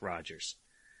before Buck Rogers.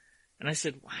 And I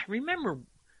said, well, I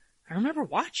remember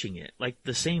watching it, like,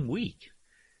 the same week.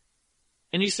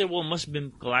 And you said, well, it must have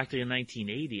been Galactica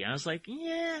 1980. I was like,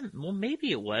 yeah, well,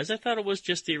 maybe it was. I thought it was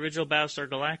just the original Battlestar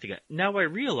Galactica. Now I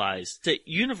realize that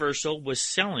Universal was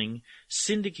selling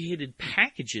syndicated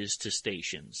packages to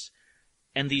stations.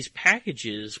 And these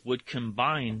packages would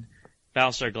combine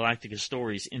Battlestar Galactica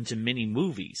stories into mini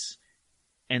movies.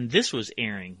 And this was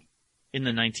airing in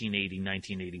the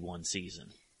 1980-1981 season.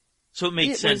 So it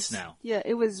makes sense now. Yeah,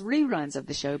 it was reruns of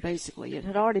the show, basically. It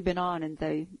had already been on, and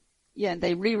they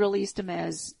re-released them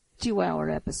as 2-hour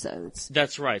episodes.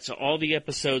 That's right. So all the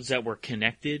episodes that were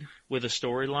connected with a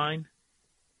storyline,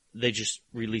 they just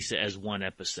released it as one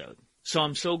episode. So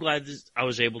I'm so glad I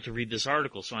was able to read this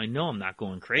article, so I know I'm not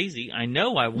going crazy. I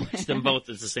know I watched them both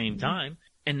at the same time.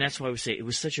 And that's why we say it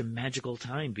was such a magical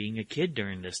time being a kid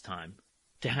during this time,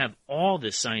 to have all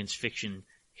this science fiction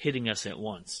hitting us at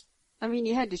once. I mean,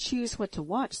 you had to choose what to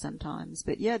watch sometimes,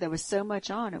 but yeah, there was so much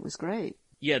on, it was great.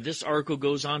 Yeah, this article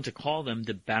goes on to call them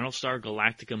the Battlestar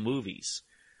Galactica movies.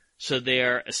 So they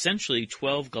are essentially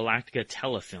 12 Galactica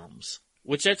telefilms,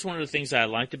 which that's one of the things that I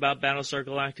liked about Battlestar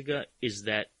Galactica, is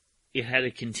that it had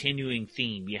a continuing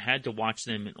theme. You had to watch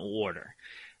them in order.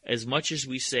 As much as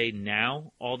we say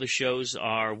now, all the shows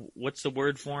are, what's the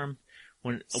word for them?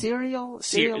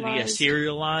 Serialized. Yeah,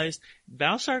 serialized.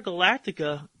 Battlestar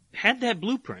Galactica had that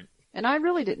blueprint. And I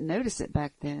really didn't notice it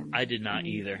back then. I did not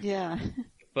either. Yeah.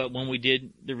 But when we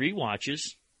did the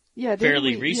rewatches, yeah,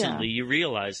 fairly recently, you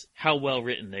realize how well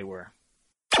written they were.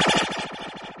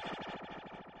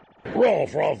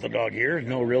 Rolf the dog here.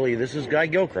 No, really, this is Guy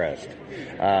Gilchrist.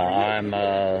 I'm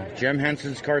Jim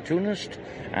Henson's cartoonist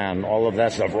and all of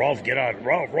that stuff. Rolf, get out.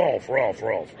 Rolf.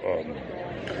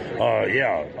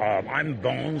 I'm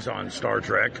Bones on Star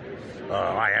Trek.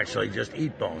 I actually just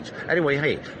eat bones. Anyway,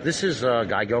 hey, this is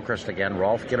Guy Gilchrist again.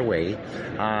 Rolf, get away.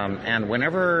 And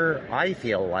whenever I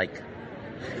feel like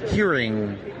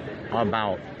hearing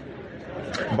about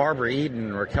Barbara Eden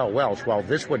and Raquel Welch, well,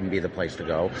 this wouldn't be the place to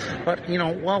go. But,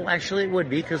 actually it would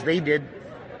be, because they did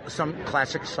some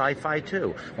classic sci-fi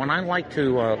too. When I like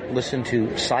to listen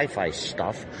to sci-fi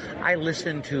stuff, I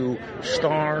listen to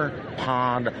Star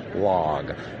Pod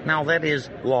Log. Now that is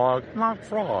log, not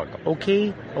frog.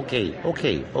 Okay.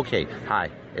 Hi,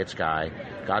 it's Guy.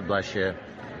 God bless you.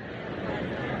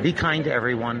 Be kind to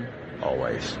everyone,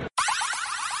 always.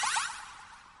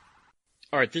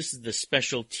 All right, this is the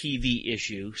special TV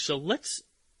issue, so let's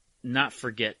not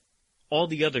forget all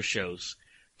the other shows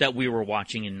that we were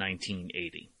watching in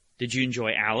 1980. Did you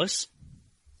enjoy Alice?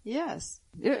 Yes.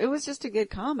 It was just a good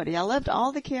comedy. I loved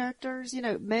all the characters,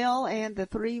 Mel and the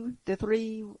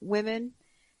three women,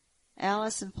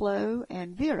 Alice and Flo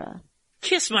and Vera.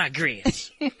 Kiss my grits.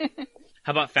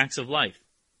 How about Facts of Life?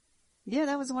 Yeah,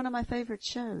 that was one of my favorite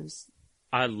shows.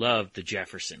 I loved The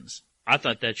Jeffersons. I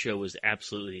thought that show was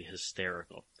absolutely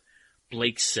hysterical.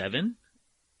 Blake 7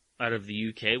 out of the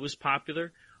UK was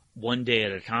popular. One Day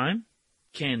at a Time,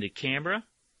 Candid Camera,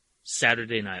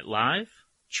 Saturday Night Live,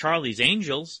 Charlie's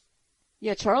Angels.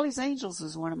 Yeah, Charlie's Angels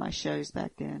was one of my shows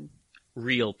back then.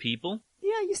 Real People.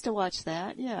 Yeah, I used to watch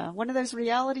that. Yeah, one of those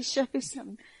reality shows.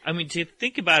 I mean, to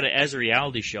think about it as a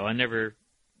reality show, I never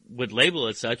would label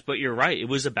it such, but you're right. It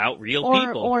was about real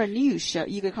people. Or a news show.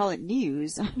 You could call it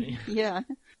news. Yeah.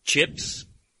 Chips.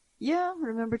 Yeah,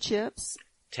 remember Chips?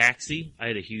 Taxi. I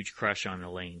had a huge crush on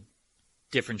Elaine.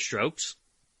 Different Strokes.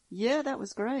 Yeah, that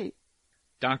was great.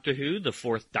 Doctor Who, the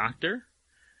Fourth Doctor,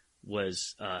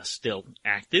 was still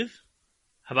active.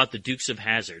 How about the Dukes of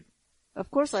Hazzard? Of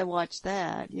course I watched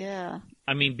that, yeah.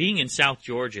 I mean, being in South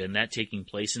Georgia and that taking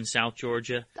place in South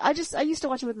Georgia. I used to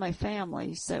watch it with my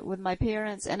family, so with my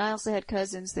parents, and I also had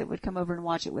cousins that would come over and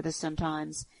watch it with us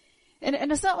sometimes. And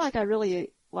it's not like I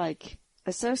really,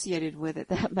 associated with it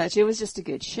that much. It was just a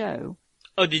good show.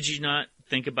 Oh, did you not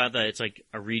think about that? It's like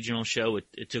a regional show.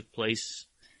 It took place.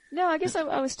 No, I guess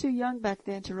I was too young back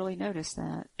then to really notice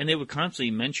that. And they would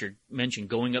constantly mention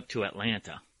going up to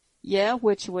Atlanta. Yeah,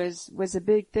 which was a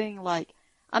big thing.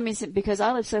 Because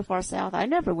I live so far south, I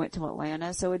never went to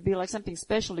Atlanta, so it'd be like something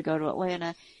special to go to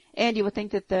Atlanta. And you would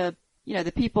think that the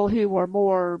people who were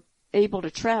more able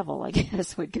to travel, I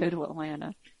guess, would go to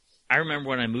Atlanta. I remember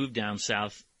when I moved down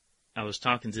south, I was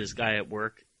talking to this guy at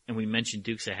work, and we mentioned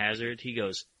Dukes of Hazzard. He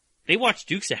goes, "They watch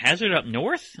Dukes of Hazzard up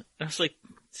north?" I was like,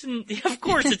 of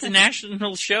course, it's a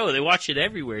national show. They watch it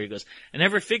everywhere. He goes, "I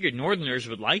never figured Northerners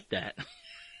would like that."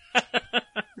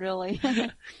 Really?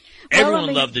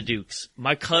 Everyone loved the Dukes.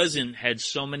 My cousin had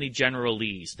so many General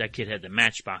Lees. That kid had the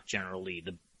Matchbox General Lee,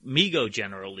 the Mego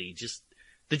General Lee. Just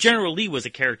the General Lee was a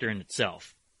character in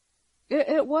itself.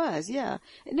 It was, yeah.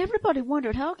 And everybody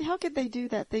wondered how could they do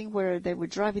that thing where they were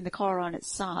driving the car on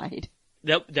its side.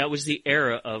 That was the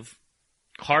era of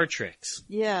car tricks.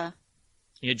 Yeah.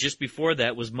 Just before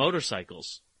that was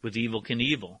motorcycles with Evel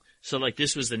Knievel. So like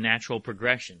this was the natural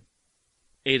progression.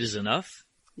 8 is Enough.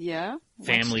 Yeah.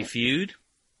 Family Feud.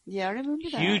 Yeah, I remember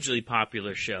that. Hugely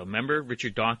popular show. Remember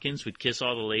Richard Dawkins would kiss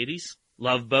all the ladies?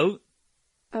 Love Boat.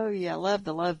 Oh yeah, love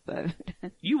the Love Boat.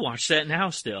 You watch that now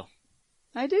still.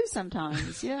 I do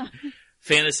sometimes, yeah.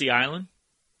 Fantasy Island.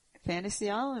 Fantasy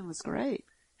Island was great.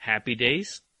 Happy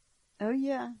Days. Oh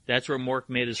yeah. That's where Mork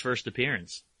made his first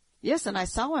appearance. Yes, and I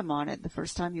saw him on it the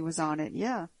first time he was on it,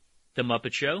 yeah. The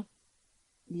Muppet Show.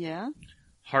 Yeah.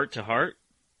 Heart to Heart.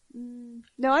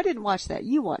 No, I didn't watch that.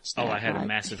 You watched that. Oh, I had right? a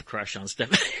massive crush on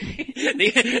Stephanie.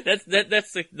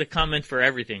 That's the comment for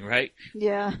everything, right?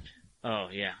 Yeah. Oh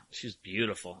yeah, she's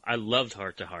beautiful. I loved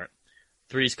Heart to Heart.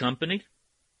 Three's Company.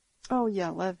 Oh yeah,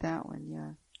 I love that one.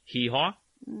 Yeah. Hee Haw.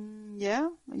 Yeah,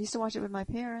 I used to watch it with my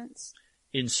parents.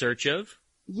 In Search of.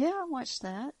 Yeah, I watched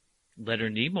that.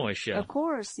 Leonard Nimoy Show. Of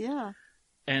course, yeah.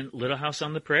 And Little House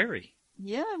on the Prairie.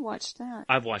 Yeah, I watched that.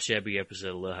 I've watched every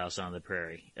episode of Little House on the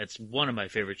Prairie. It's one of my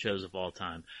favorite shows of all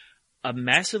time. A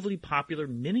massively popular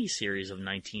miniseries of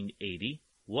 1980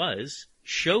 was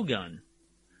Shogun.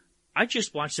 I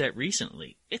just watched that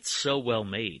recently. It's so well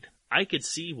made. I could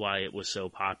see why it was so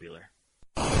popular.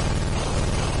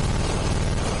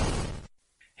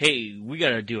 Hey, we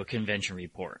gotta do a convention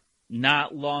report.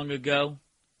 Not long ago,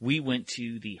 we went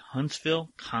to the Huntsville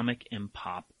Comic and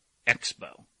Pop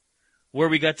Expo, where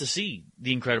we got to see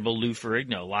the incredible Lou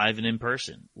Ferrigno live and in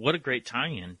person. What a great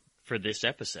tie-in for this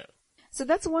episode. So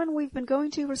that's one we've been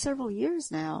going to for several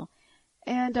years now.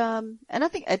 And I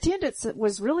think attendance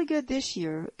was really good this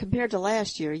year compared to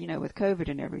last year, with COVID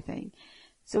and everything.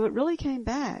 So it really came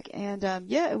back. And,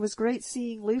 it was great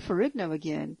seeing Lou Ferrigno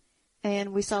again.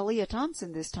 And we saw Leah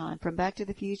Thompson this time from Back to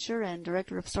the Future and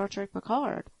director of Star Trek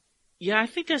Picard. Yeah, I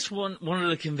think that's one of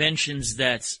the conventions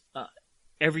that's,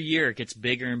 every year it gets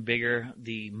bigger and bigger.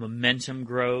 The momentum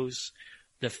grows.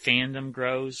 The fandom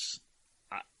grows.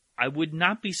 I would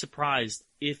not be surprised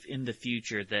if in the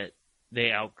future that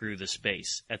they outgrew the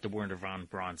space at the Wernher von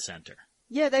Braun Center.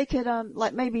 Yeah, they could,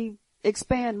 maybe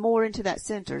expand more into that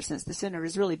center since the center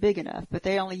is really big enough, but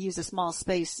they only use a small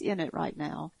space in it right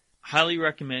now. Highly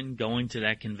recommend going to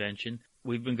that convention.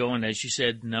 We've been going, as you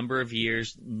said, a number of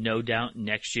years. No doubt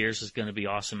next year's is going to be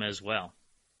awesome as well.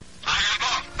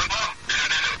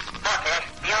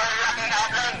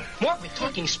 Mork with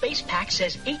Talking Space Pack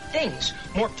says 8 things.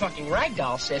 Mork Talking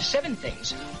Ragdoll says 7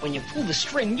 things. When you pull the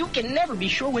string, you can never be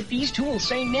sure what these two will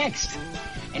say next.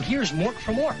 And here's Mork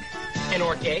from Ork. An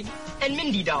Ork egg, and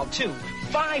Mindy Doll, too.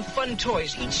 5 fun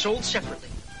toys, each sold separately.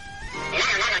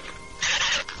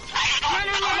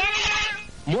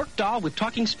 Mork Doll with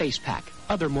Talking Space Pack.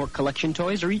 Other Mork collection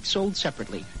toys are each sold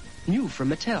separately. New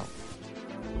from Mattel.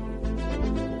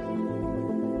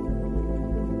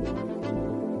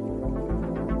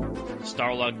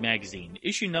 Starlog Magazine,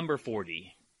 issue number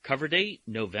 40. Cover date,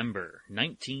 November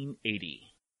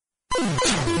 1980.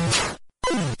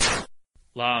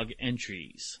 Log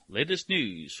entries. Latest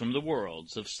news from the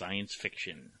worlds of science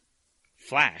fiction.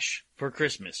 Flash for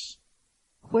Christmas.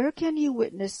 Where can you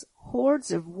witness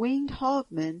hordes of winged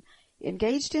hogmen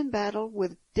engaged in battle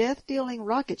with death-dealing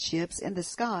rocket ships in the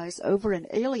skies over an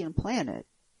alien planet?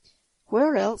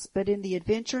 Where else but in the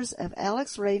adventures of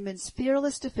Alex Raymond's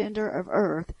fearless defender of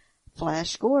Earth,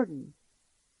 Flash Gordon.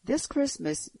 This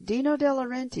Christmas, Dino De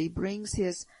Laurenti brings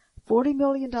his $40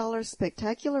 million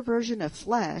spectacular version of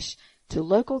Flash to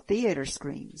local theater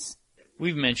screens.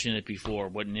 We've mentioned it before,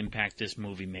 what an impact this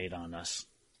movie made on us.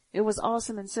 It was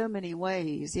awesome in so many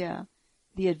ways, yeah.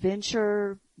 The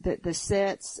adventure, the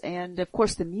sets, and of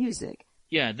course the music.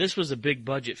 Yeah, this was a big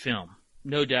budget film.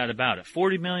 No doubt about it.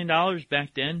 $40 million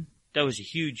back then, that was a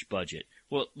huge budget.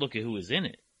 Well, look at who was in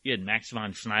it. You had Max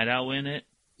von Sydow in it.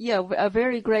 Yeah, a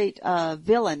very great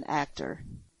villain actor.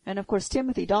 And of course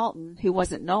Timothy Dalton, who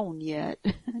wasn't known yet.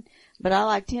 But I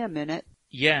liked him in it.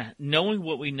 Yeah, knowing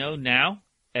what we know now,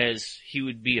 as he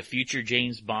would be a future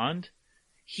James Bond,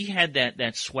 he had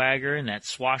that swagger and that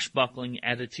swashbuckling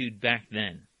attitude back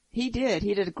then. He did.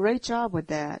 He did a great job with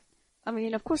that. I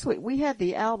mean, of course, we had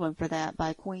the album for that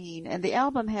by Queen, and the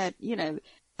album had, I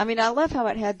love how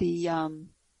it had the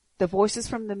voices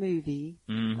from the movie,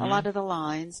 a lot of the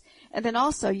lines, and then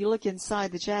also you look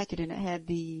inside the jacket and it had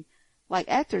the,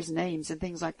 actors' names and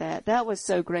things like that. That was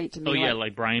so great to me. Oh yeah,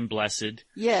 like Brian Blessed.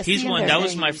 Yes. He's one, that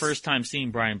was my first time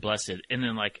seeing Brian Blessed, and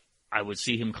then I would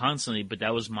see him constantly, but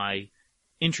that was my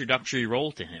introductory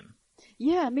role to him.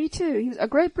 Yeah, me too. He was a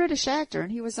great British actor,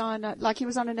 and he was on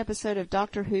an episode of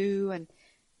Doctor Who, and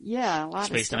yeah, a lot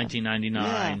Space of stuff.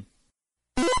 1999.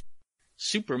 Yeah.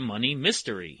 Super Money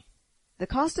Mystery. The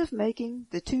cost of making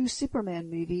the 2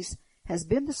 Superman movies has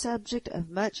been the subject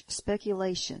of much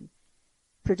speculation.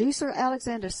 Producer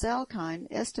Alexander Salkind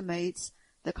estimates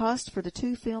the cost for the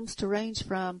 2 films to range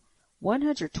from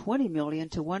 $120 million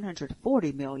to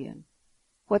 $140 million.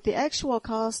 What the actual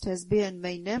cost has been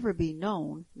may never be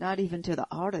known, not even to the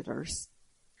auditors.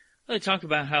 Well, they talk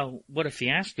about what a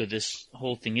fiasco this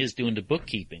whole thing is doing the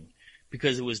bookkeeping,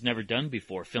 because it was never done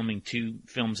before, filming 2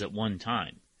 films at one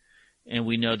time. And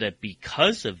we know that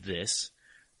because of this,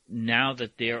 now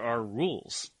that there are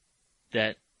rules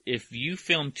that if you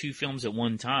film 2 films at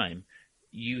one time,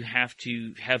 you have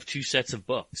to have 2 sets of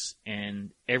books,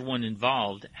 and everyone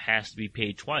involved has to be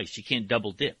paid twice. You can't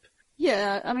double dip.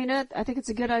 Yeah, I mean, I think it's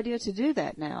a good idea to do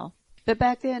that now. But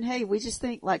back then, hey, we just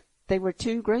think like they were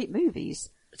 2 great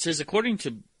movies. It says, according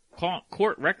to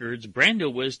court records,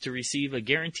 Brando was to receive a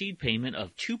guaranteed payment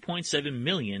of $2.7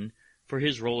 million for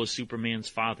his role as Superman's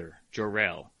father,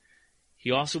 Jor-El.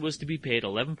 He also was to be paid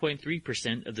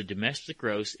 11.3% of the domestic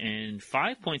gross and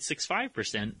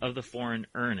 5.65% of the foreign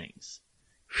earnings.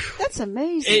 That's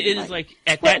amazing. It is like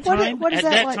at that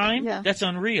time, that's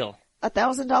unreal.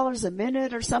 $1,000 a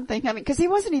minute or something. I mean, because he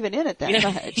wasn't even in it that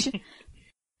much.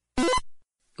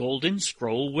 Golden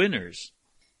Scroll winners.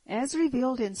 As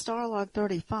revealed in Starlog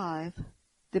 35,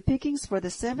 the pickings for the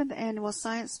 7th Annual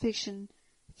Science Fiction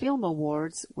Film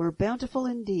Awards were bountiful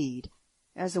indeed.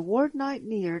 As award night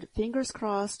neared, fingers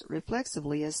crossed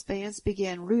reflexively as fans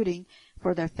began rooting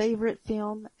for their favorite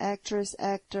film, actress,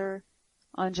 actor.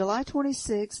 On July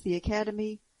 26, the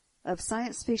Academy of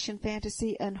Science Fiction,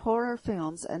 Fantasy, and Horror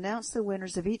Films announced the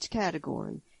winners of each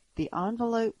category. The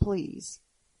envelope, please.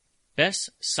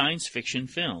 Best Science Fiction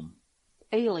Film.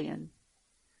 Alien.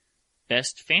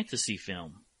 Best Fantasy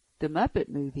Film. The Muppet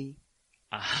Movie.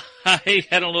 I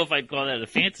don't know if I'd call that a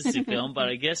fantasy film, but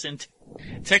I guess in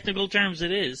technical terms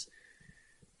it is.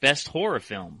 Best Horror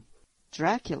Film.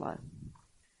 Dracula.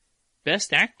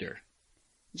 Best Actor.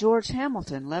 George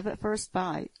Hamilton, Love at First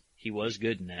Bite. He was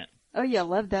good in that. Oh yeah,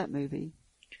 loved that movie.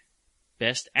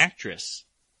 Best Actress.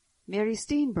 Mary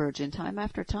Steenburgen, Time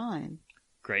After Time.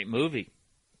 Great movie.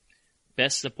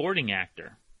 Best Supporting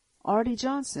Actor. Artie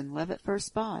Johnson, Love at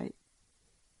First Bite.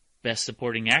 Best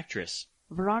Supporting Actress.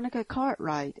 Veronica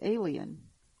Cartwright, Alien.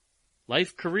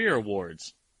 Life Career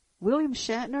Awards. William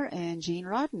Shatner and Gene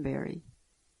Roddenberry.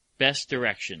 Best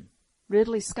Direction.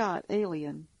 Ridley Scott,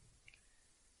 Alien.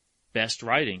 Best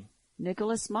Writing.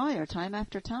 Nicholas Meyer, Time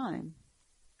After Time.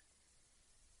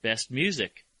 Best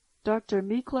Music. Dr.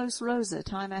 Miklos Rosa,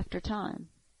 Time After Time.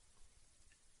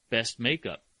 Best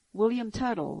Makeup. William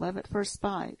Tuttle, Love at First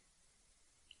Bite.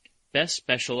 Best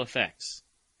Special Effects.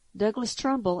 Douglas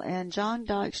Trumbull and John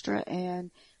Dykstra and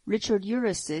Richard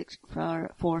Urisic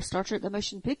for Star Trek The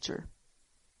Motion Picture.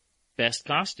 Best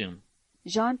Costume.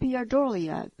 Jean-Pierre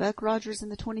Dorliac, Buck Rogers in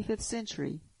the 25th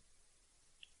Century.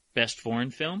 Best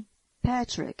Foreign Film.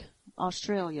 Patrick,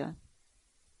 Australia.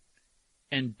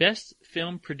 And Best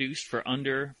Film Produced for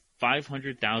Under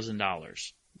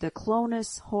 $500,000. The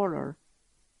Clonus Horror.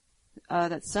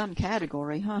 That's some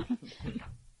category, huh?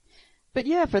 But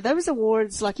yeah, for those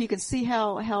awards, like you can see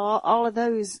how all of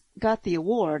those got the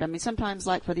award. I mean, sometimes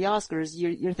like for the Oscars,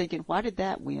 you're thinking, why did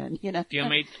that win? You know?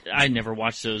 I never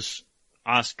watched those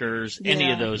Oscars,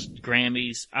 any of those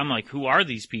Grammys. I'm like, who are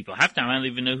these people? Half the time I don't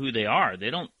even know who they are. They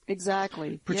don't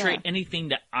portray anything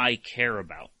that I care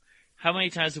about. How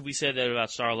many times have we said that about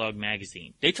Starlog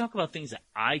magazine? They talk about things that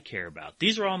I care about.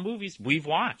 These are all movies we've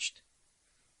watched.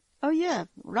 Oh yeah,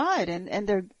 right, and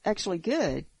they're actually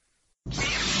good.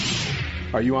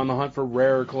 Are you on the hunt for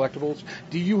rare collectibles?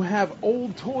 Do you have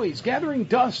old toys gathering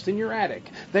dust in your attic?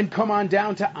 Then come on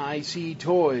down to IC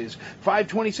Toys,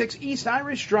 526 East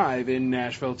Irish Drive in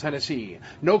Nashville, Tennessee.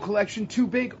 No collection too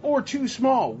big or too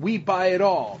small. We buy it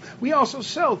all. We also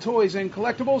sell toys and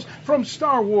collectibles from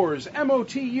Star Wars,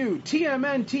 MOTU,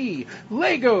 TMNT,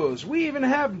 Legos. We even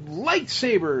have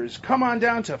lightsabers. Come on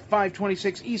down to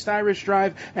 526 East Irish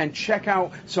Drive and check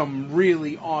out some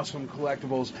really awesome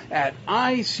collectibles at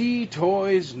IC Toys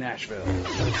Nashville.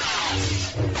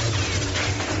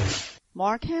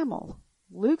 Mark Hamill.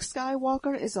 Luke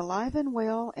Skywalker is alive and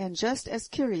well and just as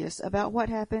curious about what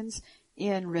happens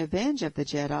in Revenge of the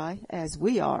Jedi as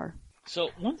we are. So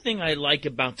one thing I like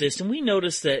about this, and we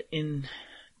noticed that in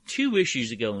 2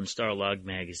 issues ago in Starlog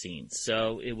magazine,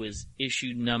 so it was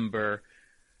issue number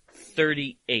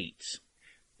 38,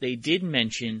 they did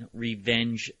mention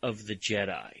Revenge of the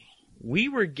Jedi. We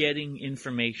were getting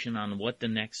information on what the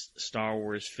next Star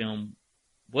Wars film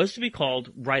was to be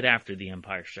called right after The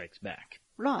Empire Strikes Back.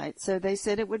 Right, so they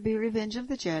said it would be Revenge of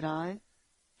the Jedi.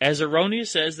 As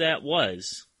erroneous as that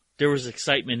was, there was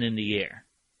excitement in the air.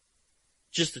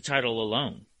 Just the title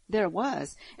alone. There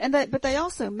was. But they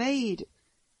also made,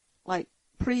 like,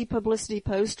 pre-publicity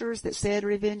posters that said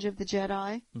Revenge of the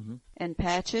Jedi, and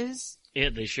patches. Yeah,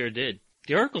 they sure did.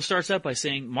 The article starts out by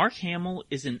saying, Mark Hamill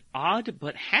is an odd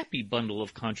but happy bundle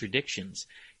of contradictions.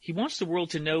 He wants the world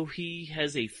to know he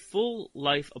has a full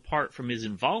life apart from his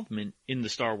involvement in the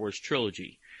Star Wars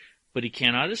trilogy, but he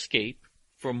cannot escape,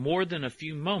 for more than a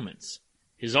few moments,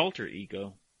 his alter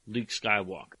ego, Luke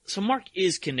Skywalker. So Mark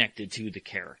is connected to the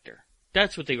character.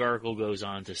 That's what the article goes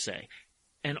on to say.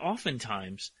 And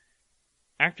oftentimes,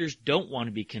 actors don't want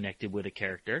to be connected with a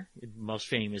character. Most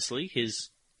famously, his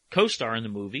co-star in the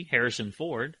movie, Harrison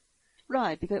Ford.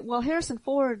 Right, because, well, Harrison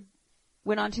Ford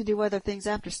went on to do other things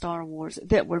after Star Wars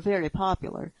that were very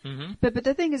popular. Mm-hmm. But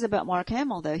the thing is about Mark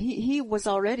Hamill, though, he was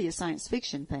already a science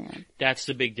fiction fan. That's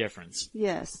the big difference.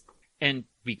 Yes. And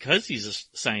because he's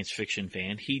a science fiction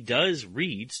fan, he does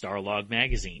read Starlog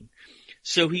magazine.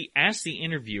 So he asked the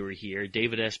interviewer here,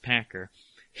 David S. Packer,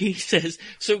 he says,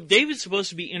 so David's supposed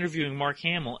to be interviewing Mark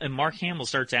Hamill, and Mark Hamill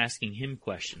starts asking him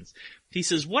questions. He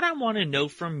says, what I want to know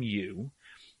from you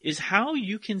is how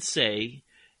you can say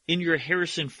in your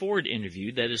Harrison Ford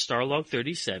interview, that is Starlog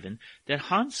 37, that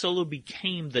Han Solo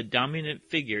became the dominant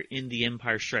figure in The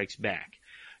Empire Strikes Back.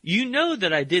 You know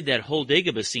that I did that whole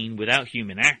Dagobah scene without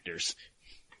human actors.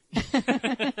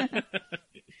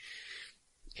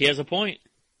 He has a point.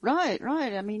 Right.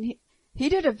 I mean, he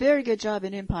did a very good job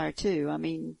in Empire too. I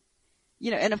mean,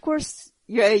 you know, and of course,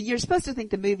 you're supposed to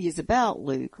think the movie is about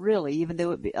Luke, really, even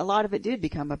though a lot of it did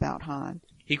become about Han.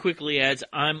 He quickly adds,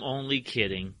 I'm only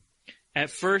kidding. At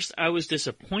first, I was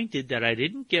disappointed that I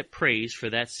didn't get praise for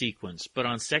that sequence, but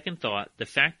on second thought, the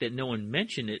fact that no one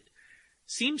mentioned it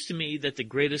seems to me that the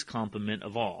greatest compliment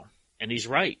of all. And he's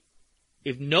right.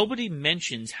 If nobody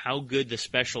mentions how good the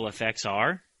special effects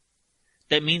are,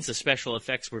 that means the special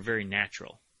effects were very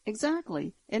natural.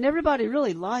 Exactly. And everybody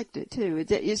really liked it, too.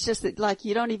 It's just that, like,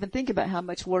 you don't even think about how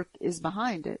much work is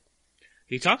behind it.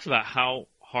 He talks about how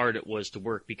hard it was to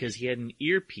work because he had an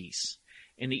earpiece,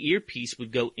 and the earpiece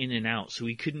would go in and out, so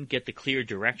he couldn't get the clear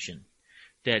direction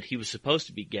that he was supposed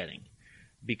to be getting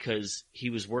because he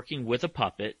was working with a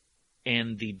puppet,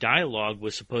 and the dialogue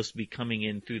was supposed to be coming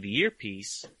in through the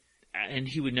earpiece, and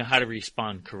he would know how to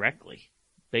respond correctly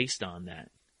based on that.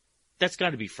 That's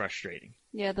got to be frustrating.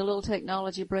 Yeah, the little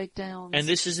technology breakdowns. And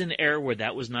this is an era where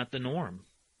that was not the norm.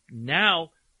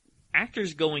 Now,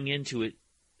 actors going into it,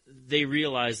 they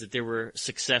realized that there were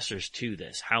successors to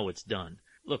this, how it's done.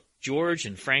 Look, George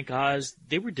and Frank Oz,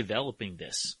 they were developing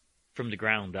this from the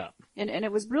ground up. And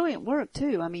it was brilliant work,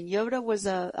 too. I mean, Yoda was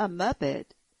a Muppet,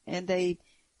 and they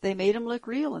made him look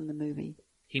real in the movie.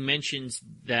 He mentions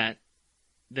that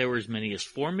there were as many as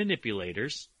 4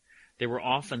 manipulators. They were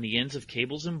off on the ends of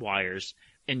cables and wires,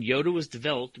 and Yoda was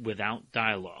developed without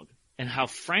dialogue. And how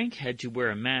Frank had to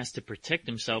wear a mask to protect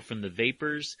himself from the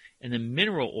vapors and the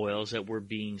mineral oils that were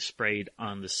being sprayed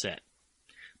on the set.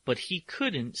 But he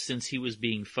couldn't since he was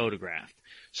being photographed.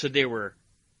 So there were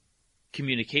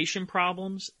communication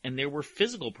problems and there were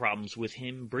physical problems with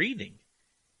him breathing.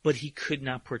 But he could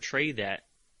not portray that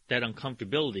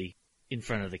uncomfortability in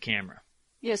front of the camera.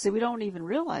 Yeah, so we don't even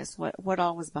realize what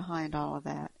all was behind all of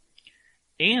that.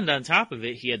 And on top of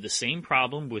it, he had the same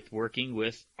problem with working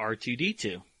with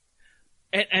R2-D2.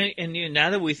 And you know,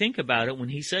 now that we think about it, when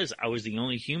he says, I was the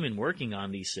only human working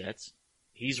on these sets,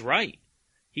 he's right.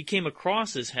 He came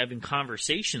across as having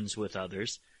conversations with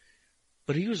others,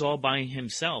 but he was all by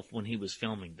himself when he was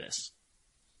filming this.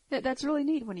 That's really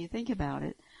neat when you think about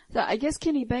it. So I guess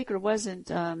Kenny Baker wasn't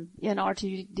in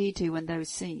R2-D2 in those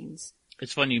scenes.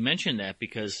 It's funny you mention that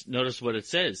because notice what it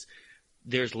says.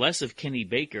 There's less of Kenny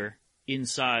Baker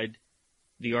inside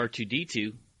the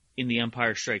R2-D2 in The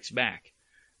Empire Strikes Back.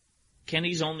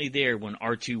 Kenny's only there when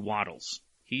R2 waddles.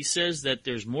 He says that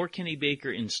there's more Kenny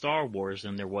Baker in Star Wars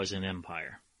than there was in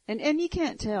Empire. And you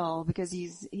can't tell because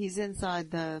he's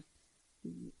inside the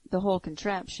whole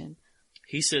contraption.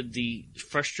 He said the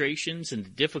frustrations and the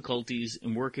difficulties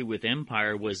in working with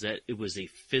Empire was that it was a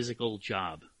physical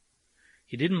job.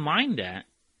 He didn't mind that,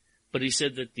 but he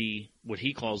said that what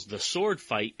he calls the sword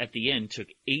fight at the end took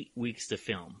 8 weeks to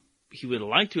film. He would have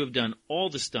liked to have done all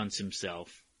the stunts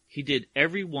himself. He did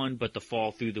every one but the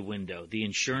fall through the window. The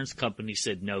insurance company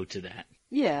said no to that.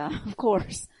 Yeah, of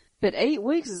course. But 8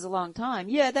 weeks is a long time.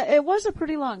 Yeah, it was a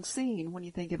pretty long scene when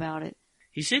you think about it.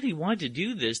 He said he wanted to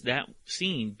do that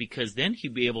scene, because then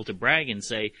he'd be able to brag and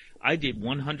say, I did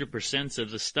 100%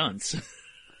 of the stunts.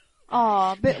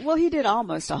 Well, he did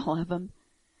almost all of them.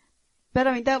 But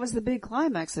I mean, that was the big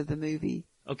climax of the movie.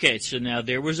 Okay, so now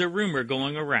there was a rumor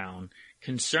going around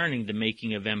concerning the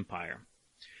making of Empire.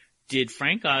 Did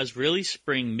Frank Oz really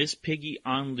spring Miss Piggy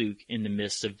on Luke in the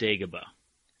midst of Dagobah?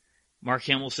 Mark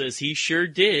Hamill says he sure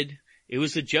did. It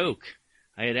was a joke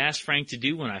I had asked Frank to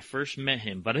do when I first met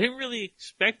him, but I didn't really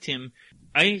expect him.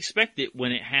 I expected it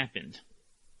when it happened.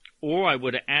 Or I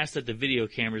would have asked that the video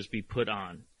cameras be put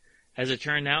on. As it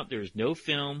turned out, there was no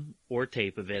film or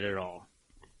tape of it at all.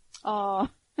 Aw.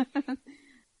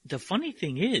 The funny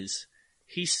thing is,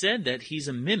 he said that he's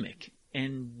a mimic,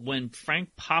 and when Frank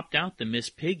popped out the Miss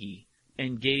Piggy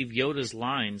and gave Yoda's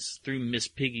lines through Miss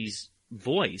Piggy's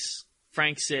voice,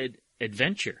 Frank said,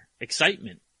 adventure,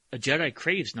 excitement. A Jedi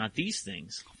craves not these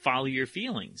things. Follow your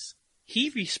feelings.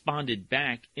 He responded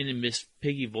back in a Miss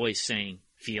Piggy voice saying,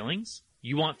 feelings?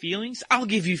 You want feelings? I'll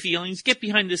give you feelings. Get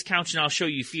behind this couch and I'll show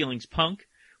you feelings, punk.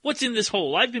 What's in this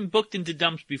hole? I've been booked into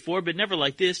dumps before, but never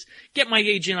like this. Get my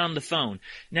agent on the phone.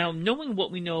 Now, knowing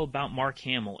what we know about Mark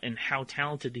Hamill and how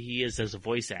talented he is as a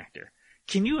voice actor,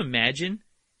 can you imagine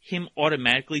him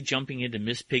automatically jumping into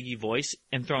Miss Piggy voice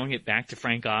and throwing it back to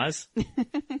Frank Oz?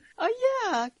 Oh,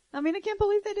 yeah. I mean, I can't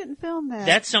believe they didn't film that.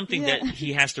 That's something that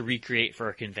he has to recreate for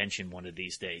a convention one of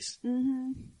these days.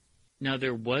 Mm-hmm. Now,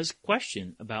 there was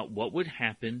question about what would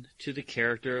happen to the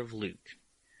character of Luke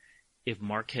if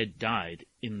Mark had died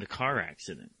in the car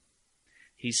accident.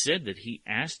 He said that he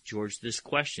asked George this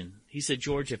question. He said,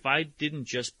 George, if I didn't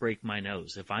just break my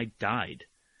nose, if I died,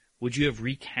 would you have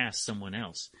recast someone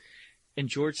else? And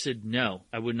George said, no,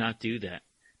 I would not do that.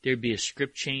 There'd be a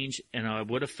script change, and I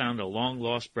would have found a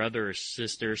long-lost brother or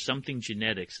sister, something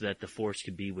genetic, so that the Force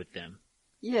could be with them.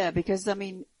 Yeah, because, I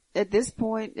mean, at this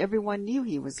point, everyone knew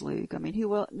he was Luke. I mean,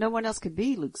 no one else could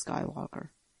be Luke Skywalker.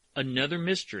 Another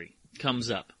mystery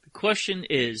comes up. The question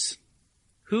is,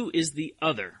 who is the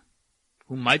other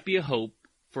who might be a hope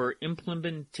for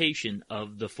implementation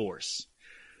of the Force?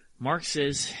 Mark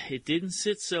says, it didn't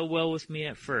sit so well with me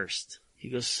at first. He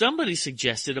goes, somebody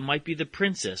suggested it might be the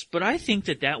princess, but I think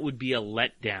that would be a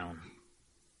letdown.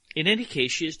 In any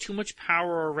case, she has too much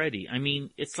power already. I mean,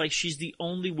 it's like she's the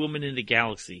only woman in the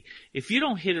galaxy. If you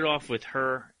don't hit it off with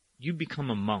her, you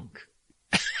become a monk.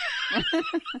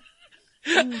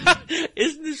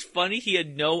 Isn't this funny? He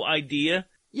had no idea.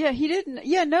 Yeah, he didn't.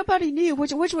 Yeah, nobody knew,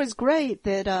 which was great.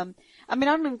 That I mean,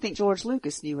 I don't even think George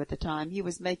Lucas knew at the time. He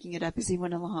was making it up as he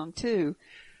went along too.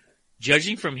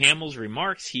 Judging from Hamill's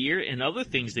remarks here and other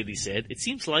things that he said, it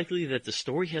seems likely that the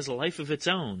story has a life of its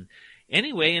own.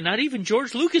 Anyway, and not even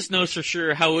George Lucas knows for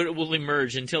sure how it will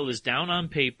emerge until it's down on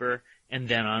paper and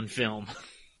then on film.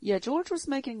 Yeah, George was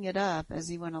making it up as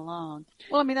he went along.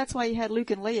 Well, I mean, that's why he had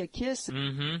Luke and Leia kiss.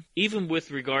 Mm-hmm. Even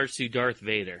with regards to Darth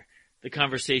Vader, the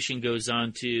conversation goes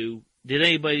on to, did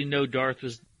anybody know Darth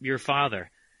was your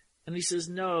father? And he says,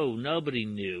 no, nobody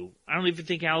knew. I don't even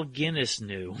think Al Guinness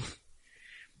knew.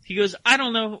 He goes, I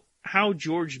don't know how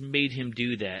George made him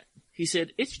do that. He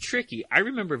said, it's tricky. I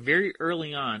remember very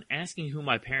early on asking who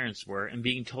my parents were and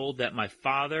being told that my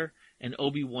father and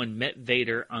Obi-Wan met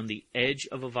Vader on the edge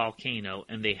of a volcano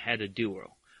and they had a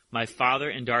duel. My father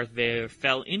and Darth Vader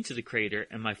fell into the crater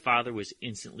and my father was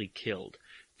instantly killed.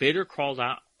 Vader crawled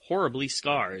out horribly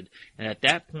scarred, and at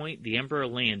that point the Emperor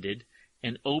landed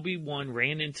and Obi-Wan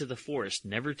ran into the forest,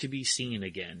 never to be seen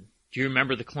again. Do you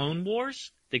remember the Clone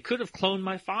Wars? They could have cloned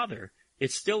my father.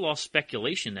 It's still all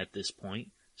speculation at this point.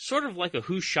 Sort of like a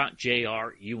Who Shot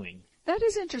J.R. Ewing. That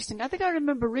is interesting. I think I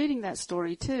remember reading that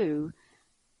story too.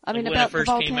 I mean, when about it first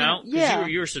the volcano. Came out, yeah,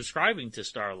 you were subscribing to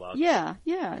Starlog. Yeah,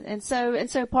 and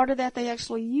so part of that they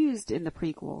actually used in the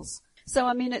prequels. So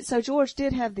I mean, so George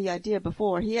did have the idea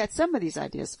before. He had some of these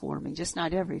ideas for me, just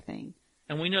not everything.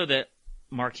 And we know that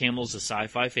Mark Hamill's a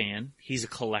sci-fi fan. He's a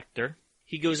collector.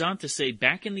 He goes on to say,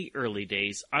 back in the early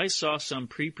days, I saw some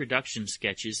pre-production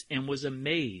sketches and was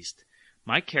amazed.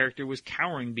 My character was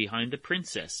cowering behind the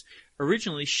princess.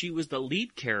 Originally, she was the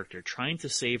lead character trying to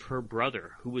save her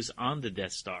brother, who was on the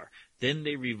Death Star. Then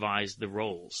they revised the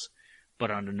roles.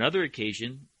 But on another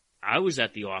occasion, I was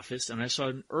at the office and I saw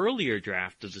an earlier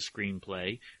draft of the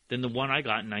screenplay than the one I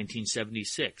got in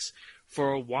 1976.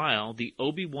 For a while, the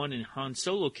Obi-Wan and Han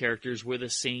Solo characters were the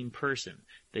same person.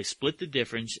 They split the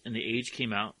difference and the age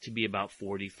came out to be about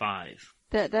 45.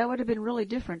 That would have been really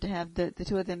different to have the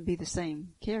two of them be the same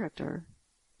character.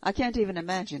 I can't even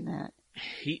imagine that.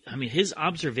 His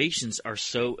observations are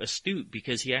so astute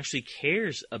because he actually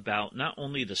cares about not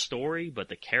only the story, but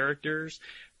the characters,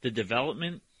 the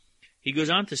development. He goes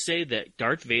on to say that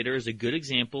Darth Vader is a good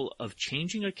example of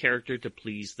changing a character to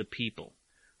please the people.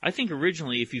 I think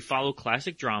originally, if you follow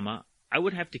classic drama, I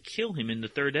would have to kill him in the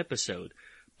third episode.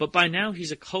 But by now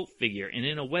he's a cult figure, and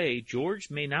in a way,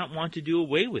 George may not want to do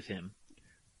away with him.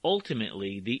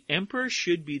 Ultimately, the Emperor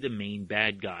should be the main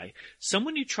bad guy,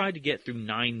 someone you try to get through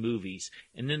 9 movies,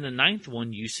 and in the 9th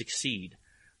one you succeed.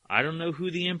 I don't know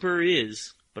who the Emperor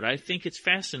is, but I think it's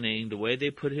fascinating the way they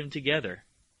put him together.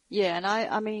 Yeah, and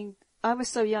I mean, I was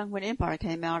so young when Empire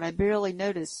came out, I barely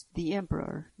noticed the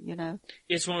Emperor, you know.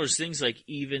 It's one of those things, like,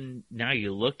 even now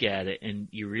you look at it and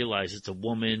you realize it's a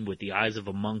woman with the eyes of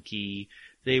a monkey.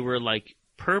 They were, like,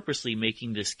 purposely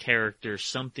making this character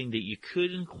something that you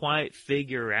couldn't quite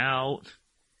figure out.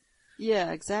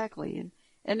 Yeah, exactly.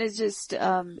 And it's just,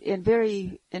 in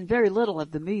very little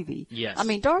of the movie. Yes. I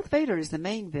mean, Darth Vader is the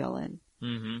main villain.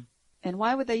 Mm-hmm. And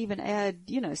why would they even add,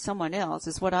 you know, someone else,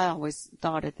 is what I always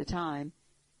thought at the time.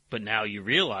 But now you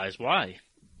realize why.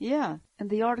 Yeah. And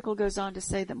the article goes on to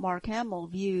say that Mark Hamill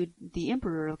viewed the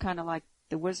Emperor kind of like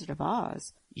the Wizard of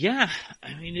Oz. Yeah.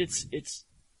 I mean, it's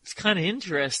kind of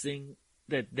interesting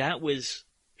that was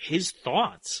his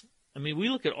thoughts. I mean, we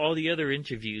look at all the other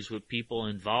interviews with people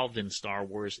involved in Star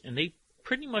Wars, and they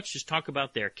pretty much just talk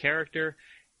about their character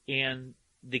and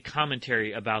the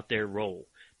commentary about their role.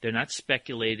 They're not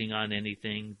speculating on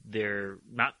anything. They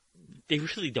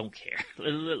really don't care.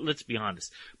 Let's be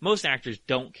honest. Most actors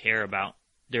don't care about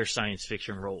their science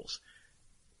fiction roles.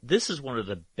 This is one of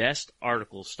the best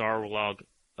articles, Star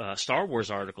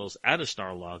Wars articles out of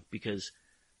Starlog, because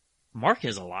Mark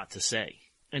has a lot to say.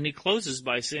 And he closes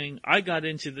by saying, I got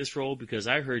into this role because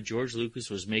I heard George Lucas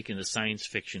was making a science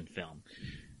fiction film.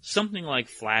 Something like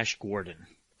Flash Gordon.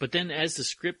 But then as the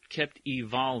script kept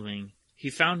evolving, he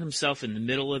found himself in the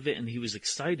middle of it, and he was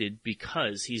excited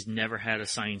because he's never had a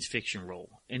science fiction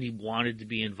role, and he wanted to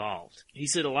be involved. He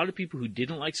said a lot of people who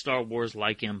didn't like Star Wars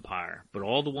like Empire, but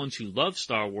all the ones who love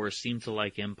Star Wars seem to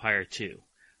like Empire too.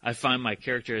 I find my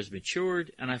character has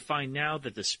matured, and I find now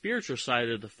that the spiritual side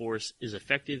of the Force is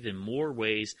effective in more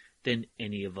ways than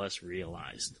any of us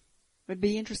realized. It would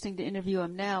be interesting to interview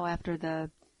him now after the,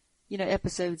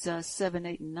 episodes 7,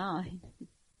 8, and 9.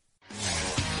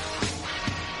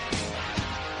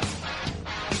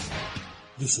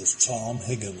 This is Tom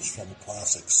Higgins from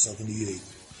Classic 78,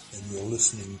 and you're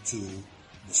listening to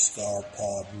the Star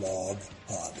Pod Log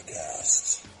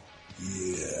Podcast.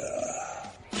 Yeah.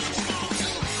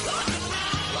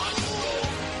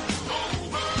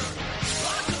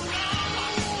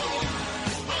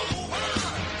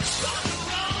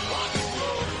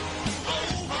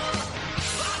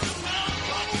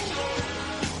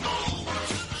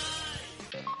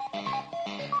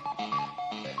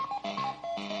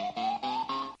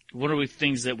 One of the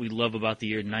things that we love about the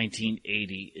year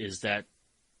 1980 is that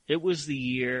it was the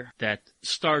year that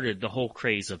started the whole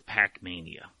craze of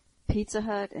Pac-Mania. Pizza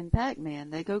Hut and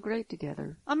Pac-Man, they go great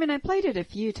together. I mean, I played it a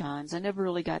few times. I never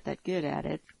really got that good at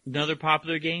it. Another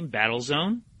popular game,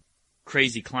 Battlezone,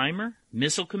 Crazy Climber,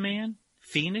 Missile Command,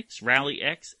 Phoenix, Rally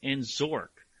X, and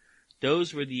Zork.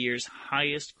 Those were the year's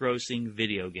highest grossing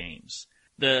video games.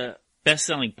 The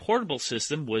best-selling portable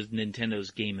system was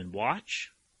Nintendo's Game &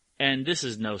 Watch. And this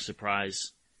is no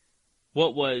surprise.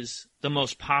 What was the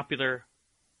most popular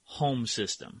home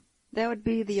system? That would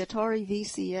be the Atari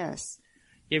VCS.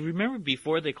 Yeah, remember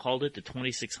before they called it the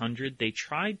 2600, they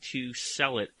tried to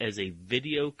sell it as a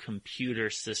video computer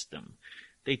system.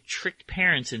 They tricked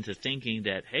parents into thinking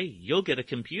that, hey, you'll get a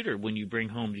computer when you bring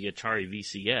home the Atari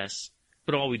VCS.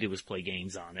 But all we did was play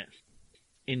games on it.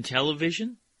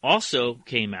 Intellivision also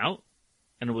came out,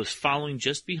 and it was following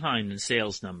just behind in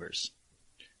sales numbers.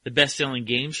 The best-selling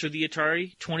games for the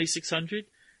Atari 2600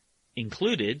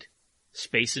 included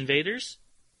Space Invaders,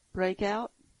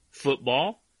 Breakout,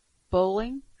 Football,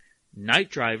 Bowling, Night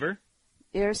Driver,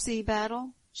 Air Sea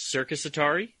Battle, Circus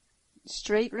Atari,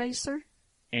 Straight Racer,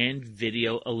 and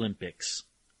Video Olympics.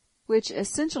 Which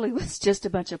essentially was just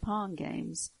a bunch of Pong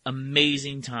games.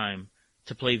 Amazing time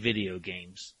to play video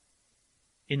games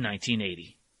in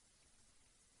 1980.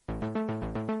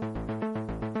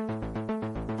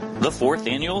 The 4th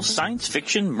Annual Science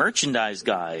Fiction Merchandise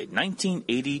Guide,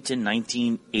 1980 to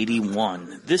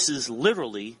 1981. This is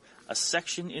literally a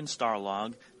section in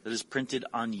Starlog that is printed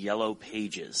on yellow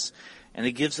pages. And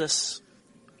it gives us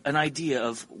an idea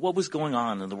of what was going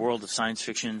on in the world of science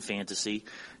fiction and fantasy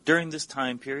during this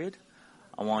time period.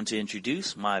 I want to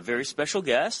introduce my very special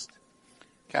guest,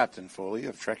 Captain Foley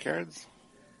of Trek Yards.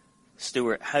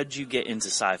 Stuart, how did you get into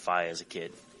sci-fi as a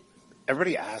kid?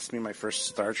 Everybody asked me my first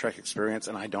Star Trek experience,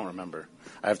 and I don't remember.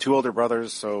 I have 2 older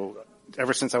brothers, so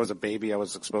ever since I was a baby, I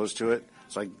was exposed to it.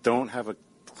 So I don't have a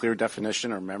clear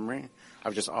definition or memory.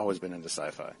 I've just always been into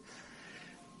sci-fi.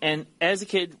 And as a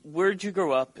kid, where did you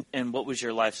grow up, and what was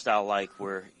your lifestyle like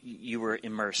where you were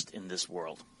immersed in this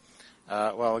world?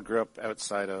 Well, I grew up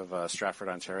outside of Stratford,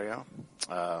 Ontario.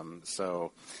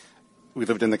 So we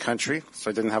lived in the country,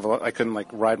 so I couldn't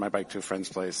ride my bike to a friend's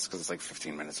place because it's like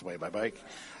 15 minutes away by bike.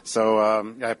 So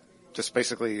I just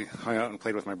basically hung out and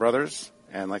played with my brothers.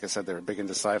 And like I said, they were big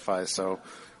into sci-fi, so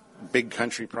big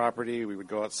country property. We would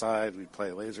go outside, we'd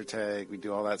play laser tag, we'd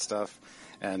do all that stuff.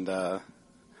 And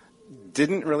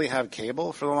didn't really have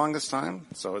cable for the longest time,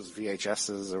 so it was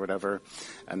VHSs or whatever.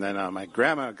 And then my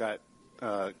grandma got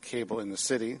cable in the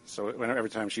city, so every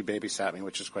time she babysat me,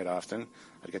 which is quite often,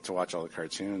 I'd get to watch all the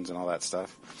cartoons and all that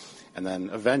stuff. And then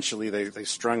eventually they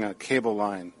strung a cable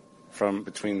line from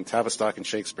between Tavistock and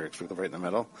Shakespeare, because we live right in the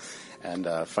middle. And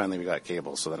finally we got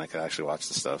cable, so then I could actually watch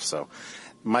the stuff. So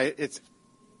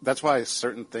that's why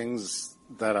certain things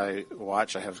that I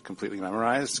watch I have completely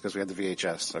memorized, because we had the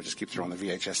VHS. So I just keep throwing the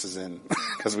VHSs in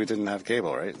because we didn't have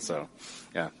cable, right? So,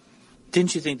 yeah.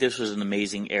 Didn't you think this was an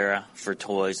amazing era for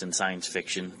toys and science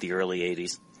fiction, the early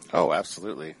 80s? Oh,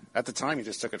 absolutely. At the time, you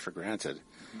just took it for granted.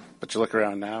 But you look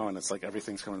around now, and it's like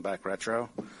everything's coming back retro.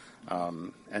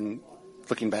 And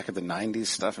looking back at the 90s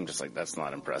stuff, I'm just like, that's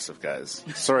not impressive, guys.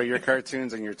 Sorry, your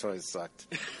cartoons and your toys sucked.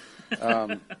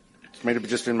 Might have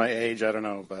just been my age, I don't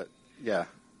know, but yeah.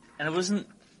 And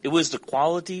it was the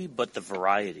quality, but the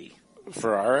variety.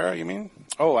 For our era, you mean?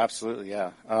 Oh, absolutely,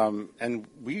 yeah. And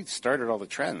we started all the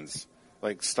trends.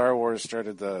 Like Star Wars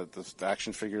started the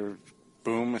action figure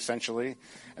boom, essentially.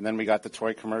 And then we got the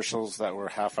toy commercials that were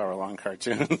half-hour-long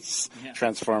cartoons, yeah.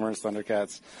 Transformers,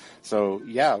 Thundercats. So,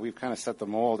 yeah, we've kind of set the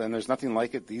mold, and there's nothing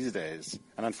like it these days.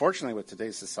 And unfortunately, with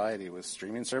today's society, with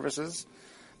streaming services,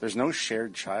 there's no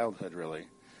shared childhood, really.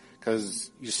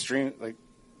 Because you stream, like,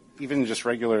 even just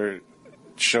regular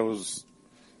shows,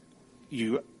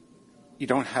 you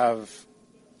don't have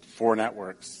 4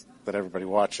 networks that everybody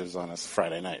watches on a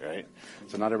Friday night, right?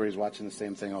 So not everybody's watching the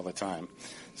same thing all the time.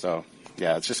 So,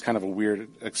 yeah, it's just kind of a weird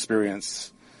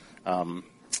experience. Your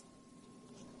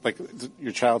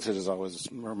childhood is always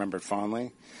remembered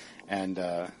fondly. And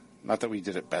not that we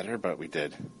did it better, but we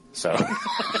did. So.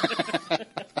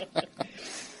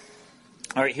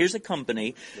 All right, here's a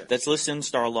company that's listed in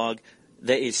Starlog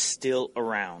that is still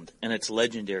around, and it's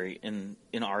legendary in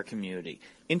our community.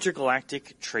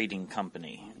 Intergalactic Trading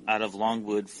Company out of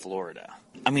Longwood, Florida.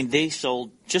 I mean, they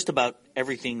sold just about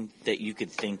everything that you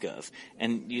could think of.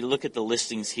 And you look at the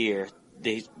listings here,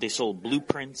 they sold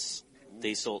blueprints,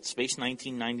 they sold Space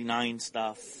 1999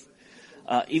 stuff.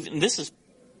 Even this is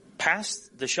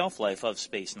past the shelf life of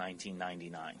Space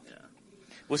 1999. Yeah.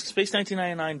 Was Space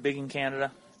 1999 big in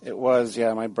Canada? It was,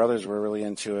 yeah. My brothers were really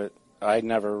into it. I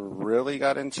never really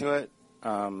got into it.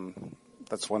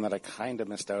 That's one that I kind of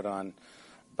missed out on.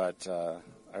 But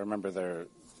I remember their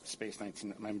Space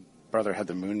 19... My brother had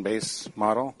the moon base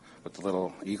model with the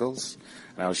little eagles.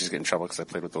 And I was just getting in trouble because I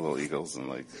played with the little eagles and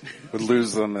would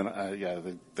lose them. And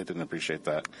they didn't appreciate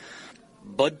that.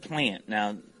 Bud Plant.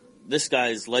 Now, this guy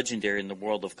is legendary in the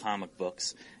world of comic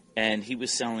books. And he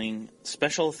was selling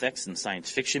special effects in science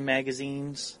fiction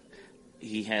magazines.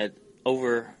 He had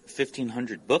over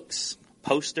 1,500 books,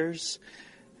 posters.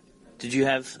 Did you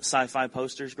have sci-fi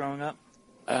posters growing up?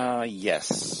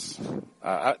 Yes.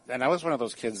 And I was one of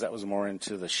those kids that was more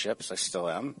into the ships. I still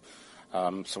am.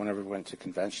 So whenever we went to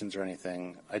conventions or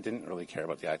anything, I didn't really care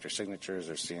about the actor signatures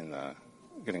or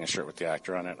getting a shirt with the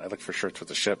actor on it. I looked for shirts with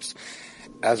the ships.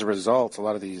 As a result, a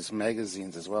lot of these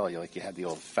magazines as well, you had the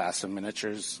old Fasten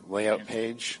Miniatures layout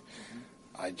page.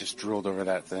 I just drooled over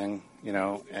that thing,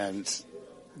 and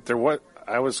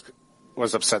I was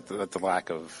upset at the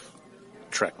lack of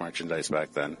Trek merchandise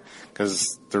back then,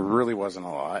 because there really wasn't a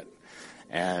lot,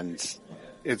 and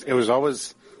it was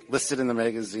always listed in the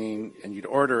magazine, and you'd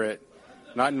order it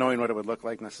not knowing what it would look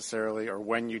like necessarily or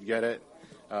when you'd get it,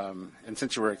 and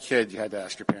since you were a kid, you had to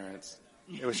ask your parents.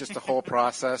 It was just a whole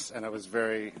process, and it was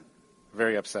very,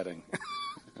 very upsetting.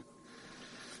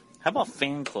 How about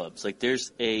fan clubs?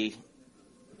 There's a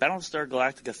Battlestar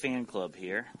Galactica fan club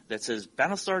here that says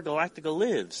Battlestar Galactica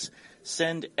lives.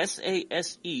 Send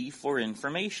SASE for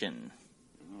information.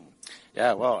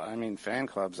 Yeah, well, I mean, fan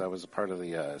clubs. I was a part of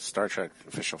the Star Trek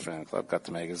official fan club. Got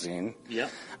the magazine. Yeah.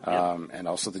 And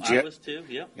also I was too.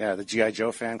 Yeah. Yeah, the G.I.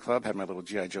 Joe fan club had my little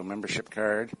G.I. Joe membership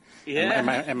card. Yeah.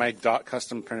 And my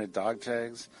custom printed dog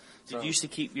tags. Did you used to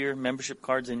keep your membership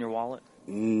cards in your wallet?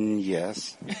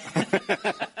 Yes.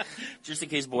 Just in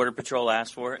case Border Patrol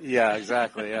asked for it? Yeah,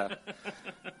 exactly, yeah.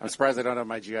 I'm surprised I don't have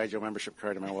my G.I. Joe membership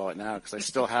card in my wallet now, because I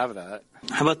still have that.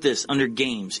 How about this? Under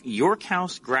games, York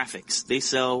House Graphics. They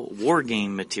sell war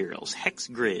game materials, hex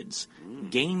grids,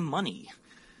 game money.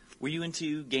 Were you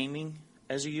into gaming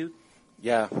as a youth?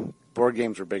 Yeah. board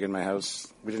games were big in my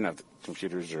house. We didn't have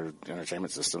computers or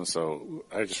entertainment systems, so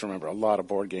I just remember a lot of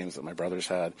board games that my brothers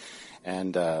had.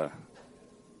 And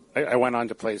I went on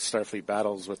to play Starfleet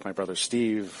Battles with my brother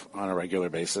Steve on a regular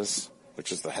basis,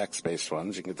 which is the hex-based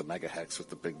ones. You can get the Mega Hex with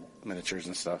the big miniatures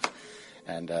and stuff.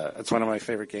 And it's one of my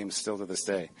favorite games still to this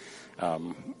day.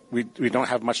 We don't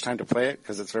have much time to play it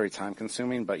because it's very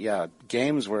time-consuming. But, yeah,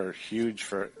 games were huge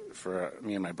for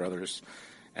me and my brothers.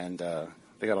 And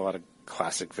they got a lot of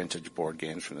classic vintage board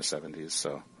games from the 70s.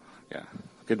 So, yeah,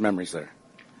 good memories there.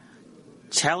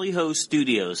 Tally Ho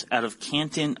Studios out of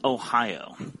Canton,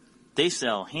 Ohio. They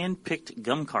sell hand-picked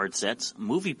gum card sets,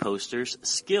 movie posters,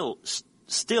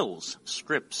 stills,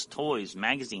 scripts, toys,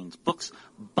 magazines, books,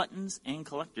 buttons, and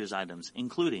collector's items,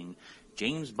 including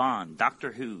James Bond,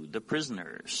 Doctor Who, The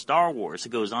Prisoner, Star Wars. It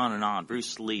goes on and on.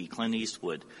 Bruce Lee, Clint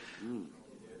Eastwood.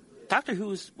 Doctor Who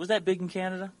was that big in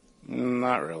Canada?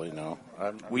 Not really, no.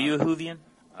 Were you a Whovian?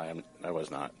 I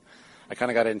was not. I kind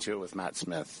of got into it with Matt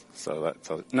Smith.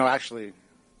 No, actually,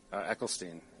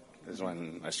 Eccleston is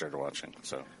when I started watching.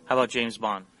 So, how about James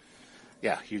Bond?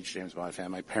 Yeah, huge James Bond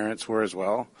fan. My parents were as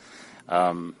well.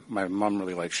 My mom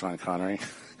really liked Sean Connery.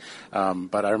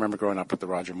 But I remember growing up with the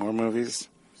Roger Moore movies.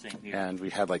 Same here. And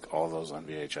we had all those on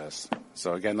VHS.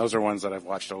 So again, those are ones that I've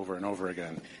watched over and over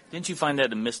again. Didn't you find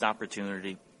that a missed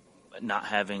opportunity, not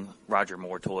having Roger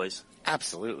Moore toys?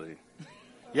 Absolutely.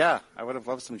 Yeah, I would have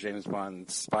loved some James Bond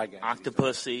spy games.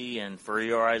 Octopussy and For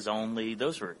Your Eyes Only.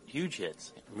 Those were huge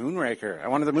hits. Moonraker. I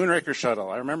wanted the Moonraker shuttle.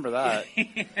 I remember that.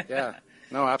 Yeah.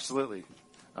 No, absolutely.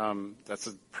 That's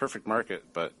a perfect market,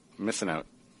 but missing out.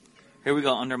 Here we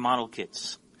go, under model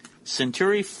kits.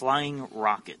 Centauri flying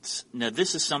rockets. Now,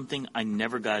 this is something I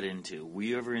never got into. Were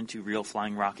you ever into real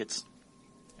flying rockets?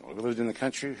 We lived in the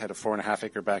country, had a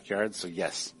 4.5-acre backyard, so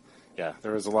yes. Yeah,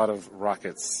 there was a lot of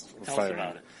rockets firing. Tell us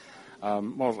about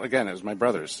it. Well, again, it was my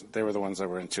brothers. They were the ones that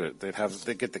were into it.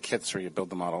 They'd get the kits where you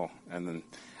build the model, and then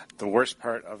the worst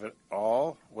part of it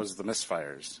all was the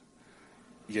misfires.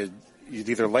 You'd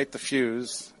either light the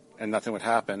fuse and nothing would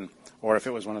happen, or if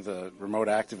it was one of the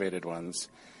remote-activated ones,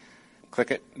 click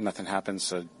it, nothing happens.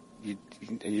 So you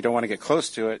don't want to get close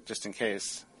to it just in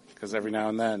case, because every now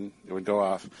and then it would go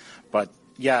off. But,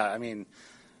 yeah, I mean,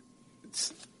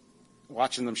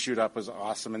 watching them shoot up was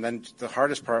awesome. And then the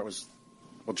hardest part was,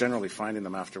 well, generally finding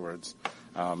them afterwards.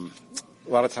 A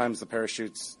lot of times the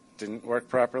parachutes didn't work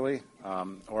properly,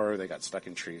 or they got stuck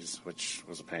in trees, which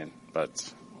was a pain.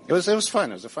 But it was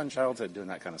fun. It was a fun childhood doing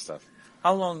that kind of stuff.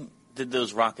 How long did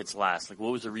those rockets last?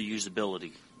 What was the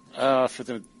reusability? For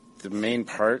the main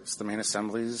parts, the main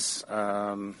assemblies,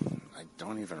 I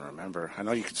don't even remember. I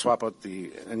know you could swap out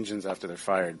the engines after they're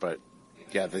fired, but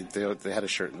yeah, they had a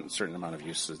certain amount of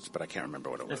usage, but I can't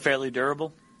remember what it was. They're fairly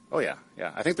durable? Oh, yeah.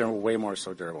 I think they're way more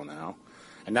so durable now.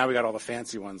 And now we got all the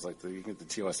fancy ones, like you get the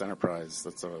TOS Enterprise,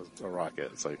 that's a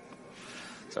rocket. It's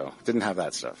so didn't have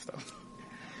that stuff, though.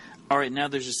 All right, now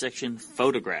there's a section,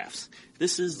 photographs.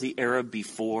 This is the era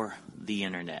before the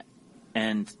internet,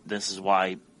 and this is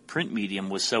why print medium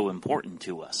was so important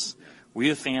to us. Were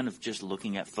you a fan of just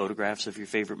looking at photographs of your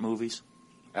favorite movies?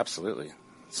 Absolutely.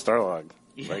 Starlog.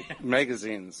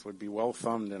 Magazines would be well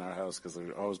thumbed in our house because they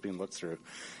were always being looked through.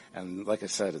 And like I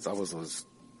said, it's always those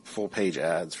full-page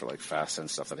ads for fast and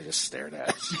stuff that I just stared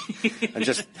at. And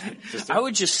just I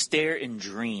would just stare and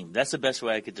dream. That's the best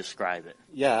way I could describe it.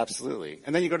 Yeah, absolutely.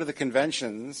 And then you go to the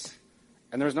conventions,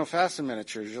 and there was no Fasten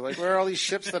miniatures. You're like, where are all these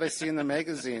ships that I see in the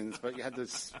magazines? But you had to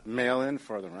mail in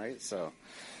for them, right? So,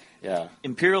 yeah.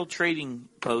 Imperial Trading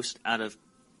Post out of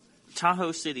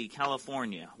Tahoe City,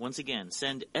 California. Once again,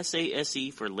 send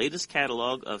SASE for latest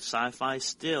catalog of sci-fi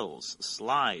stills,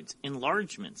 slides,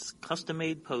 enlargements,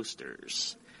 custom-made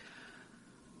posters.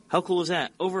 How cool is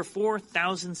that? Over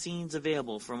 4,000 scenes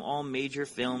available from all major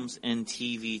films and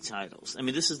TV titles. I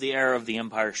mean, this is the era of The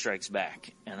Empire Strikes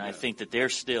Back, and I think that their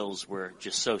stills were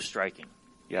just so striking.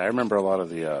 Yeah, I remember a lot of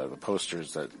the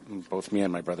posters that both me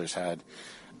and my brothers had.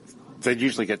 They'd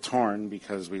usually get torn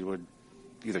because we would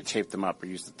either tape them up or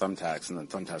use the thumbtacks, and then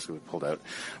thumbtacks would be pulled out.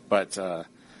 But,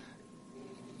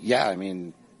 yeah, I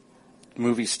mean,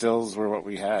 movie stills were what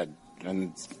we had.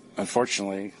 And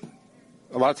unfortunately,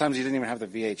 a lot of times you didn't even have the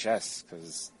VHS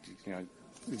because, you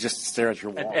just stare at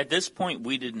your wall. At this point,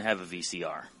 we didn't have a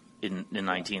VCR in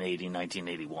 1980,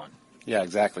 1981. Yeah,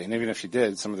 exactly. And even if you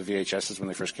did, some of the VHSs when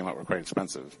they first came out were quite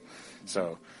expensive.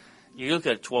 So you look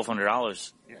at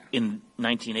 $1,200 in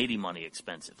 1980 money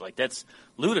expensive. That's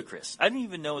ludicrous. I didn't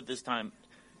even know at this time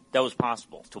that was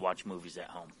possible to watch movies at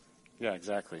home. Yeah,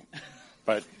 exactly.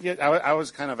 But yeah, I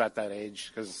was kind of at that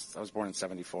age because I was born in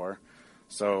 1974.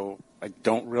 So I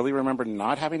don't really remember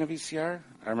not having a VCR.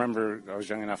 I remember I was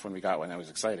young enough when we got one. That was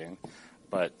exciting.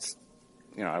 But,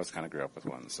 I was kind of grew up with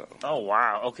one. So. Oh,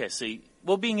 wow. Okay, so,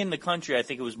 being in the country, I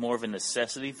think it was more of a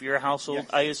necessity for your household, yes.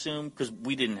 I assume, because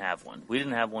we didn't have one. We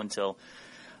didn't have one till,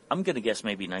 I'm going to guess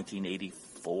maybe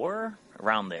 1984,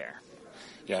 around there.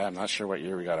 Yeah, I'm not sure what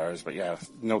year we got ours, but yeah,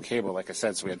 no cable, like I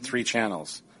said, so we had 3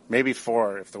 channels. Maybe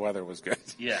 4 if the weather was good.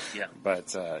 Yeah.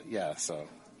 But, so.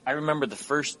 I remember the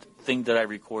first thing that I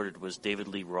recorded was David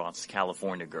Lee Roth's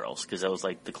California Girls, because that was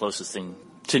like the closest thing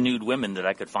to nude women that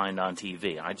I could find on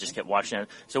TV. I just kept watching it.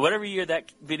 So whatever year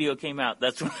that video came out,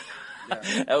 that's when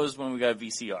that was when we got a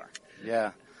VCR.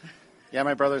 Yeah. Yeah,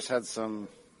 my brothers had some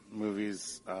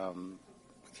movies. I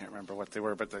can't remember what they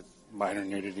were, but the minor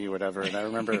nudity, whatever. And I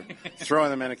remember throwing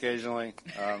them in occasionally.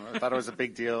 I thought it was a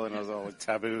big deal and it was all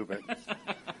taboo, but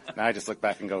now I just look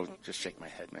back and go, just shake my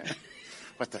head, man.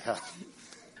 What the hell?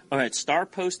 All right, Star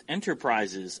Post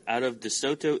Enterprises out of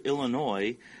DeSoto,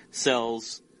 Illinois,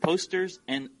 sells posters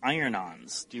and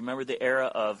iron-ons. Do you remember the era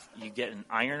of you get an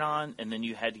iron-on and then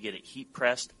you had to get it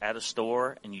heat-pressed at a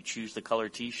store and you choose the color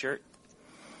T-shirt?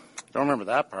 Don't remember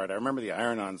that part. I remember the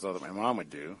iron-ons, though, that my mom would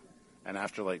do. And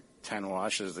after, 10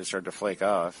 washes, they started to flake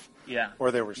off. Yeah.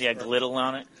 Or they were... Yeah, glittle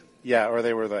on it. Yeah, or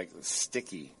they were,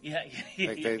 Yeah.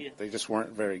 They just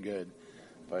weren't very good.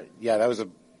 But, yeah, that was a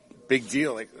big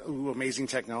deal. Amazing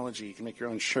technology. You can make your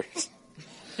own shirts.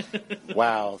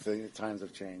 Wow, the times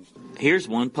have changed. Here's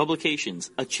one. Publications.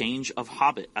 A Change of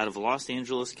Hobbit out of Los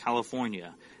Angeles,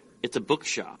 California. It's a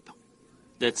bookshop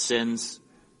that sends...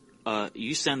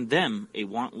 you send them a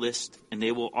want list, and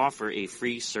they will offer a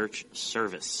free search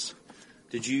service.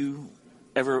 Did you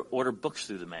ever order books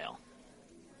through the mail?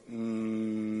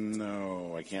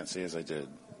 No, I can't say as I did.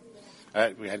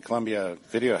 We had Columbia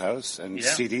Video House and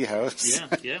CD House.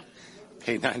 Yeah.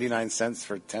 Paid 99 cents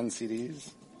for 10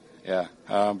 CDs. Yeah,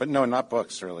 but no, not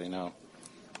books, really, no.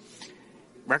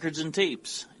 Records and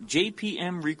tapes.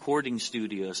 JPM Recording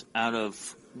Studios out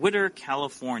of Whittier,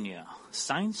 California.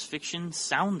 Science fiction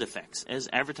sound effects as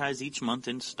advertised each month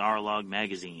in Starlog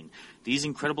magazine. These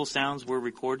incredible sounds were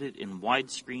recorded in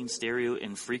widescreen stereo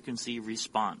and frequency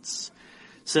response.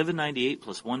 $7.98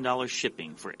 plus $1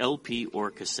 shipping for LP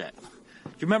or cassette.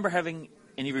 Do you remember having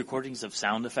any recordings of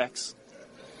sound effects?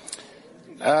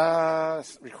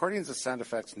 Recordings of sound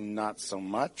effects, not so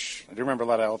much. I do remember a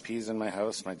lot of LPs in my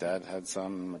house. My dad had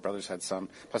some. My brothers had some.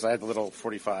 Plus, I had the little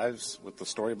 45s with the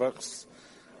storybooks.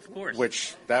 Of course.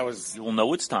 Which, that was... You'll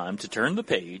know it's time to turn the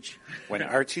page. When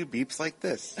R2 beeps like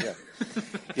this. Yeah.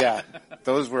 Yeah,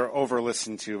 those were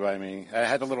over-listened to by me. I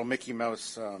had a little Mickey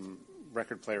Mouse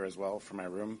record player as well for my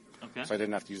room. Okay. So I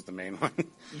didn't have to use the main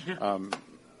one.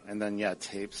 And then,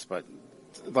 tapes, but...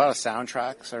 A lot of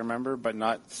soundtracks, I remember, but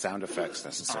not sound effects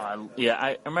necessarily.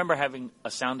 I remember having a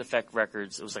sound effect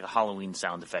records. It was like a Halloween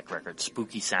sound effect record,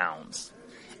 Spooky Sounds.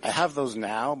 I have those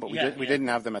now, but we didn't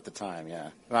have them at the time. Yeah,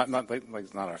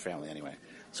 not our family anyway.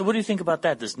 So, what do you think about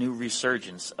that? This new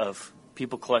resurgence of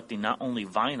people collecting not only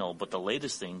vinyl, but the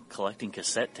latest thing, collecting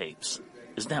cassette tapes.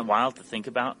 Isn't that wild to think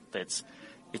about? It's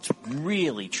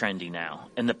really trendy now,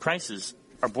 and the prices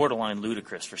are borderline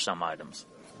ludicrous for some items.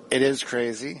 It is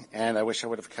crazy, and I wish I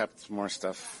would have kept more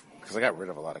stuff, because I got rid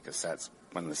of a lot of cassettes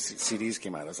when the CDs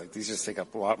came out. I was like, these just take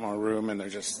up a lot more room, and they're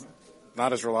just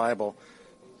not as reliable.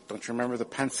 Don't you remember the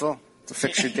pencil to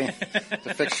fix your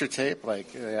tape?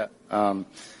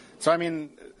 So, I mean,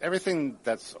 everything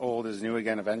that's old is new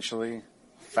again eventually.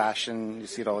 Fashion, you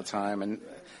see it all the time. And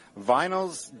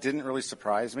vinyls didn't really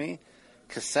surprise me.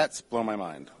 Cassettes blow my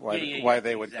mind, why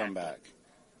they would come back.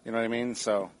 You know what I mean?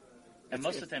 And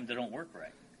most of the time they don't work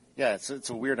right. Yeah, it's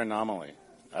a weird anomaly.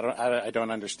 I don't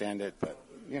understand it, but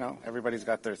everybody's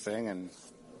got their thing. And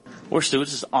Well, Stu,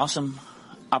 it's an awesome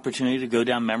opportunity to go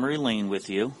down memory lane with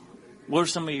you. What are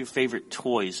some of your favorite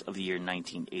toys of the year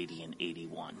 1980 and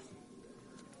 81?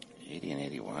 80 and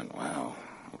 81, wow,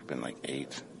 I would have been like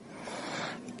 8.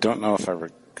 Don't know if I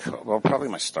recall. Well, probably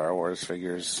my Star Wars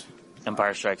figures.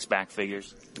 Empire Strikes Back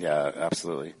figures. Yeah,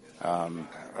 absolutely.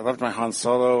 I loved my Han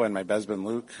Solo and my Bespin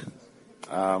Luke.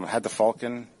 Had the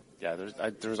Falcon. Yeah,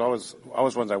 there's always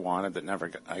ones I wanted that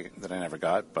I never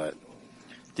got. But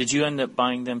did you end up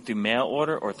buying them through mail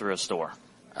order or through a store?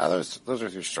 Those are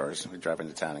through stores. We drive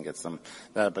into town and get them.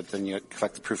 But then you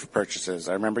collect the proof of purchases.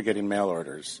 I remember getting mail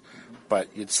orders,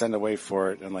 but you'd send away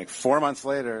for it, and like 4 months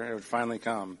later, it would finally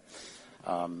come.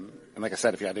 And like I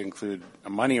said, if you had to include a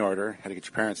money order, you had to get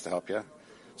your parents to help you.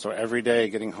 So every day,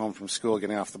 getting home from school,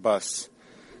 getting off the bus,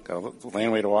 got a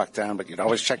laneway to walk down, but you'd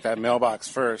always check that mailbox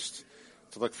first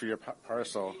to look for your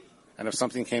parcel. And if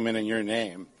something came in your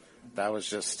name, that was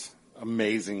just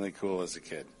amazingly cool as a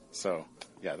kid. So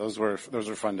yeah, those were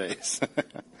fun days.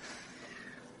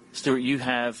 Stuart, you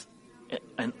have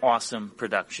an awesome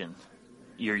production,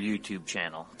 your YouTube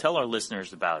channel. Tell our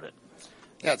listeners about it.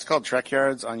 Yeah, it's called Trek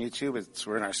Yards on YouTube.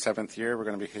 We're in our 7th year. We're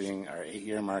going to be hitting our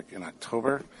 8-year mark in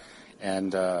October.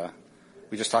 And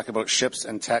we just talk about ships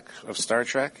and tech of Star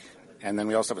Trek. And then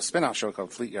we also have a spin-off show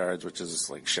called Fleet Yards, which is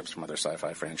like ships from other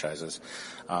sci-fi franchises.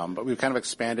 But we've kind of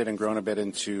expanded and grown a bit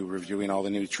into reviewing all the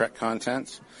new Trek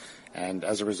content. And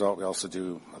as a result, we also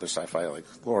do other sci-fi like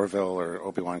Lorville or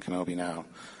Obi-Wan Kenobi now.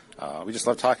 We just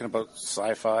love talking about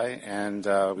sci-fi, and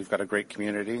we've got a great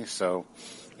community. So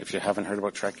if you haven't heard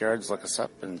about Trek Yards, look us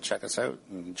up and check us out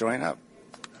and join up.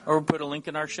 Or we'll put a link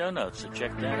in our show notes, so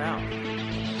check that out.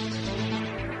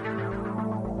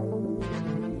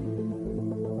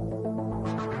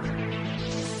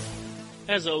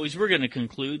 As always, we're going to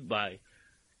conclude by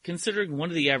considering one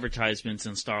of the advertisements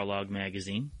in Starlog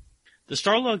magazine, the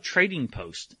Starlog Trading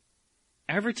Post,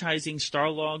 advertising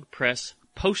Starlog Press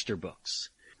poster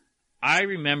books. I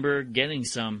remember getting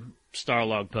some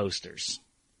Starlog posters.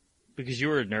 Because you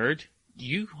were a nerd,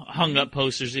 you hung up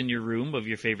posters in your room of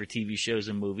your favorite TV shows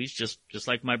and movies, just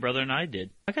like my brother and I did.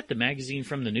 I got the magazine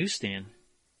from the newsstand.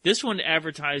 This one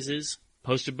advertises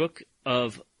poster book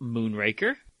of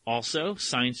Moonraker, also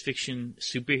science fiction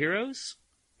superheroes,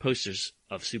 posters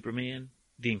of Superman,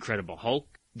 The Incredible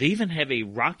Hulk. They even have a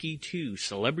Rocky II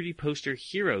Celebrity Poster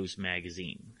Heroes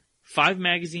magazine. 5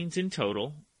 magazines in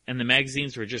total, and the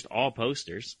magazines were just all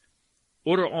posters.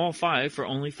 Order all 5 for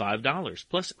only $5,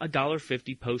 plus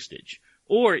 $1.50 postage.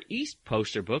 Or each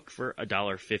poster book for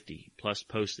 $1.50 plus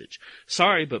postage.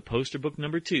 Sorry, but poster book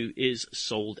number 2 is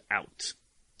sold out.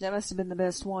 That must have been the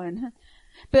best one.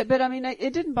 But I mean,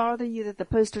 it didn't bother you that the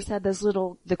posters had those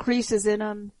the creases in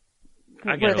them?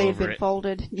 Where they had been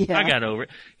folded? Yeah. I got over it.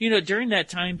 You know, during that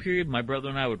time period, my brother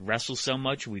and I would wrestle so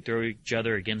much, we'd throw each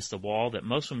other against the wall, that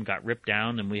most of them got ripped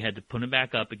down, and we had to put them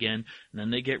back up again, and then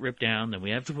they get ripped down, then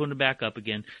we have to put them back up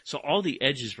again. So all the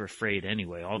edges were frayed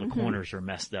anyway. All the corners were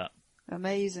messed up.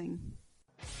 Amazing.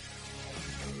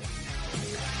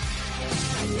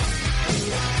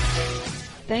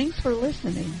 Thanks for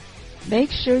listening.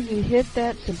 Make sure you hit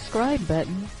that subscribe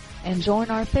button and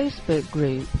join our Facebook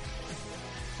group.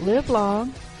 Live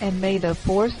long, and may the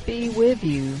Force be with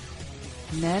you.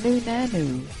 Nanu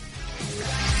Nanu.